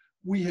word.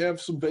 We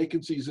have some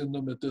vacancies in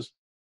them at this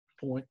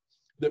point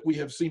that we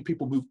have seen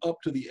people move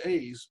up to the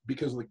A's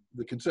because of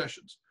the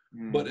concessions.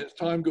 But as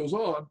time goes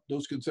on,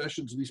 those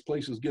concessions, these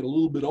places get a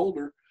little bit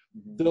older,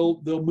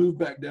 they'll move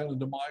back down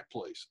into my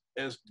place.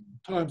 As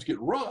times get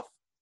rough,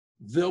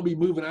 they'll be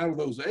moving out of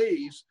those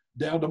A's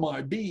down to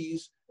my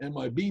B's, and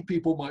my B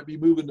people might be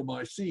moving to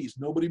my C's.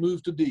 Nobody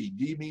moves to D.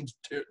 D means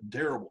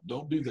terrible.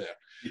 Don't do that.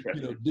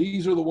 Yeah.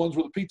 These are the ones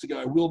where the pizza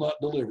guy will not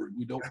deliver.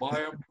 We don't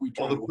buy them. We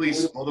try the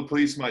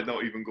police might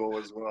not even go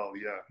as well.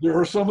 Yeah. There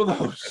are some of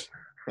those.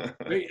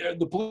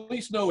 The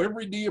police know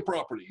every D of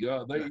property. They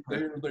are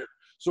there.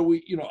 So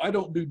I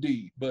don't do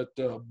D, but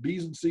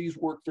B's and C's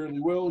work fairly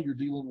well. You're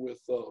dealing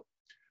with,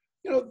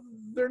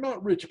 they're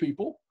not rich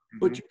people,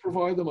 but you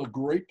provide them a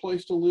great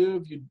place to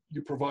live.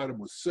 You provide them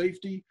with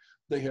safety.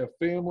 They have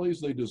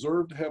families. They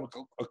deserve to have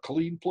a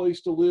clean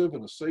place to live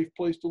and a safe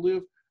place to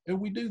live.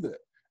 And we do that.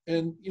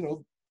 And,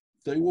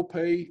 they will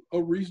pay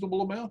a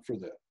reasonable amount for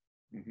that.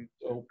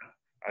 So,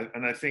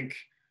 I think,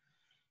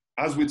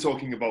 as we're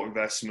talking about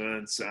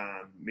investments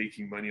and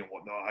making money and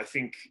whatnot, I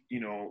think,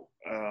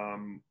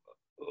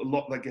 a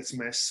lot that gets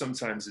missed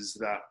sometimes is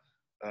that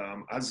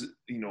as,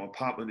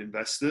 apartment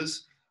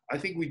investors, I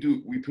think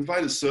we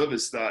provide a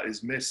service that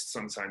is missed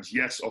sometimes.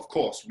 Yes, of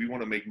course, we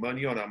want to make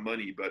money on our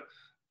money, but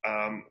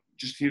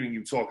just hearing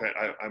you talk,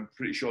 I'm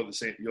pretty sure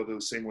you're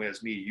the same way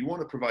as me. You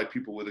want to provide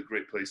people with a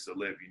great place to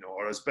live,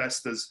 or as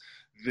best as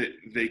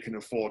they can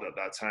afford at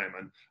that time.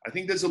 And I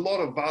think there's a lot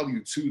of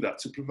value to that,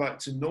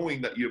 to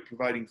knowing that you're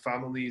providing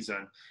families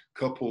and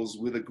couples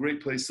with a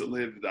great place to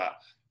live that,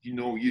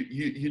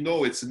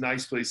 it's a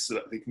nice place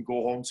that they can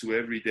go home to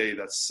every day,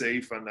 that's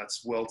safe and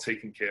that's well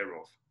taken care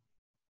of.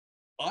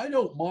 I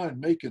don't mind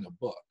making a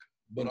buck,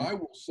 but I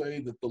will say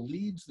that the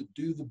leads that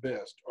do the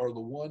best are the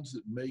ones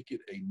that make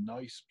it a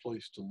nice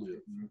place to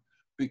live,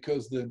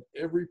 because then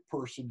every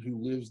person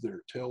who lives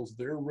there tells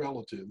their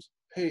relatives,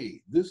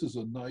 hey, this is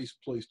a nice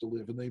place to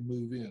live, and they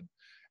move in.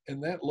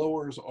 And that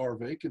lowers our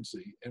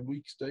vacancy, and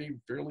we stay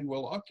fairly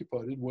well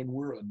occupied when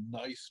we're a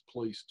nice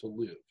place to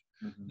live.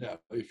 Now,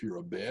 if you're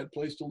a bad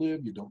place to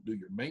live, you don't do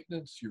your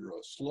maintenance, you're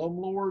a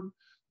slumlord,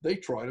 they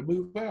try to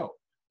move out,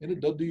 and it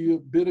doesn't do you a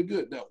bit of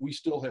good. Now, we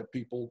still have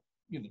people,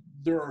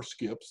 there are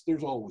skips.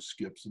 There's always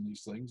skips in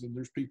these things, and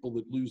there's people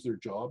that lose their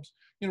jobs.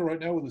 Right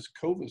now with this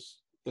COVID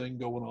thing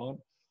going on,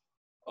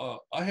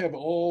 I have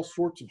all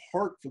sorts of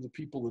heart for the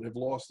people that have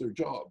lost their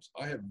jobs.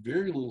 I have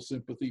very little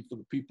sympathy for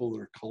the people that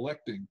are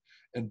collecting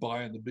and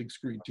buying the big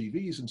screen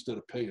TVs instead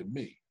of paying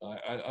me.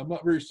 I'm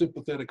not very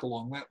sympathetic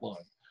along that line.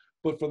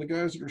 But for the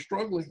guys that are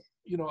struggling,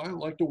 I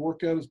like to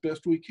work out as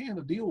best we can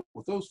to deal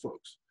with those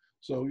folks.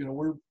 So,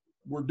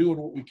 we're doing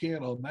what we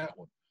can on that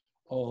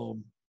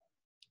one.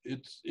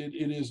 It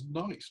is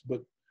nice,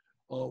 but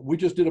we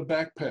just did a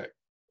backpack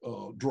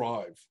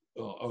drive,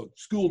 a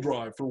school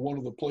drive for one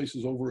of the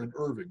places over in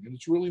Irving, and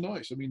it's really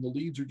nice. I mean, the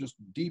leads are just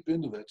deep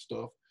into that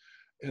stuff,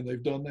 and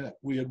they've done that.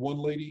 We had one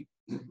lady,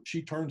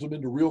 she turns them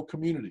into real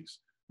communities.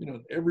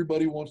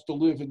 Everybody wants to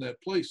live in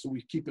that place, so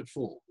we keep it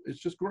full. It's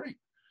just great.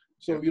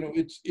 So,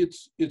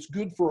 it's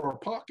good for our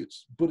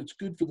pockets, but it's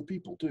good for the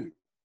people too.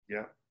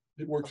 Yeah,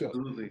 it works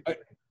absolutely. Out.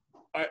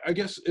 I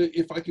guess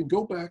if I can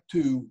go back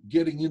to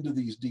getting into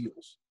these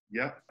deals.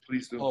 Yeah,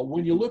 please do.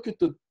 When you look at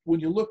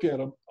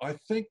them, I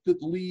think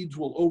that leads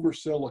will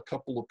oversell a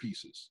couple of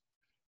pieces.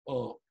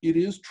 It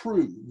is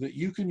true that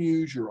you can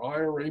use your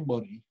IRA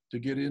money to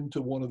get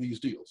into one of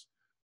these deals.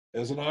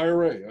 As an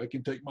IRA, I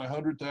can take my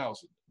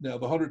 $100,000. Now,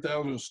 the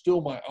 $100,000 is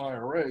still my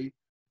IRA.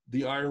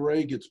 The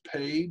IRA gets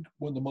paid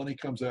when the money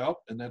comes out,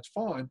 and that's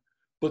fine.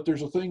 But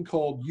there's a thing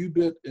called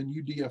UBIT and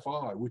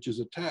UDFI, which is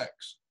a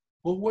tax.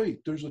 Well, wait,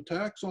 there's a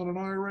tax on an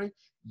IRA?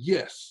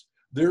 Yes,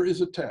 there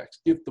is a tax.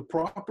 If the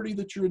property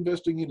that you're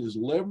investing in is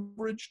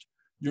leveraged,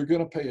 you're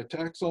going to pay a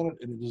tax on it,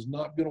 and it is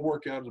not going to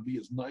work out to be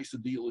as nice a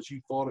deal as you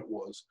thought it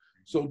was.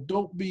 So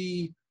don't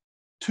be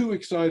too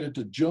excited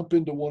to jump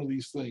into one of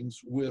these things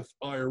with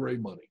IRA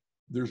money.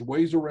 There's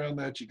ways around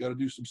that. You got to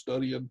do some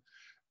studying,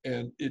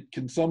 and it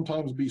can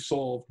sometimes be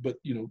solved, but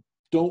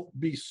don't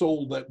be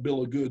sold that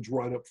bill of goods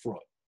right up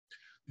front.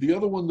 The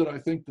other one that I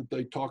think that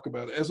they talk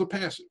about as a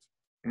passive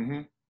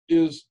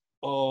is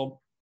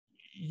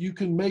you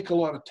can make a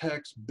lot of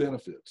tax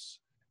benefits.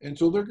 And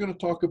so they're going to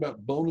talk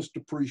about bonus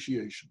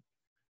depreciation.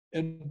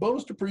 And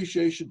bonus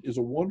depreciation is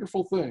a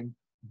wonderful thing,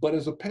 but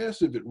as a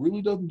passive, it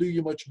really doesn't do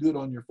you much good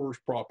on your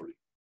first property.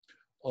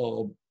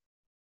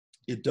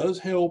 It does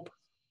help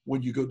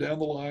when you go down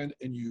the line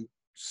and you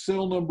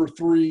sell number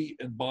 3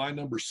 and buy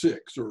number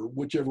 6, or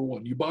whichever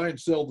one. You buy and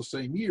sell the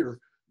same year,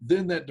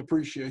 then that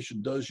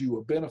depreciation does you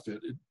a benefit,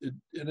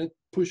 and it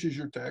pushes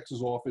your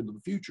taxes off into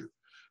the future.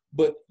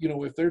 But, you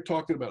know, if they're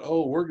talking about,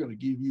 oh, we're going to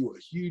give you a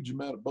huge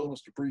amount of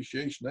bonus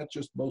depreciation, that's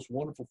just the most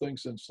wonderful thing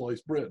since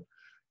sliced bread.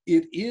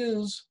 It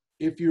is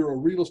if you're a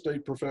real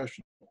estate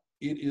professional.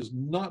 It is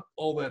not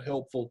all that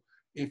helpful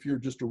if you're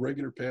just a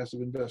regular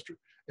passive investor.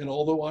 And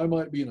although I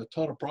might be in a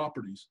ton of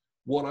properties,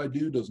 what I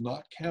do does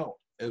not count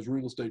as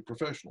real estate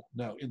professional.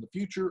 Now, in the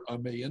future, I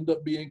may end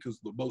up being, because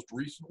the most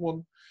recent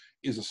one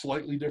is a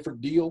slightly different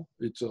deal.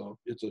 It's a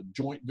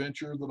joint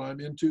venture that I'm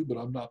into, but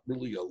I'm not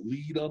really a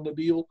lead on the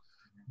deal.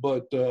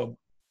 But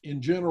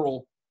in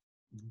general,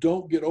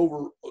 don't get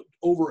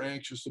over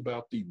anxious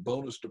about the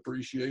bonus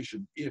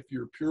depreciation if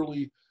you're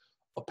purely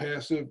a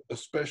passive,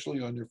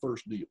 especially on your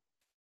first deal.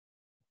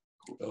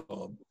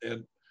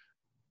 And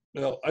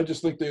well, I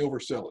just think they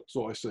oversell it,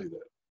 so I say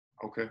that.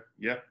 Okay,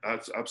 yeah,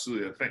 that's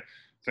absolutely.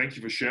 Thank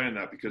you for sharing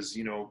that, because,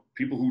 you know,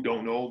 people who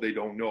don't know, they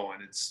don't know,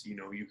 and it's, you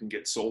know, you can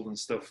get sold on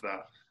stuff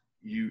that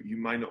you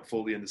might not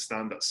fully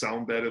understand that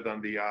sound better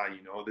than they are.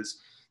 You know, there's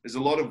a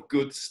lot of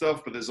good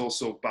stuff, but there's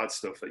also bad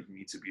stuff that you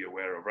need to be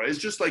aware of, right? It's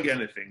just like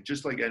anything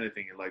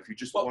in life. You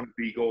just want to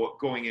be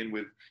going in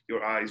with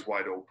your eyes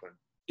wide open.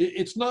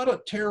 It's not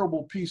a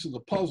terrible piece of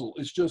the puzzle.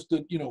 It's just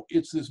that, you know,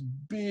 it's this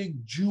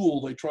big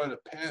jewel they try to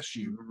pass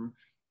you, and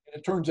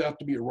it turns out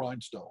to be a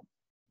rhinestone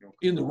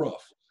in the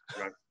rough.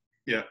 Right.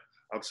 Yeah,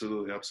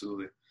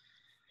 absolutely.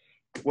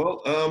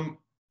 Well,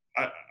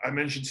 I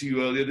mentioned to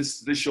you earlier,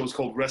 this show is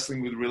called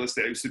Wrestling with Real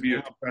Estate. I used to be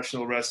a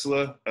professional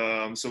wrestler.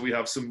 So we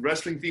have some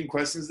wrestling themed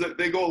questions that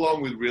they go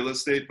along with real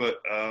estate, but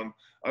I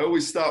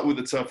always start with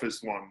the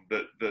toughest one,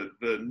 the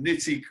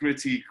nitty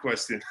gritty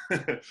question.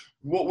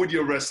 What would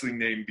your wrestling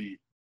name be?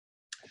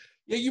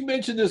 Yeah, you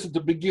mentioned this at the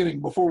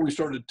beginning before we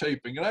started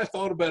taping, and I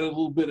thought about it a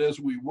little bit as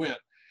we went.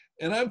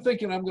 And I'm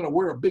thinking I'm going to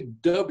wear a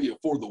big W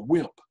for the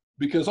wimp,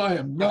 because I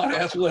am not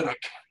athletic.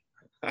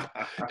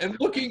 And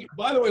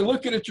by the way,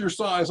 looking at your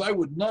size, I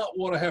would not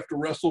want to have to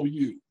wrestle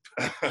you.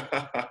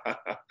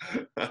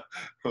 I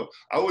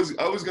was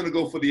going to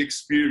go for the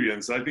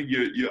experience. I think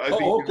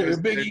a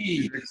big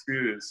E.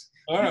 Experience.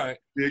 All right.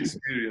 The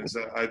experience.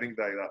 I think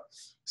like that.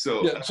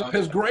 So, yeah, so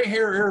has gray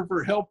hair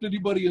ever helped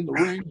anybody in the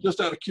ring, just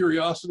out of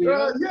curiosity?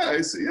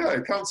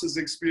 It counts as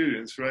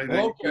experience, right?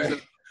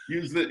 Okay.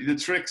 Use the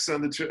tricks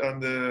and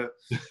the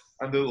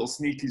little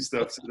sneaky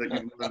stuff so that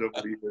you learn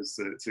over the years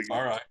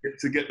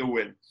to get the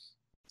win.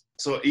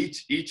 So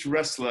each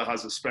wrestler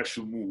has a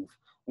special move.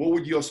 What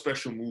would your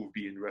special move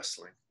be in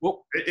wrestling?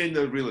 Well, in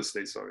the real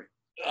estate, sorry.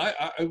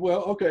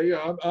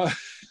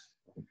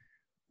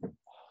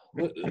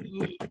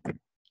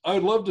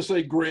 I'd love to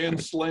say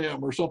grand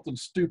slam or something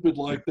stupid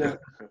like that.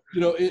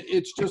 You know,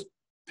 it's just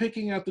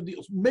picking out the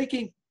deals,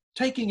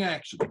 taking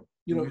action.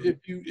 You know,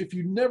 if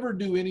you never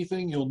do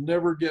anything, you'll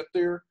never get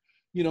there.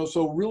 You know,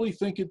 so really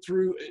think it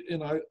through.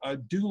 And I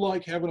do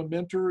like having a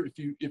mentor if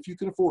you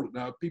can afford it.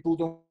 Now, if people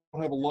don't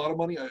have a lot of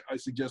money, I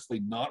suggest they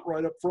not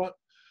right up front.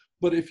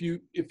 But if you're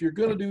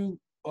going to do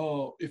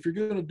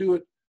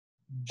it,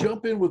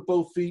 jump in with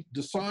both feet.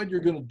 Decide you're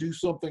going to do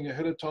something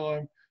ahead of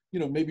time. You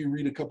know, maybe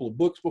read a couple of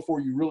books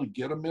before you really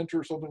get a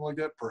mentor or something like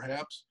that,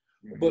 perhaps.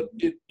 But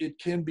it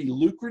can be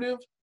lucrative.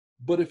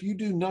 But if you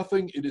do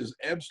nothing, it is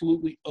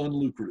absolutely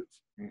unlucrative.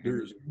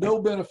 There is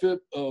no benefit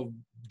of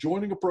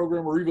joining a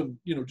program or even,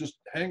 you know, just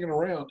hanging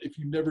around if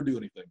you never do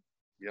anything.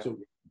 Yeah. So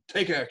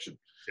take action.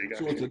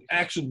 So it's an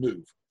action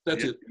move.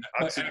 That's it.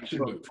 Action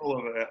move.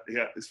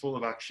 It's full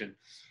of action.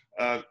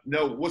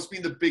 Now, what's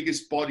been the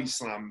biggest body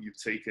slam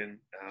you've taken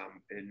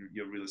in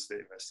your real estate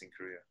investing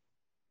career?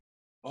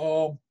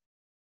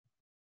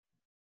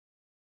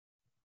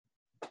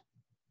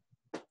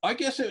 I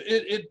guess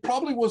it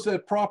probably was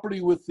that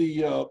property with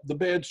the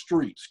bad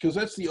streets, because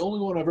that's the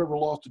only one I've ever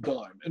lost a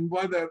dime. And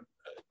by that,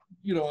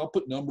 you know, I'll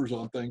put numbers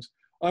on things.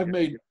 I've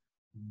made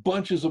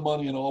bunches of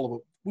money in all of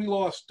them. We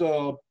lost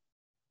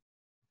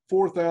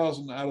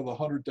 4,000 out of the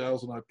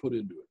 100,000 I put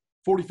into it.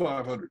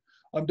 4,500.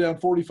 I'm down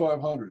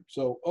 4,500.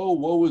 So,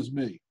 woe is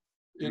me.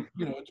 You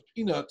know, it's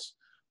peanuts,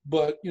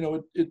 but you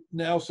know, it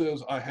now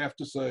says I have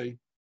to say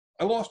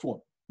I lost one.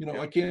 You know,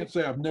 I can't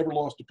say I've never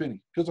lost a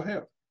penny, because I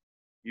have.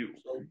 You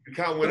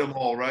can't win them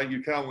all, right?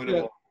 You can't win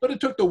them all. But it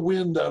took the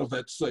wind out of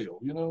that sail,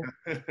 you know.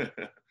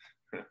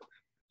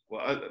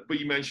 Well, but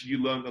you mentioned you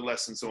learned the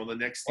lesson, so on the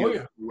next deal,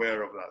 you're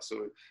aware of that.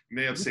 So it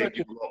may have saved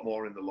you a lot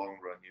more in the long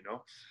run, you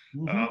know.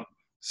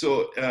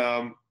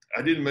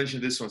 I didn't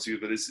mention this one to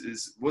you, but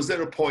was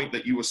there a point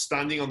that you were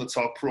standing on the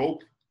top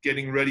rope,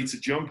 getting ready to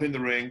jump in the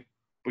ring,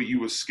 but you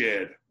were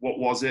scared? What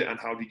was it, and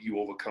how did you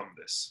overcome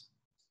this?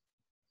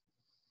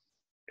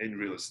 In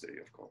real estate,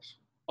 of course.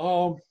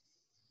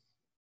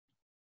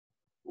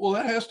 Well,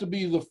 that has to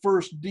be the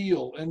first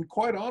deal. And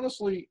quite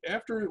honestly,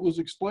 after it was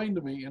explained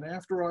to me and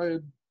after I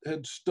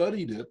had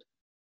studied it,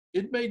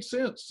 it made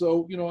sense.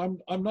 So, you know,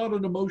 I'm not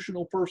an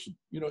emotional person.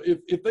 You know,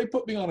 if they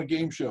put me on a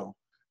game show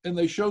and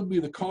they showed me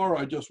the car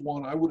I just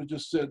won, I would have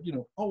just said, you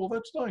know, oh, well,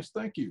 that's nice,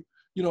 thank you.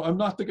 You know, I'm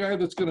not the guy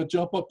that's going to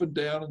jump up and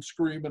down and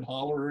scream and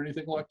holler or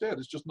anything like that.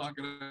 It's just not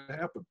going to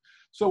happen.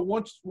 So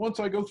once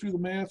I go through the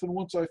math and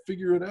once I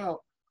figure it out,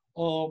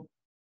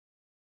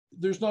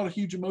 there's not a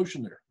huge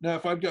emotion there. Now,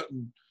 if I'd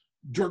gotten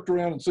jerked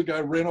around and some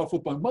guy ran off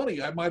with my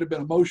money, I might have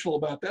been emotional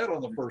about that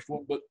on the first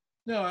one. But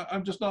no,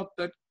 I'm just not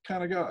that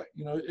kind of guy.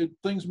 You know,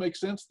 things make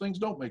sense, things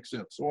don't make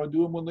sense. So I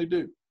do them when they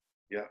do.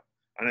 Yeah,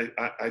 and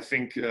I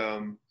think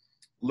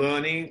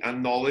learning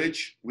and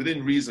knowledge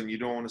within reason. You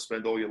don't want to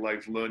spend all your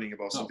life learning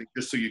about something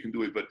just so you can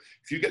do it. But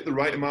if you get the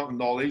right amount of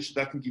knowledge,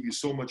 that can give you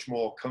so much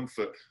more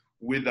comfort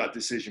with that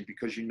decision,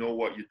 because you know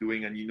what you're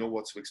doing and you know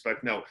what to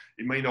expect. Now,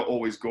 it may not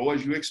always go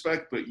as you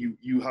expect, but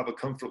you have a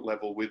comfort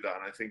level with that.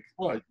 And I think,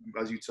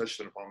 as you touched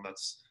upon,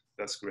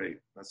 that's great.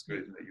 That's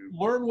great that you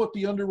learn what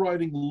the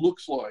underwriting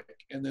looks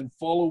like, and then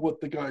follow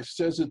what the guy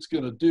says it's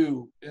going to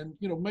do, and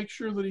you know, make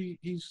sure that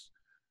he's,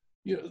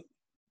 you know,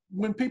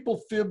 when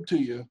people fib to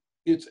you,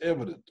 it's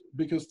evident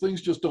because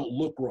things just don't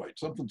look right.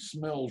 Something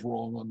smells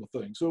wrong on the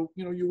thing. So,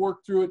 you know, you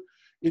work through it.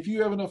 If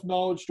you have enough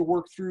knowledge to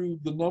work through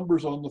the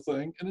numbers on the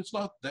thing, and it's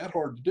not that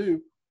hard to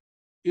do,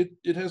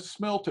 it has a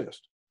smell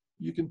test.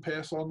 You can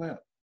pass on that.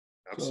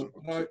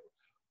 Absolutely. So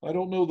I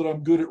don't know that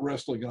I'm good at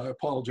wrestling, and I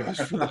apologize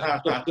for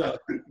that.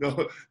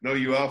 No,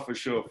 you are for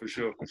sure.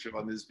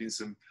 And there's been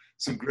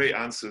some great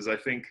answers. I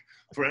think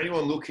for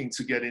anyone looking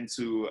to get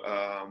into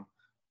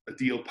a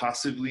deal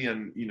passively,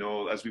 and you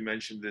know, as we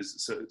mentioned,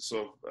 there's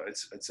sort of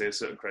I'd say a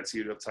certain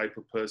criteria of type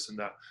of person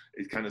that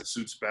it kind of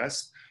suits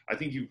best. I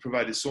think you've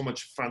provided so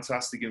much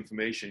fantastic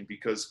information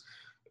because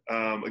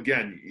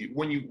again,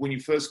 when you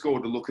first go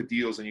to look at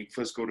deals and you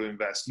first go to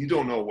invest, you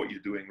don't know what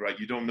you're doing, right?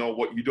 You don't know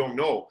what you don't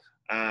know.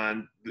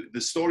 And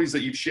the stories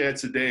that you've shared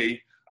today,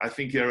 I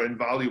think are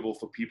invaluable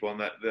for people, and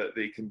that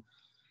they can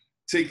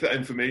take that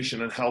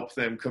information and help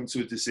them come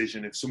to a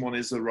decision if someone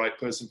is the right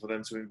person for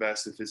them to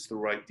invest, if it's the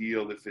right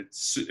deal,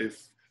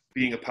 if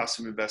being a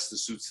passive investor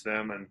suits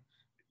them. And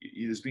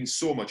there's been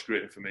so much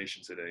great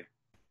information today.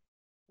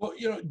 Well,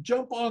 you know,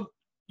 jump on,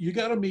 you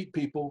got to meet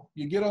people,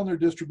 you get on their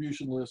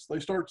distribution list, they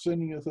start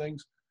sending you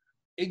things.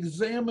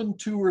 Examine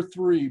 2 or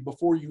 3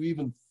 before you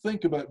even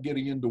think about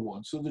getting into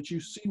one, so that you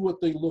see what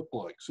they look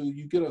like. So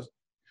you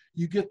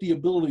get the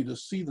ability to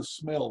see the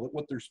smell,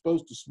 what they're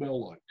supposed to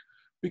smell like.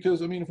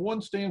 Because I mean, if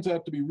one stands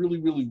out to be really,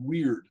 really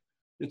weird,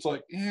 it's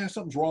like, yeah,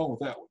 something's wrong with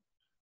that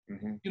one.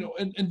 Mm-hmm. You know,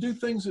 and do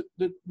things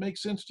that make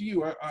sense to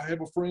you. I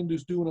have a friend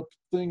who's doing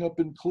a thing up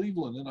in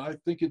Cleveland, and I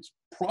think it's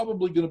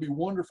probably going to be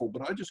wonderful,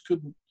 but I just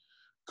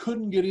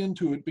couldn't get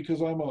into it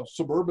because I'm a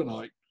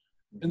suburbanite.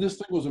 And this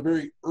thing was a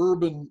very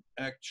urban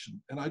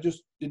action, and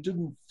it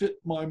didn't fit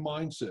my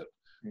mindset.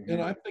 Mm-hmm.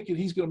 And I'm thinking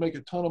he's going to make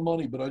a ton of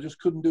money, but I just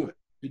couldn't do it.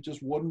 It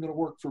just wasn't going to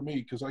work for me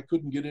because I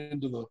couldn't get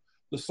into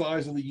the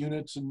size of the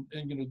units and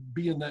you know,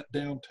 be in that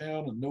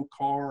downtown and no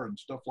car and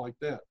stuff like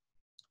that.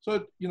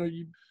 So, you know,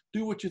 you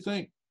do what you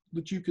think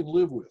that you can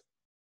live with.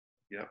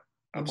 Yeah,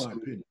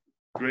 absolutely. In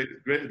my opinion.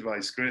 Great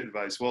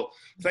advice. Well,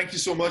 thank you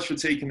so much for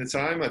taking the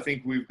time. I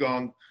think we've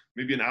gone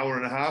maybe an hour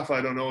and a half.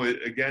 I don't know.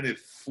 It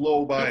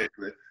flew by.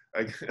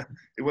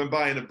 It went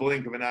by in a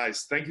blink of an eye.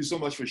 Thank you so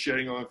much for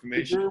sharing our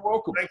information. You're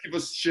welcome. Thank you for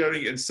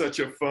sharing it in such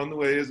a fun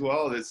way as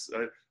well.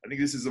 I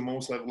think this is the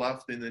most I've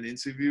laughed in an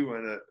interview,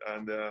 and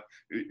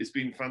it's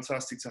been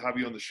fantastic to have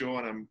you on the show.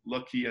 And I'm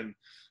lucky, and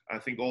I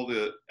think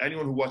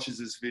anyone who watches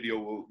this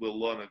video will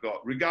learn a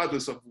lot,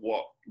 regardless of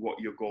what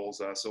your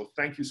goals are. So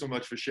thank you so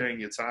much for sharing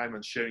your time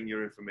and sharing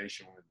your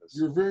information with us.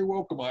 You're very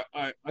welcome.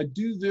 I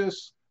do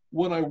this.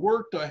 When I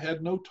worked, I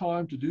had no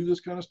time to do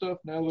this kind of stuff.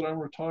 Now that I'm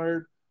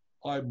retired,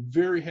 I'm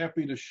very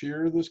happy to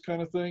share this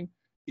kind of thing.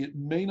 It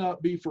may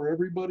not be for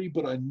everybody,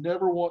 but I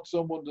never want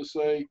someone to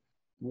say,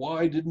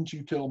 why didn't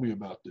you tell me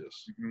about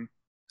this? Mm-hmm.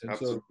 And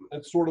Absolutely. So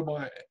that's sort of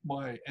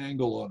my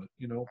angle on it.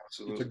 You know,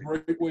 Absolutely. It's a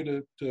great way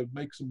to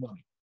make some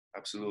money.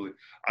 Absolutely.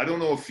 I don't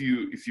know if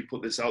you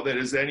put this out there.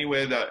 Is there any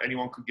way that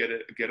anyone could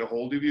get a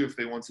hold of you if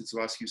they wanted to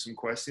ask you some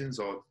questions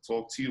or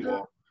talk to you?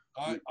 Sure.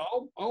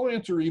 I'll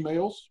answer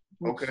emails.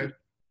 Okay.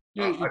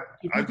 Yeah,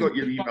 I've got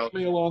your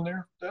email on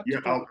there. Yeah,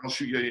 I'll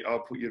shoot you. I'll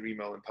put your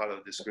email in part of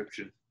the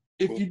description.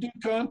 If you do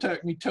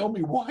contact me, tell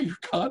me why you're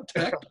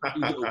contacting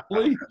me, though,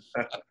 please.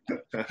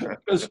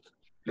 Because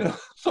you know,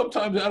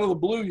 sometimes out of the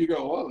blue, you go,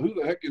 "Oh, who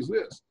the heck is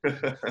this?"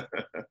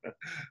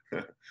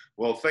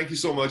 Well, thank you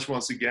so much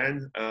once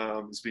again.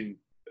 It's been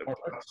an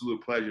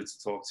absolute pleasure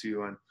to talk to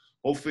you, and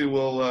hopefully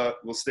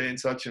we'll stay in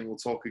touch and we'll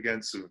talk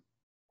again soon.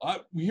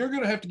 You're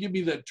going to have to give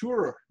me that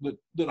tour that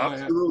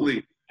absolutely. I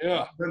have.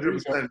 Yeah,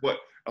 100%. But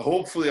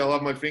hopefully, I'll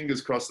have my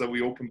fingers crossed that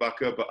we open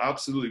back up. But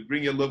absolutely,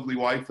 bring your lovely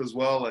wife as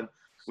well, and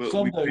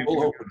someday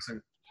we'll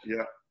open.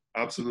 Yeah,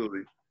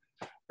 absolutely.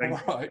 All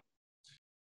right.